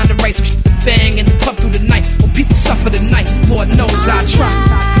trying to write some shit, bang in the club through the night. When people suffer tonight, Lord knows I try.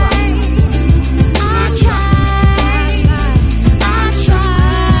 I try.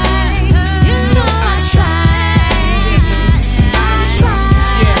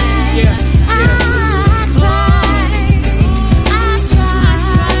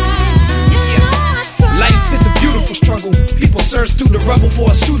 Search through the rubble for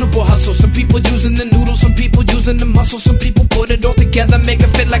a suitable hustle. Some people using the noodles, some people using the muscle. Some people put it all together, make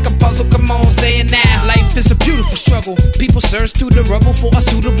it fit like a puzzle. Come on, say it now. Life is a beautiful struggle. People search through the rubble for a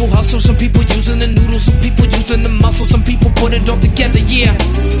suitable hustle. Some people using the noodles, some people using the muscle. Some people put it all together, yeah.